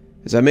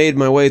 As I made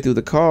my way through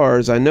the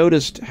cars, I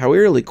noticed how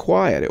eerily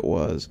quiet it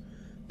was.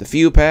 The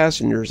few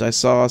passengers I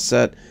saw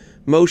sat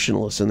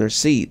motionless in their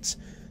seats,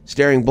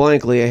 staring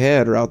blankly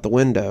ahead or out the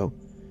window.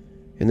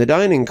 In the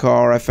dining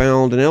car, I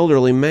found an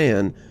elderly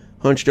man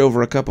hunched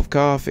over a cup of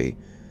coffee.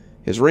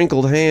 His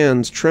wrinkled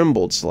hands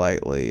trembled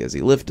slightly as he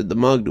lifted the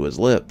mug to his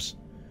lips.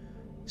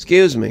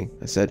 "Excuse me,"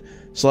 I said,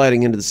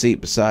 sliding into the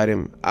seat beside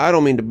him. "I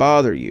don't mean to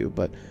bother you,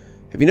 but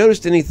have you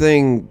noticed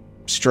anything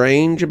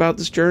strange about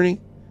this journey?"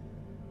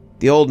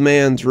 The old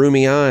man's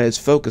rheumy eyes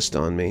focused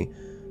on me,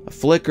 a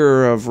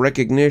flicker of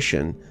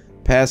recognition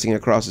passing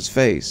across his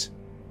face.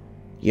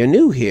 "You're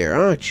new here,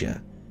 aren't you?"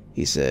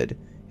 he said,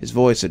 his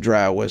voice a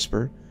dry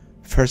whisper.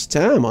 "First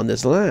time on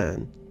this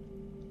line."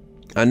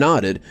 I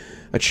nodded,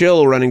 a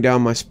chill running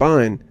down my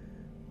spine.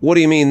 "What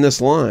do you mean,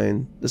 this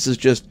line? This is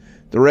just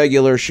the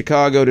regular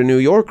Chicago to New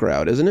York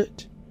route, isn't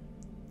it?"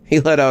 He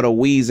let out a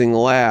wheezing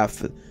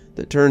laugh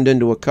that turned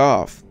into a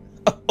cough.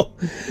 "Oh,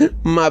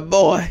 my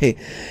boy,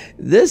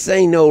 this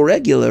ain't no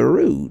regular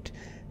route.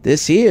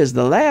 This here's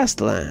the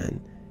last line.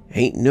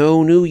 Ain't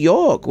no New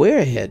York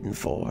we're heading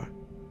for."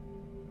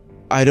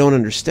 "I don't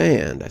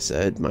understand," I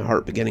said, my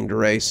heart beginning to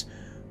race.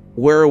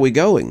 "Where are we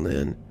going,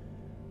 then?"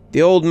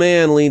 The old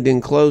man leaned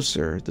in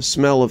closer, the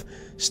smell of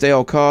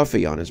stale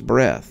coffee on his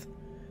breath.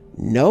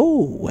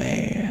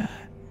 "Nowhere,"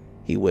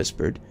 he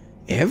whispered.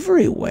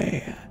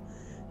 "Everywhere.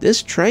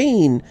 This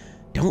train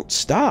don't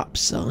stop,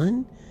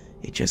 son.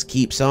 It just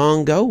keeps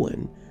on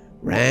going,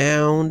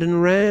 round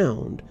and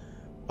round.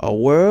 A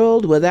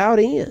world without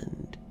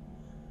end."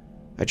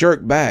 I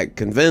jerked back,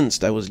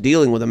 convinced I was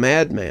dealing with a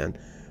madman.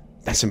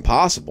 "That's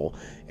impossible.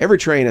 Every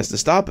train has to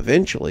stop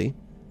eventually."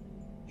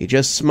 He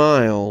just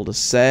smiled, a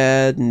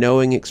sad,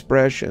 knowing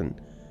expression.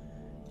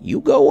 "You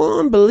go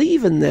on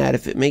believing that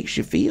if it makes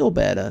you feel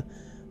better,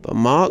 but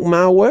mark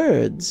my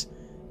words,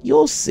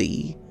 you'll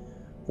see.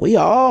 We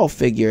all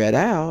figure it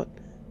out,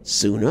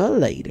 sooner or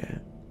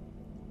later."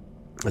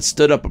 I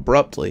stood up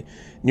abruptly,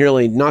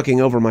 nearly knocking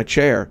over my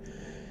chair.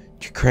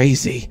 "You're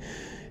crazy.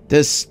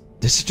 This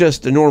is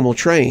just a normal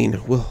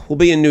train. We'll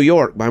be in New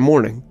York by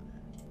morning."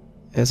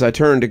 As I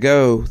turned to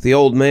go, the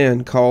old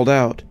man called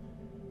out,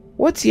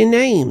 "What's your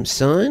name,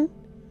 son?"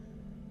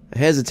 I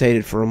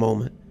hesitated for a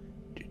moment.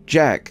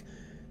 Jack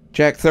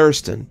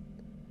Thurston."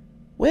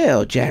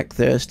 "Well, Jack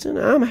Thurston,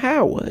 I'm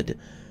Howard.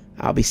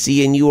 I'll be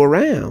seeing you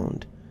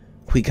around.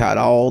 We got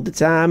all the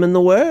time in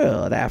the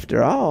world,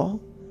 after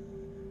all."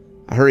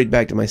 I hurried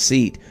back to my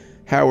seat,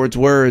 Howard's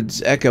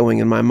words echoing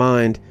in my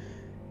mind.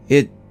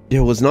 It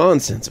was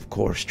nonsense, of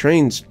course.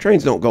 Trains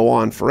don't go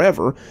on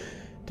forever.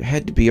 There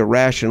had to be a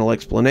rational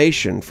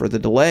explanation for the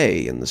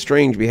delay and the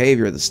strange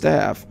behavior of the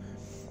staff.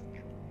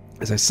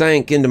 As I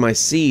sank into my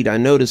seat, I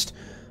noticed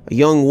a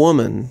young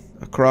woman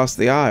across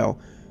the aisle,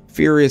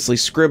 furiously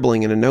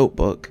scribbling in a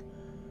notebook.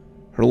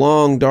 Her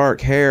long dark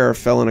hair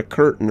fell in a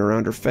curtain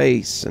around her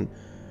face, and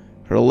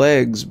her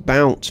legs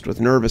bounced with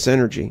nervous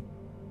energy.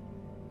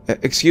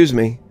 "Excuse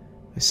me,"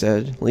 I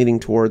said, leaning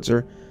towards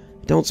her.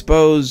 "I don't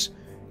suppose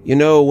you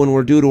know when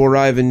we're due to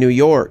arrive in New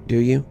York, do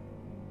you?"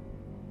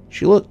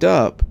 She looked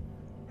up,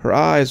 her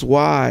eyes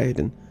wide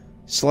and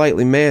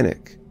slightly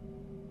manic.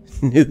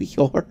 "New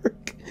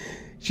York?"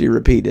 she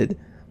repeated,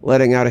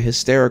 letting out a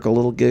hysterical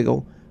little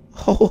giggle.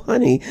 "Oh,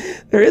 honey,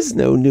 there is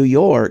no New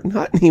York,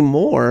 not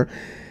anymore.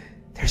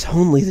 There's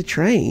only the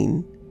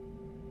train."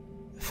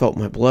 I felt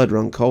my blood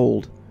run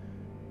cold.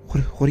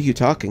 What are you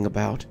talking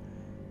about?"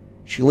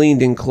 She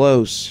leaned in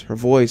close, her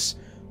voice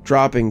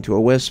dropping to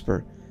a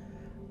whisper.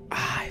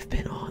 "I've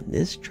been on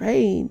this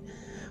train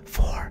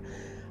for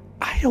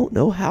I don't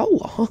know how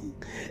long.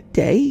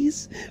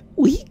 Days,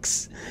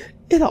 weeks,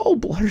 it all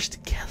blurs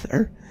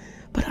together.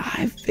 But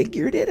I've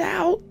figured it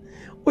out.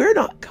 We're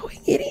not going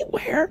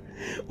anywhere.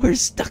 We're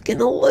stuck in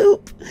a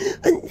loop,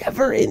 a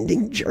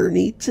never-ending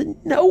journey to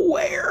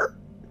nowhere."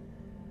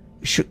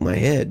 I shook my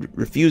head,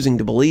 refusing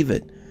to believe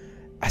it.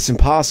 "That's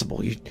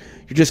impossible. You're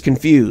just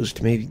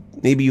confused.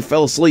 Maybe you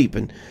fell asleep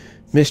and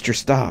missed your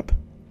stop."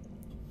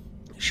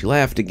 She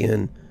laughed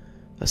again,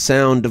 a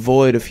sound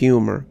devoid of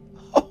humor.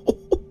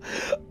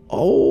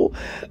 Oh,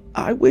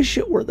 I wish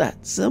it were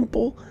that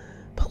simple.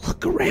 But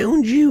look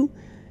around you.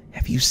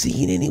 Have you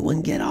seen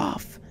anyone get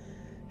off?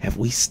 Have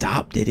we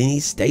stopped at any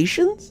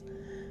stations?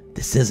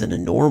 This isn't a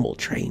normal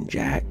train,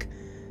 Jack.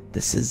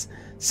 This is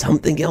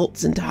something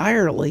else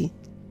entirely."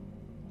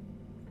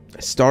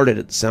 I started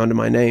at the sound of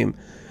my name.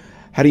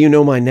 "How do you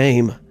know my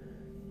name?"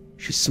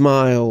 She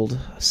smiled,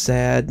 a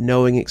sad,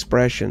 knowing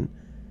expression.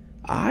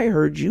 "I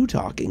heard you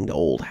talking to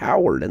old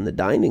Howard in the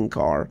dining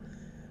car.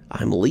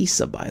 I'm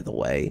Lisa, by the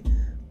way.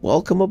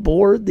 Welcome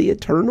aboard the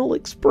Eternal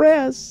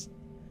Express."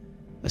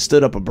 I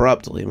stood up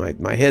abruptly,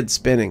 my head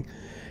spinning.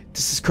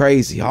 "This is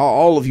crazy.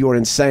 All of you are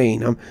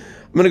insane. I'm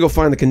going to go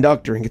find the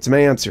conductor and get some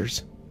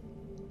answers."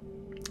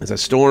 As I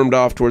stormed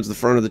off towards the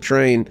front of the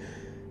train,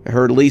 I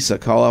heard Lisa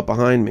call out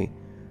behind me.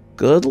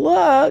 "Good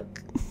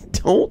luck.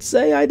 Don't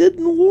say I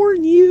didn't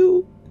warn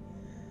you."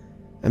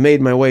 I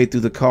made my way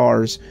through the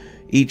cars,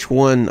 each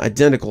one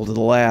identical to the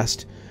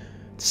last.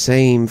 The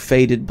same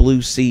faded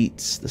blue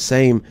seats, the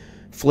same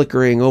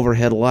flickering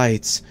overhead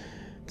lights,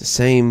 the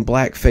same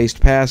black-faced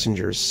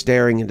passengers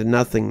staring into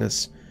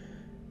nothingness.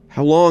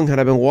 How long had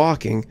I been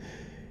walking?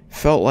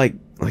 Felt like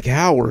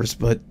hours,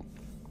 but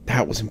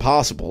that was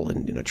impossible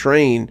in a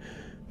train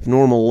of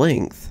normal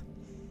length.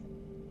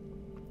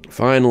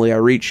 Finally, I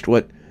reached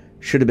what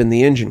should have been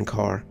the engine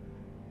car.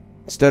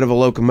 Instead of a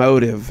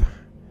locomotive,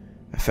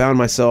 I found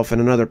myself in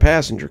another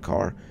passenger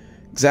car,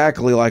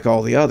 exactly like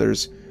all the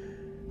others.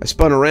 I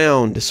spun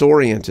around,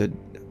 disoriented.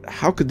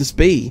 How could this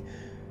be?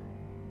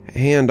 A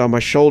hand on my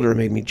shoulder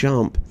made me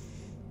jump.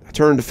 I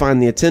turned to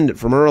find the attendant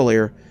from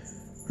earlier,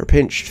 her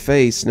pinched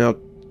face now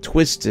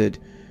twisted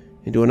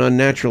into an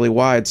unnaturally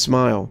wide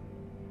smile.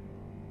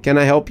 "Can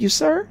I help you,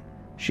 sir?"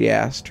 she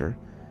asked, her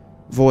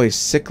voice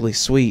sickly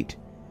sweet.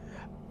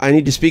 "I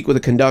need to speak with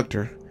a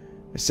conductor,"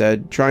 I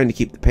said, trying to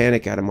keep the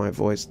panic out of my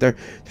voice. There's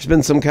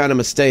been some kind of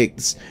mistake.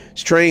 This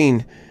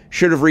train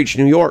should have reached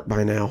New York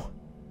by now."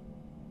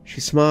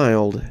 She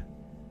smiled,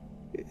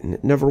 and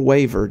it never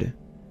wavered.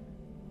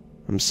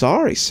 "I'm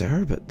sorry,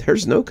 sir, but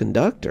there's no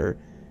conductor.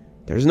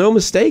 There's no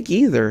mistake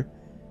either.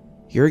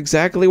 You're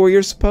exactly where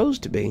you're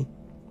supposed to be."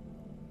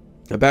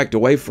 I backed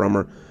away from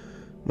her,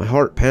 my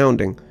heart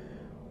pounding.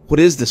 "What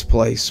is this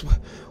place?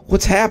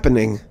 What's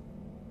happening?"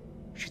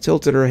 She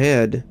tilted her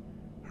head,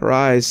 her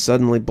eyes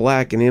suddenly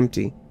black and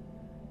empty.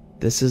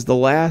 "This is the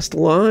last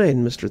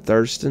line, Mr.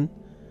 Thurston.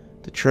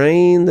 The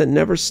train that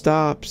never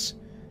stops,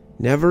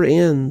 never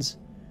ends.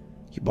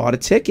 You bought a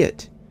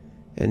ticket,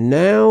 and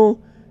now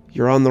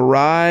you're on the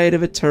ride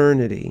of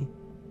eternity."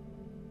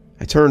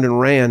 I turned and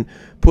ran,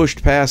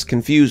 pushed past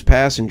confused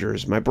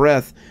passengers, my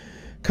breath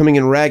coming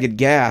in ragged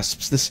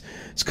gasps. This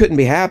couldn't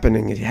be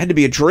happening. It had to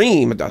be a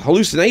dream, a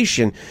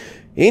hallucination,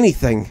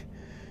 anything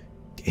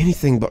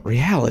but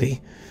reality.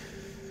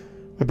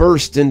 I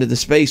burst into the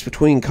space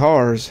between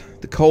cars,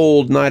 the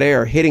cold night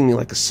air hitting me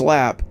like a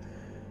slap.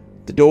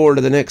 The door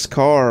to the next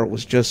car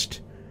was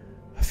just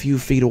a few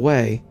feet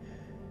away.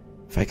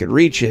 If I could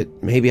reach it,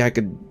 maybe I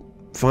could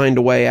find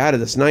a way out of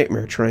this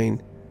nightmare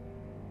train.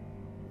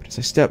 But as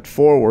I stepped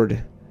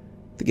forward,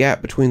 the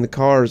gap between the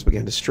cars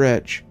began to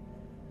stretch.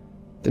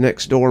 The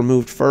next door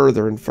moved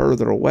further and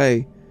further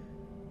away,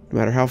 no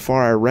matter how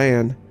far I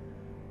ran.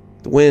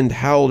 The wind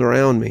howled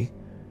around me,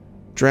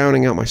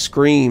 drowning out my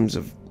screams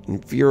of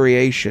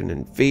infuriation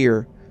and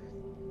fear.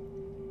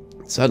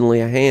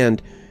 Suddenly a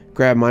hand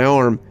grabbed my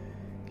arm,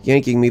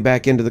 yanking me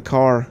back into the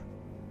car.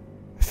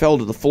 I fell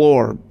to the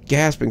floor,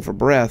 gasping for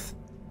breath.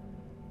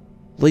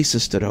 Lisa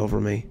stood over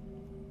me,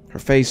 her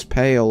face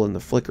pale in the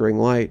flickering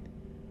light.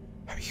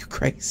 "Are you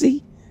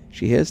crazy?"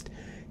 she hissed.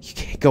 "You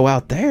can't go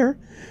out there.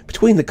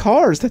 Between the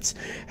cars, that's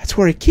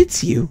where it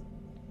gets you."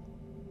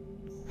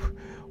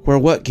 "Where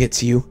what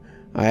gets you?"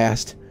 I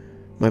asked,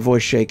 my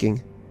voice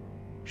shaking.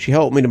 She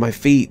helped me to my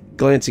feet,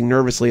 glancing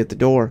nervously at the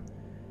door.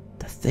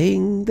 "The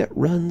thing that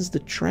runs the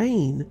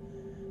train.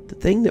 The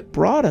thing that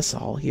brought us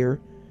all here.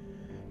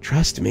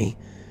 Trust me,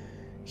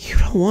 you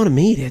don't want to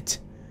meet it."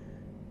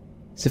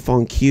 As if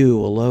on cue,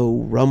 a low,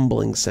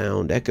 rumbling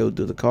sound echoed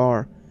through the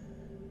car.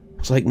 It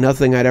was like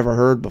nothing I'd ever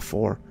heard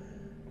before.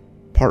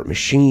 Part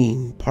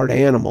machine, part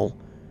animal.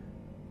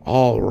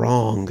 All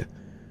wrong.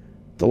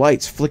 The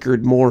lights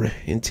flickered more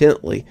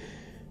intently.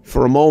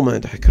 For a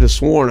moment, I could have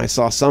sworn I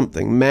saw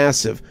something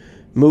massive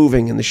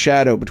moving in the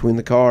shadow between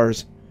the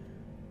cars.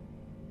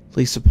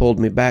 Lisa pulled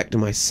me back to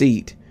my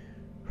seat,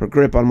 her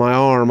grip on my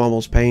arm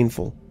almost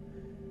painful.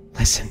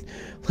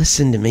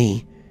 Listen to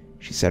me,"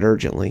 she said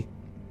urgently.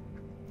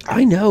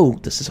 "I know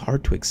this is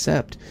hard to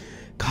accept.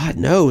 God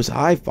knows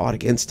I fought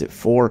against it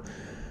for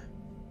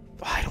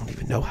I don't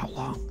even know how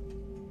long.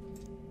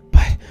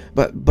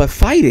 But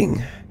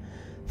fighting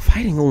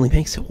only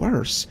makes it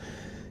worse.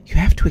 You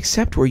have to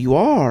accept where you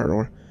are,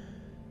 or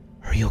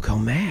you'll go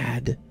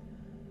mad."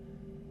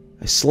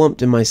 I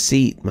slumped in my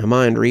seat, my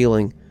mind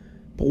reeling.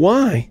 "But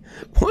why?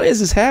 Why is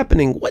this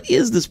happening? What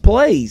is this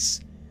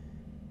place?"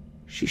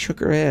 She shook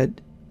her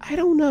head. "I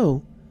don't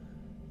know.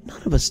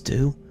 None of us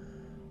do.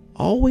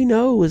 All we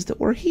know is that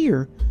we're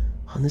here,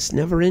 on this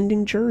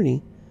never-ending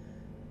journey.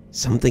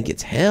 Some think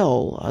it's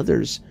hell,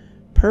 others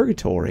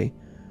purgatory.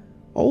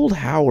 Old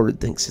Howard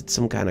thinks it's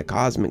some kind of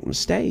cosmic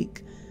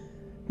mistake.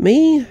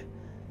 Me,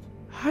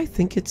 I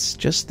think it's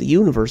just the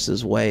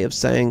universe's way of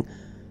saying,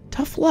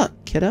 'Tough luck,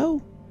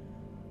 kiddo.'"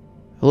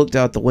 I looked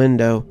out the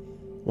window,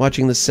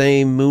 watching the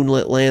same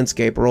moonlit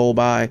landscape roll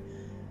by.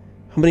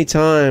 How many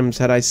times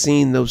had I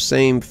seen those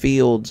same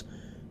fields,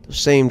 those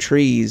same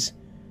trees?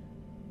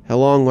 How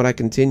long would I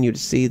continue to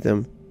see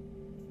them?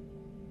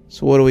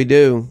 "So what do we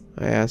do?"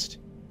 I asked,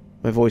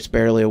 my voice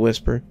barely a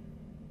whisper.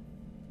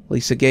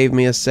 Lisa gave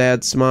me a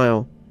sad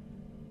smile.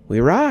 "We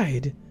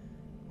ride.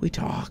 We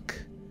talk.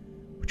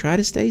 We try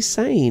to stay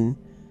sane.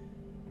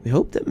 We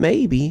hope that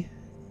maybe,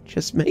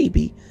 just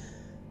maybe,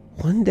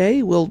 one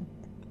day we'll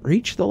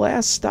reach the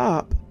last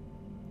stop."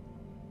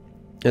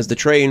 As the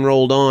train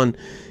rolled on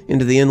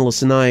into the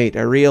endless night,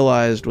 I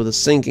realized with a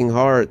sinking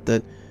heart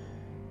that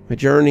my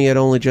journey had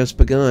only just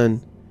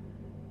begun.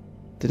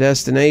 The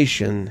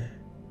destination,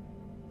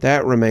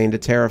 that remained a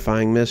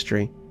terrifying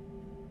mystery.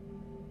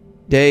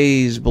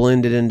 Days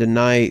blended into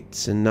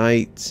nights and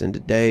nights into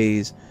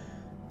days.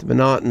 The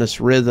monotonous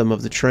rhythm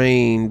of the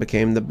train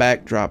became the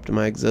backdrop to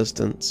my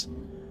existence.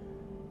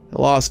 I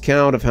lost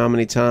count of how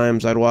many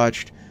times I'd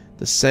watched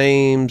the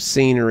same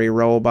scenery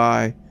roll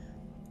by.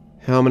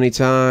 How many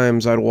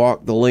times I'd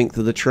walked the length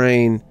of the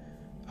train,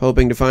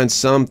 hoping to find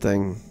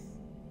something,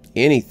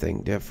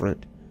 anything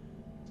different.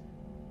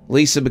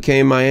 Lisa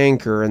became my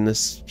anchor in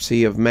this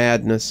sea of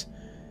madness.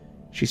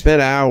 She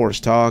spent hours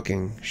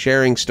talking,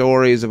 sharing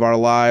stories of our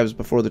lives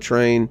before the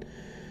train.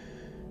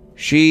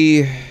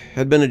 She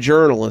had been a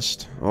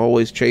journalist,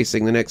 always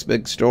chasing the next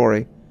big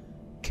story.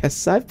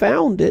 "Guess I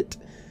found it,"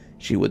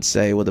 she would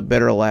say with a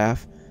bitter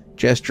laugh,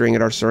 gesturing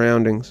at our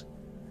surroundings.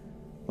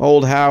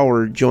 Old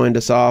Howard joined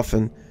us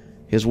often,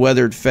 his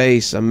weathered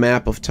face a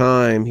map of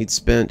time he'd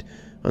spent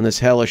on this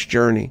hellish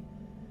journey.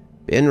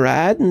 "Been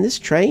riding this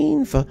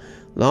train for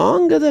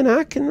longer than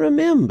I can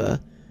remember,"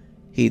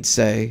 he'd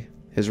say,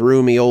 his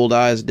roomy old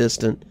eyes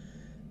distant.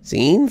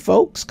 "Seen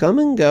folks come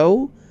and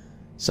go.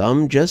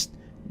 Some just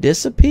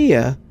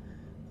disappear.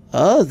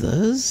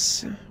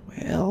 Others,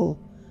 well..."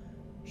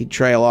 He'd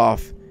trail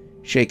off,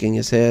 shaking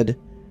his head.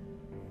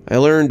 I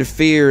learned to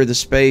fear the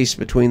space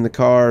between the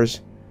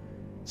cars.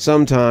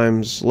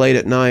 Sometimes, late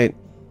at night,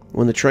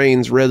 when the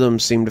train's rhythm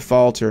seemed to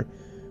falter,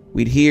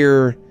 we'd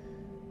hear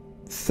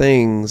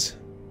things,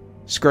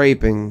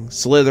 scraping,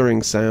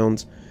 slithering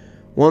sounds.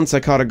 Once I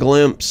caught a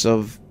glimpse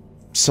of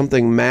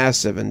something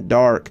massive and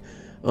dark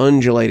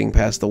undulating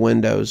past the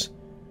windows.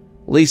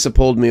 Lisa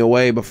pulled me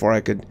away before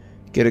I could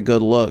get a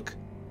good look.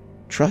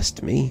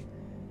 "Trust me,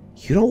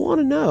 you don't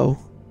want to know."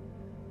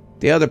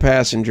 The other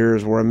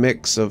passengers were a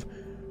mix of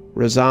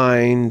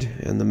resigned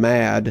and the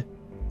mad.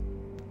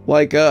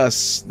 Like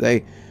us,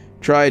 they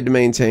tried to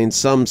maintain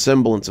some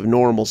semblance of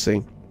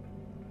normalcy.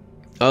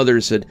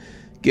 Others had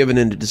given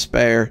in to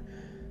despair,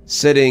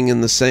 sitting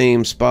in the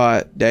same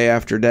spot day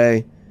after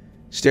day,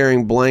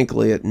 staring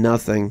blankly at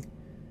nothing.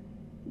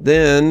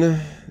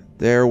 Then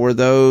there were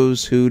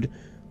those who'd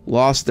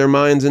lost their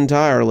minds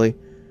entirely,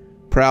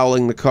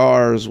 prowling the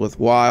cars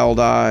with wild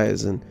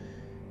eyes and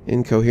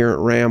incoherent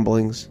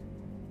ramblings.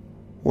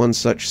 One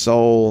such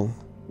soul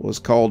was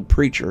called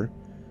Preacher,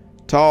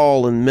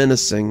 tall and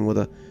menacing, with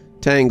a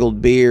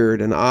tangled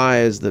beard and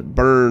eyes that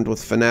burned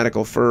with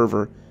fanatical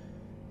fervor.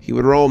 He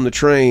would roam the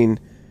train,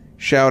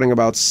 shouting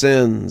about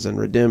sins and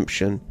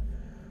redemption.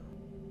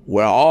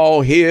 "We're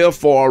all here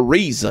for a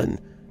reason,"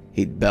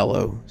 he'd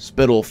bellow,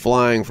 spittle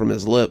flying from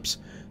his lips.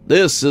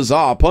 "This is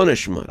our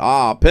punishment,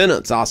 our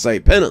penance, I say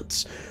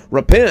penance.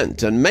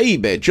 Repent, and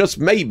maybe, just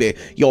maybe,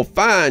 you'll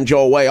find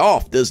your way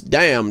off this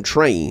damn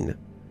train."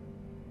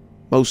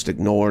 Most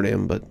ignored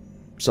him, but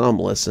some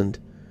listened.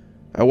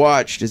 I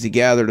watched as he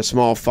gathered a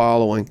small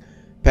following,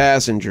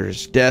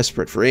 passengers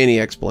desperate for any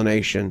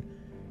explanation,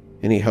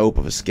 any hope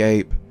of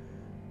escape.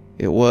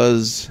 It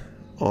was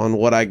on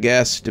what I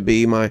guessed to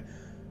be my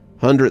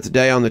 100th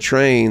day on the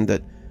train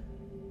that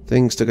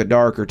things took a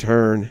darker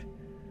turn.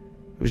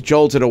 I was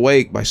jolted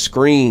awake by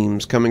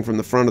screams coming from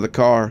the front of the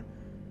car.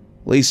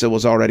 Lisa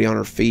was already on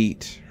her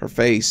feet, her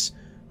face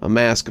a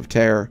mask of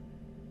terror.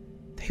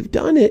 "They've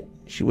done it,"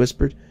 she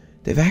whispered.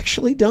 "They've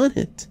actually done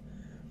it."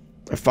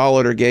 I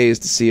followed her gaze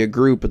to see a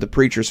group of the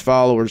preacher's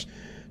followers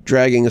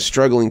dragging a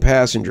struggling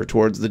passenger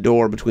towards the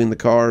door between the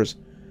cars.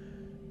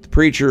 The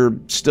preacher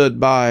stood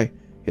by,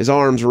 his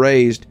arms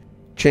raised,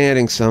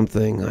 chanting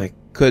something I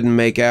couldn't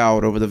make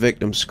out over the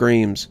victim's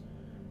screams.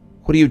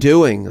 "What are you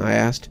doing?" I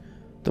asked,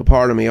 though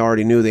part of me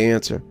already knew the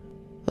answer.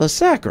 "A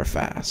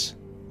sacrifice,"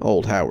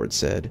 old Howard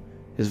said,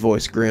 his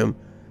voice grim.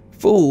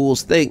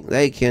 "Fools think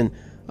they can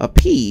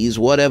appease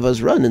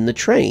whatever's running the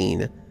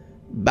train,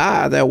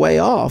 buy their way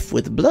off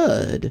with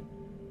blood."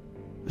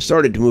 I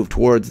started to move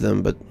towards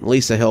them, but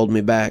Lisa held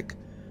me back.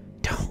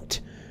 "Don't.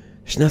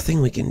 There's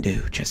nothing we can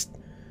do. Just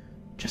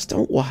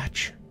don't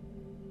watch."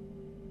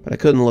 But I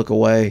couldn't look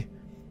away.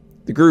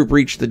 The group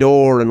reached the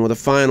door, and with a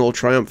final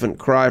triumphant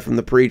cry from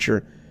the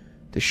preacher,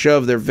 they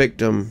shoved their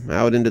victim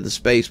out into the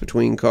space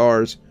between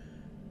cars.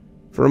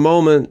 For a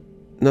moment,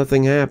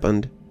 nothing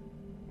happened.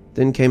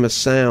 Then came a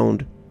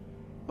sound,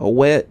 a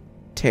wet,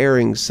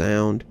 tearing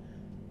sound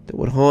that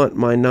would haunt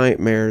my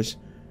nightmares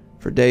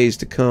for days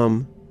to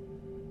come.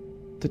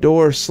 The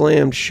door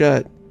slammed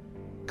shut,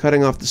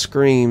 cutting off the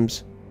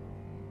screams.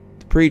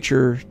 The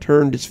preacher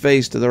turned his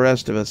face to the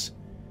rest of us,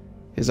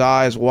 his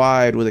eyes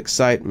wide with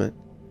excitement.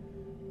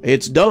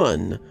 "It's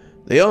done.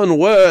 The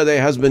unworthy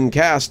has been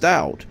cast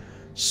out.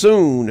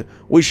 Soon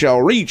we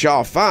shall reach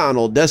our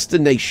final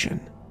destination."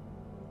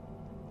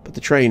 But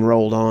the train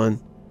rolled on,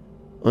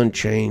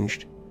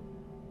 unchanged.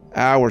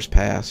 Hours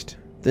passed,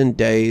 then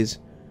days.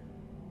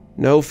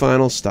 No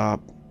final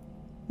stop,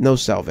 no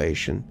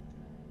salvation.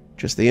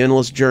 Just the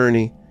endless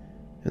journey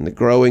and the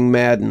growing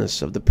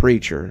madness of the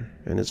preacher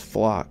and his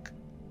flock.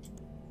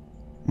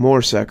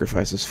 More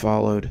sacrifices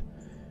followed.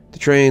 The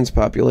train's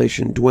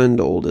population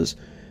dwindled as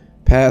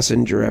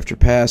passenger after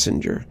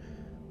passenger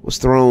was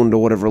thrown to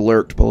whatever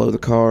lurked below the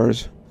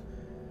cars.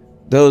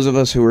 Those of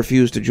us who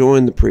refused to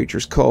join the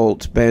preacher's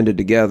cult banded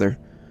together,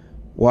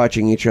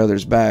 watching each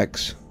other's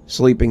backs,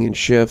 sleeping in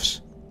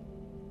shifts.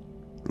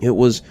 It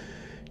was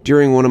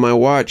during one of my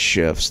watch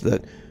shifts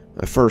that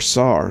I first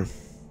saw her.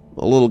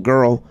 A little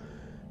girl,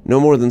 no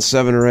more than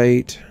 7 or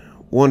 8,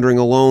 wandering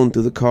alone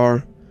through the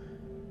car.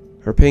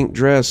 Her pink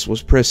dress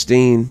was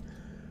pristine,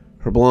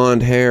 her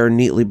blonde hair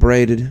neatly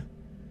braided.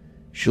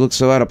 She looked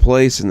so out of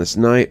place in this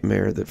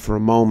nightmare that for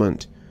a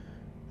moment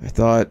I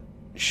thought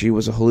she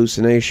was a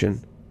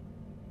hallucination.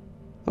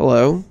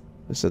 "Hello,"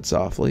 I said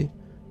softly,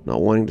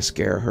 not wanting to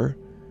scare her.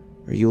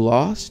 "Are you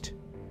lost?"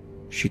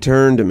 She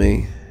turned to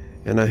me,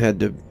 and I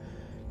had to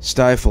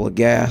stifle a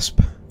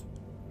gasp.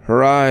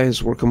 Her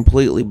eyes were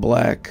completely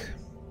black,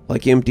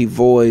 like empty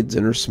voids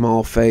in her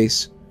small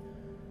face.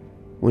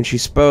 When she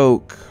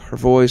spoke, her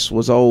voice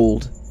was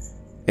old,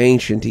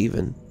 ancient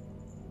even.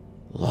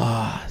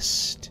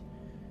 "Lost,"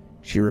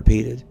 she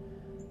repeated.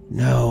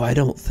 "No, I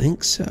don't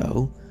think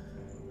so.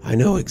 I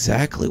know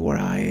exactly where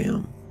I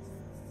am.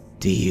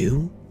 Do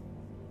you?"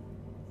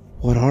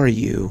 "What are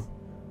you?"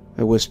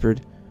 I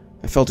whispered.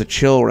 I felt a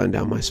chill run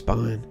down my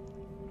spine.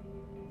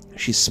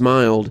 She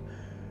smiled,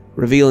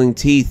 revealing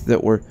teeth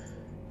that were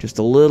just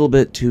a little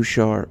bit too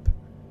sharp.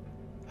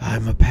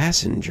 "I'm a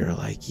passenger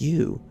like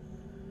you.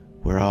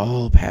 We're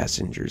all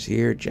passengers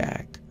here,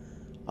 Jack.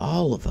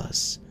 All of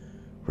us,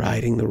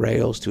 riding the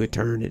rails to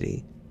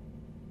eternity."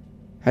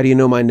 "How do you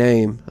know my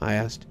name?" I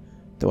asked,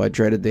 though I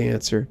dreaded the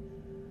answer.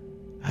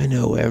 "I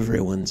know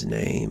everyone's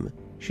name,"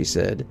 she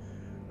said,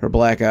 her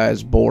black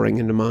eyes boring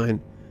into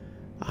mine.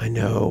 "I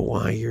know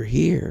why you're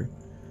here.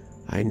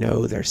 I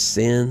know their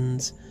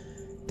sins,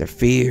 their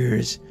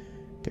fears,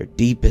 their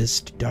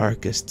deepest,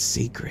 darkest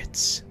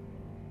secrets.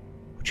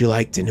 Would you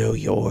like to know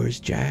yours,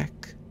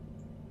 Jack?"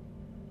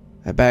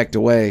 I backed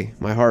away,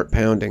 my heart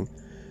pounding.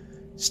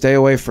 "Stay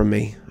away from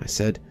me," I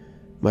said,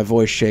 my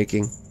voice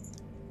shaking.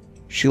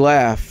 She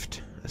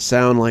laughed, a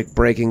sound like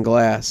breaking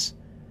glass.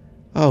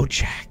 "Oh,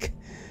 Jack,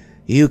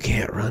 you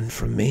can't run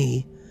from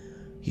me.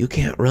 You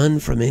can't run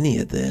from any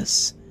of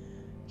this.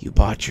 You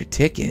bought your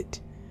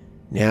ticket.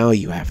 Now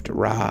you have to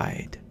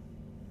ride."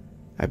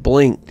 I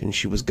blinked and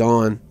she was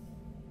gone.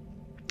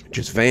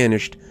 Just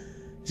vanished,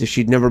 as if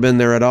she'd never been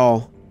there at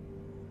all.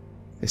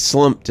 I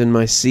slumped in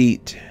my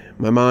seat,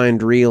 my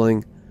mind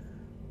reeling.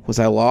 Was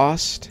I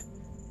lost?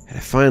 Had I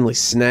finally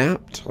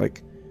snapped,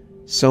 like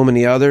so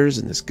many others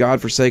in this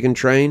godforsaken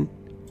train?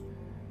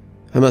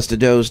 I must have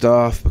dozed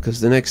off, because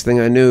the next thing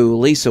I knew,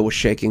 Lisa was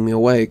shaking me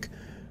awake.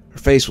 Her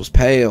face was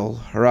pale,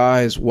 her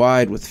eyes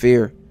wide with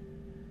fear.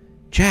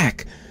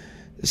 "Jack,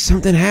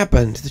 something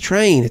happened. The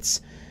train, it's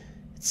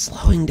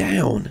slowing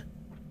down."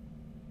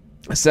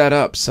 I sat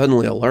up,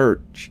 suddenly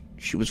alert.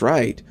 She was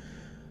right.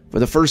 For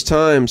the first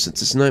time since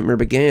this nightmare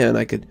began,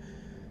 I could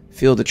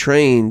feel the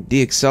train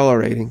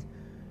deaccelerating.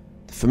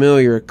 The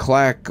familiar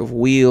clack of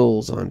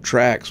wheels on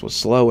tracks was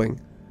slowing,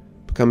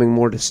 becoming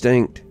more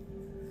distinct.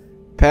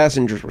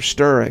 Passengers were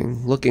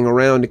stirring, looking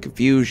around in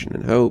confusion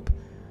and hope.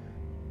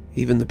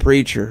 Even the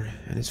preacher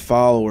and his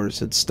followers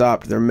had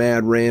stopped their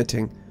mad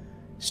ranting,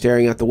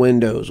 staring out the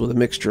windows with a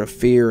mixture of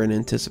fear and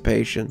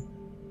anticipation.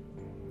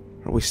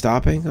 "Are we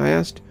stopping?" I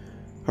asked,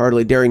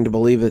 hardly daring to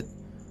believe it.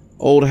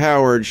 Old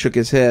Howard shook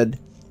his head,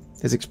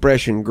 his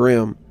expression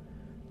grim.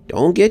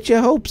 "Don't get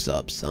your hopes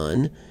up,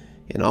 son.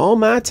 In all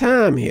my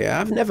time here,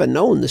 I've never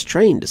known this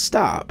train to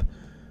stop.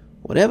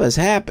 Whatever's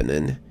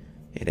happening,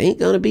 it ain't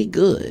gonna be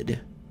good."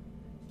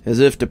 As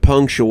if to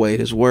punctuate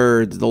his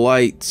words, the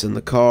lights in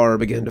the car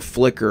began to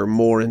flicker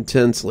more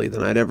intensely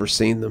than I'd ever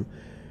seen them.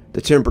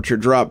 The temperature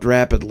dropped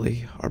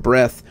rapidly, our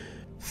breath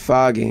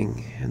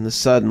fogging in the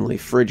suddenly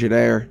frigid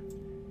air.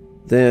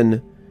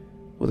 Then,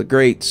 with a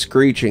great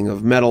screeching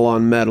of metal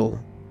on metal,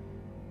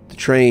 the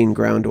train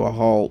ground to a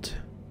halt.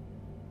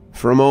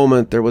 For a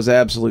moment there was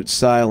absolute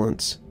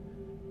silence.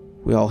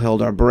 We all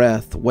held our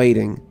breath,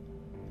 waiting,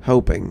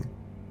 hoping,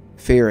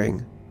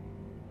 fearing.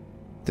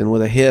 Then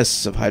with a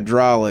hiss of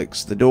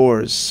hydraulics, the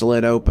doors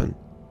slid open.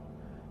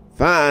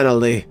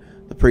 "Finally,"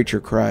 the preacher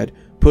cried,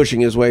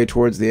 pushing his way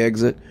towards the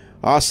exit.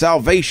 "Our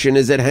salvation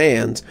is at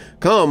hand.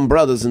 Come,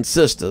 brothers and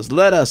sisters,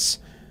 let us—"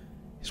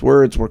 His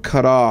words were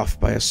cut off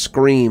by a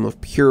scream of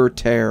pure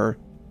terror.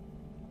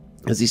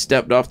 As he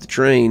stepped off the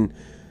train,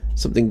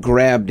 something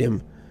grabbed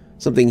him,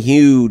 something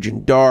huge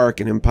and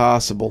dark and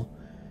impossible.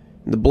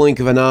 In the blink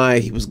of an eye,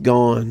 he was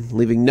gone,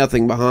 leaving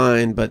nothing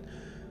behind but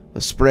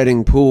a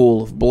spreading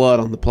pool of blood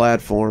on the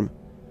platform.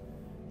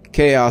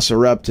 Chaos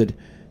erupted.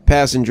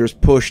 Passengers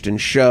pushed and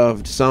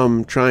shoved,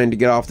 some trying to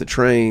get off the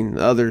train,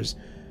 others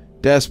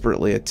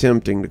desperately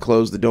attempting to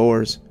close the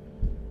doors.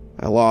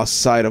 I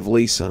lost sight of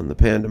Lisa in the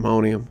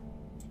pandemonium.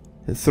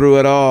 And through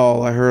it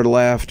all, I heard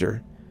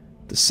laughter,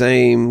 the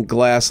same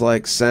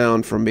glass-like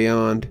sound from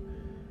beyond.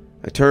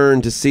 I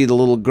turned to see the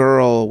little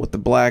girl with the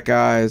black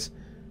eyes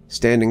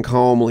standing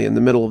calmly in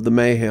the middle of the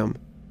mayhem.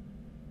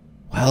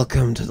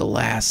 "Welcome to the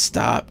last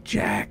stop,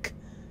 Jack,"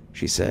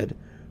 she said,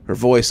 her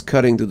voice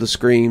cutting through the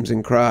screams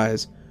and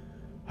cries.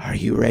 "Are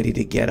you ready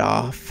to get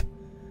off?"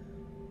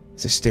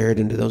 As I stared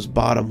into those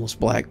bottomless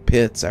black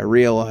pits, I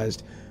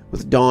realized,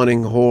 with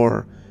dawning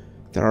horror,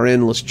 that our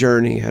endless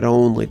journey had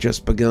only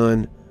just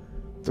begun.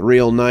 The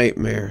real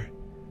nightmare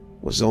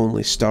was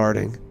only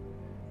starting.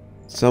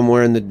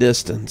 Somewhere in the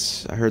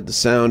distance, I heard the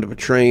sound of a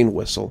train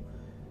whistle,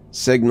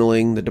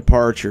 signaling the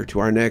departure to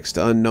our next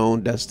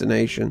unknown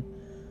destination.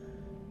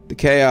 The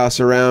chaos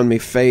around me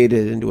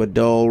faded into a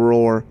dull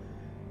roar,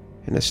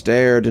 and I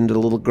stared into the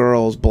little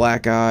girl's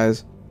black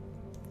eyes.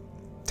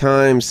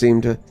 Time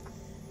seemed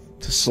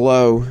to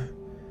slow.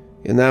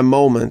 In that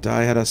moment,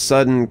 I had a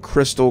sudden,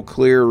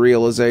 crystal-clear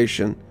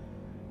realization.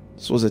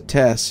 This was a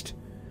test.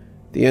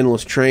 The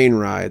endless train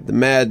ride, the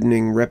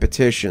maddening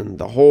repetition,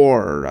 the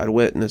horror I'd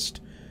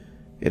witnessed.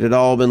 It had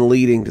all been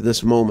leading to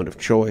this moment of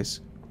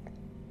choice.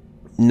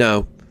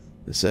 "No,"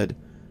 I said,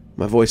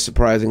 my voice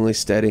surprisingly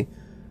steady.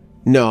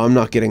 "No, I'm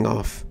not getting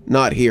off.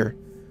 Not here.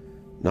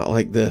 Not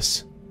like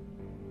this."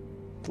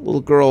 The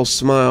little girl's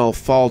smile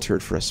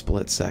faltered for a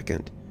split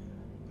second,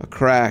 a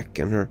crack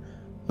in her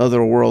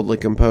otherworldly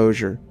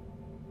composure.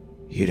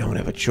 "You don't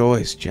have a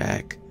choice,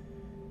 Jack.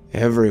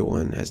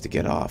 Everyone has to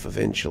get off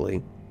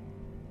eventually."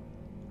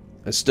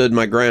 I stood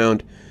my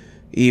ground,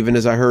 even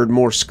as I heard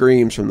more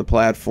screams from the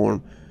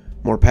platform,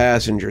 more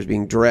passengers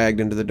being dragged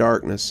into the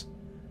darkness.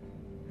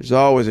 There's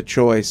always a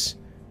choice.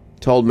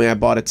 Told me I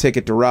bought a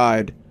ticket to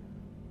ride.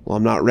 Well,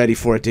 I'm not ready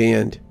for it to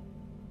end.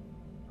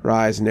 Her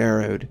eyes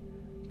narrowed.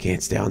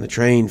 "Can't stay on the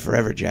train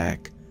forever,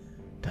 Jack.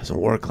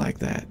 Doesn't work like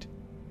that."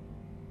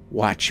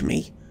 "Watch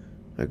me,"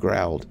 I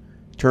growled,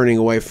 turning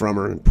away from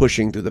her and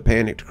pushing through the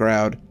panicked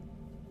crowd.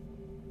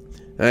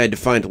 I had to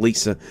find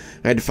Lisa.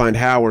 I had to find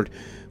Howard.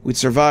 We'd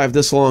survived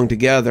this long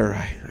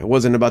together. I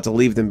wasn't about to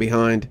leave them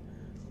behind.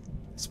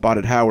 I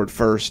spotted Howard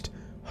first,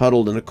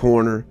 huddled in a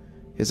corner,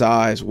 his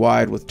eyes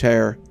wide with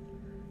terror.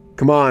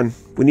 "Come on,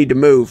 we need to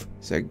move,"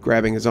 I said,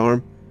 grabbing his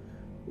arm.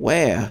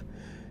 "Where?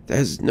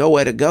 There's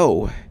nowhere to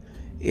go.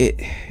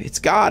 It's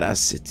got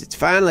us. It's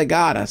finally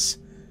got us."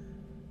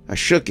 I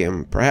shook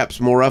him,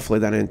 perhaps more roughly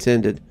than I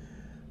intended.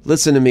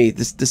 "Listen to me.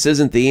 This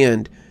isn't the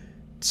end.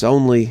 It's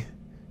only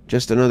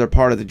just another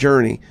part of the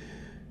journey.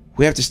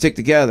 We have to stick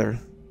together.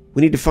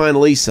 We need to find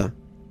Lisa."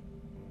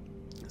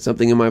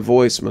 Something in my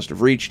voice must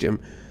have reached him,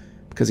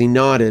 because he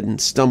nodded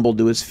and stumbled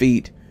to his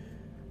feet.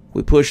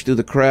 We pushed through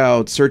the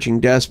crowd, searching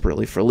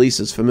desperately for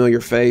Lisa's familiar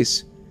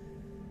face.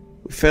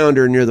 We found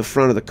her near the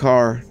front of the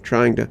car,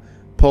 trying to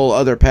pull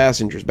other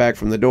passengers back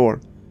from the door.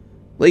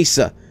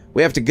 "Lisa,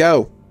 we have to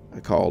go,"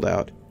 I called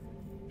out.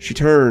 She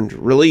turned,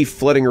 relief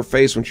flooding her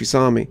face when she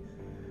saw me.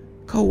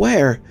 "Go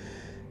where?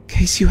 In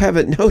case you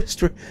haven't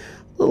noticed, we're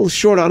a little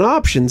short on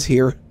options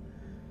here."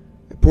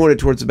 I pointed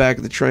towards the back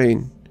of the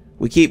train.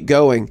 "We keep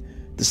going.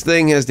 This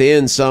thing has to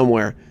end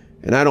somewhere,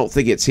 and I don't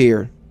think it's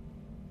here."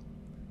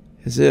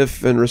 As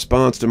if in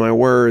response to my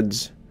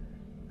words,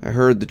 I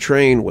heard the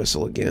train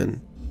whistle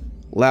again,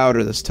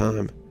 louder this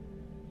time.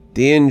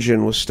 The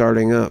engine was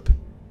starting up.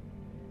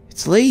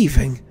 "It's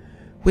leaving.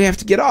 We have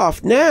to get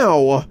off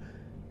now,"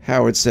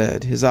 Howard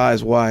said, his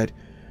eyes wide.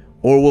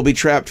 "Or we'll be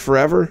trapped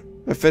forever,"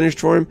 I finished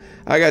for him.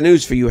 "I got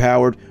news for you,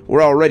 Howard.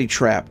 We're already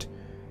trapped.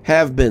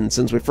 Have been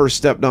since we first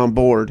stepped on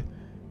board.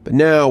 But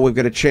now we've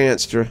got a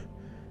chance to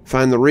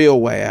find the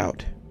real way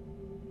out."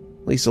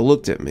 Lisa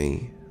looked at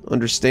me,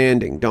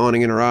 understanding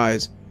dawning in her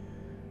eyes.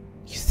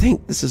 "You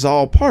think this is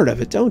all part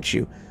of it, don't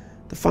you?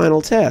 The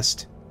final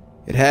test?"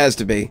 "It has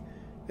to be,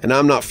 and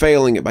I'm not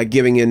failing it by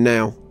giving in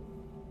now."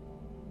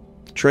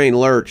 The train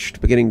lurched,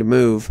 beginning to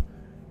move.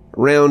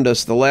 Around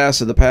us, the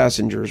last of the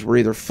passengers were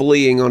either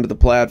fleeing onto the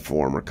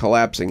platform or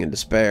collapsing in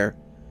despair.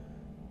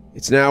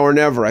 "It's now or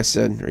never," I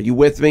said. "Are you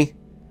with me?"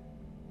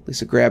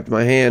 Lisa grabbed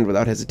my hand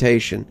without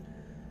hesitation.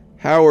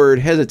 Howard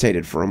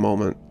hesitated for a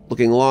moment,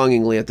 looking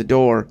longingly at the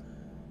door,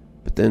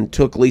 but then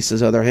took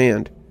Lisa's other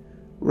hand.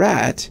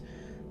 "Right.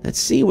 Let's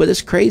see where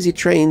this crazy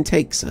train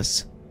takes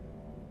us."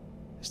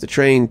 As the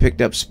train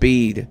picked up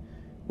speed,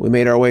 we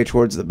made our way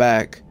towards the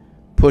back,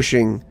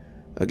 pushing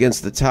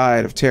against the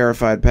tide of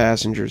terrified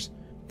passengers.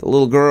 The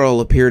little girl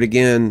appeared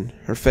again,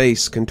 her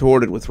face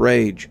contorted with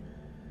rage.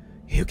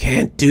 "You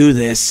can't do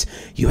this.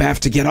 You have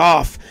to get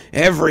off.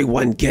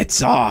 Everyone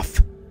gets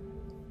off."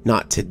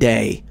 "Not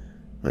today,"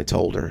 I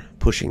told her,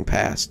 pushing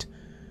past.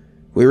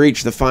 We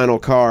reached the final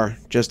car,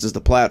 just as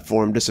the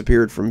platform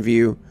disappeared from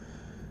view.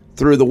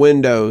 Through the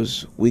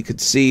windows, we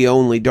could see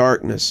only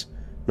darkness,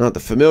 not the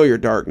familiar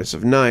darkness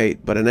of night,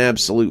 but an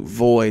absolute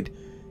void,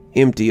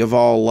 empty of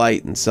all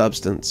light and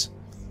substance.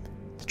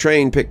 The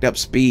train picked up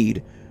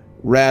speed,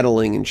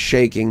 rattling and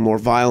shaking more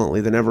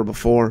violently than ever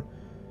before.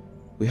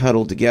 We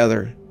huddled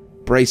together,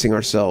 bracing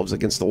ourselves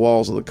against the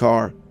walls of the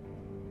car.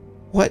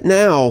 "What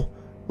now?"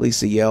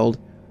 Lisa yelled.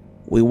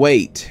 "We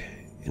wait,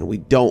 and we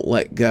don't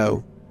let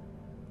go."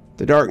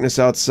 The darkness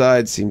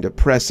outside seemed to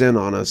press in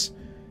on us,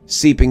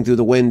 seeping through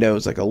the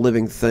windows like a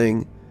living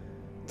thing.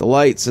 The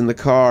lights in the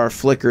car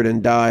flickered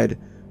and died,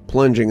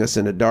 plunging us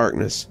into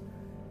darkness.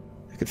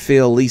 I could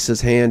feel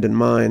Lisa's hand in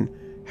mine,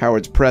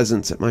 Howard's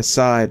presence at my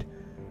side,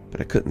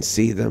 but I couldn't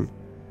see them.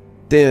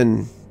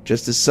 Then,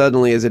 just as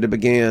suddenly as it had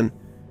began,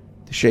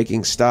 the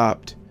shaking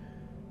stopped.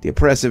 The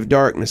oppressive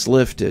darkness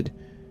lifted,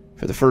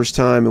 for the first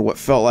time in what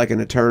felt like an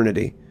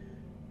eternity,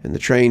 and the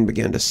train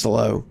began to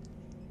slow.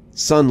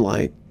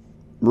 Sunlight,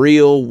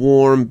 Real,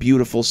 warm,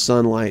 beautiful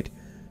sunlight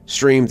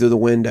streamed through the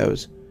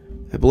windows.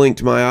 I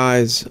blinked my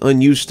eyes,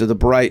 unused to the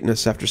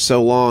brightness after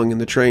so long in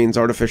the train's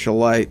artificial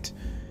light.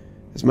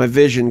 As my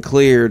vision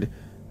cleared,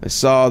 I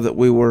saw that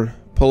we were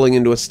pulling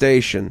into a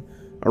station,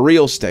 a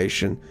real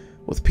station,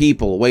 with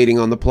people waiting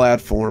on the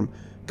platform,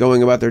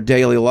 going about their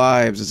daily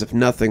lives as if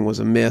nothing was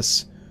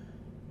amiss.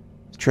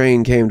 The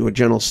train came to a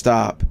gentle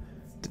stop.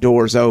 The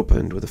doors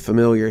opened with a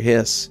familiar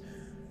hiss.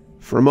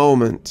 For a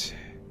moment,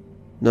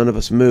 none of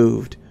us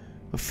moved,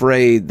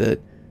 afraid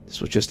that this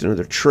was just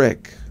another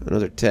trick,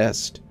 another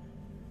test.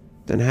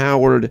 Then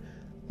Howard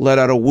let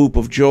out a whoop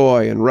of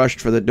joy and rushed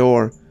for the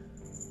door.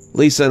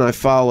 Lisa and I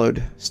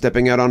followed,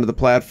 stepping out onto the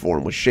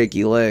platform with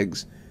shaky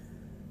legs.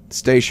 The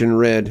station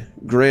read,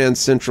 Grand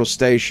Central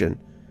Station.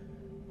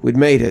 We'd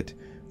made it.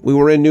 We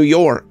were in New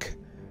York.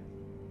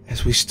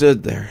 As we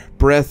stood there,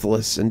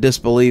 breathless and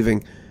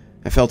disbelieving,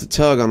 I felt a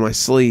tug on my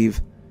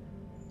sleeve.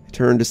 I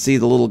turned to see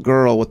the little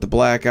girl with the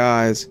black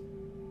eyes.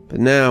 But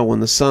now, in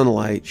the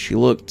sunlight, she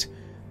looked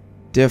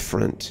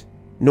different,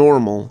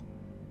 normal,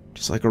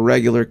 just like a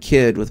regular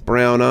kid with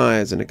brown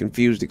eyes and a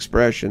confused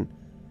expression.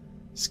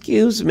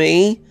 "Excuse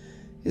me,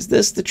 is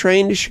this the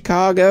train to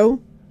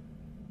Chicago?"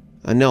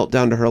 I knelt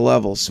down to her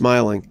level,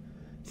 smiling.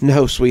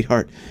 "No,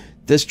 sweetheart,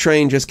 this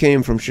train just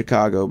came from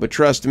Chicago, but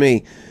trust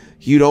me,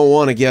 you don't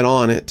want to get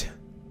on it."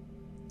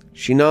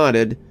 She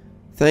nodded,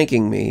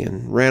 thanking me,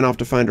 and ran off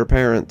to find her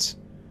parents.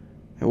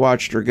 I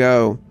watched her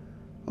go,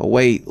 a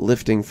weight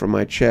lifting from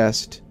my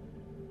chest.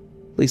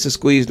 Lisa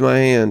squeezed my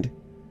hand.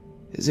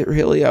 "Is it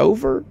really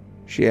over?"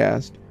 she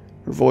asked,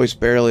 her voice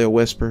barely a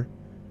whisper.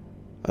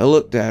 I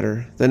looked at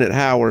her, then at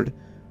Howard,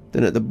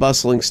 then at the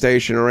bustling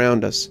station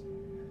around us.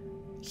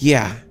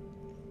 "Yeah,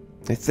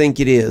 I think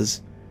it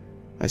is,"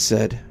 I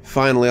said,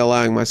 finally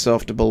allowing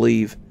myself to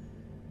believe.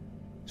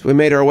 As we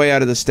made our way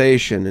out of the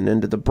station and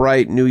into the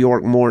bright New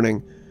York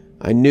morning,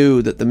 I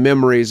knew that the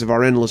memories of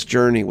our endless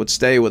journey would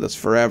stay with us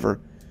forever.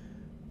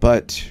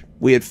 But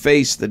we had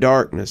faced the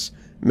darkness,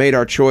 made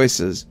our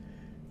choices,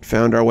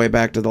 found our way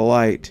back to the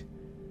light.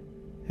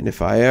 And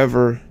if I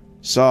ever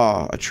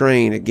saw a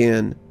train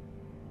again,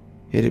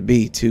 it'd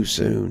be too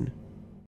soon.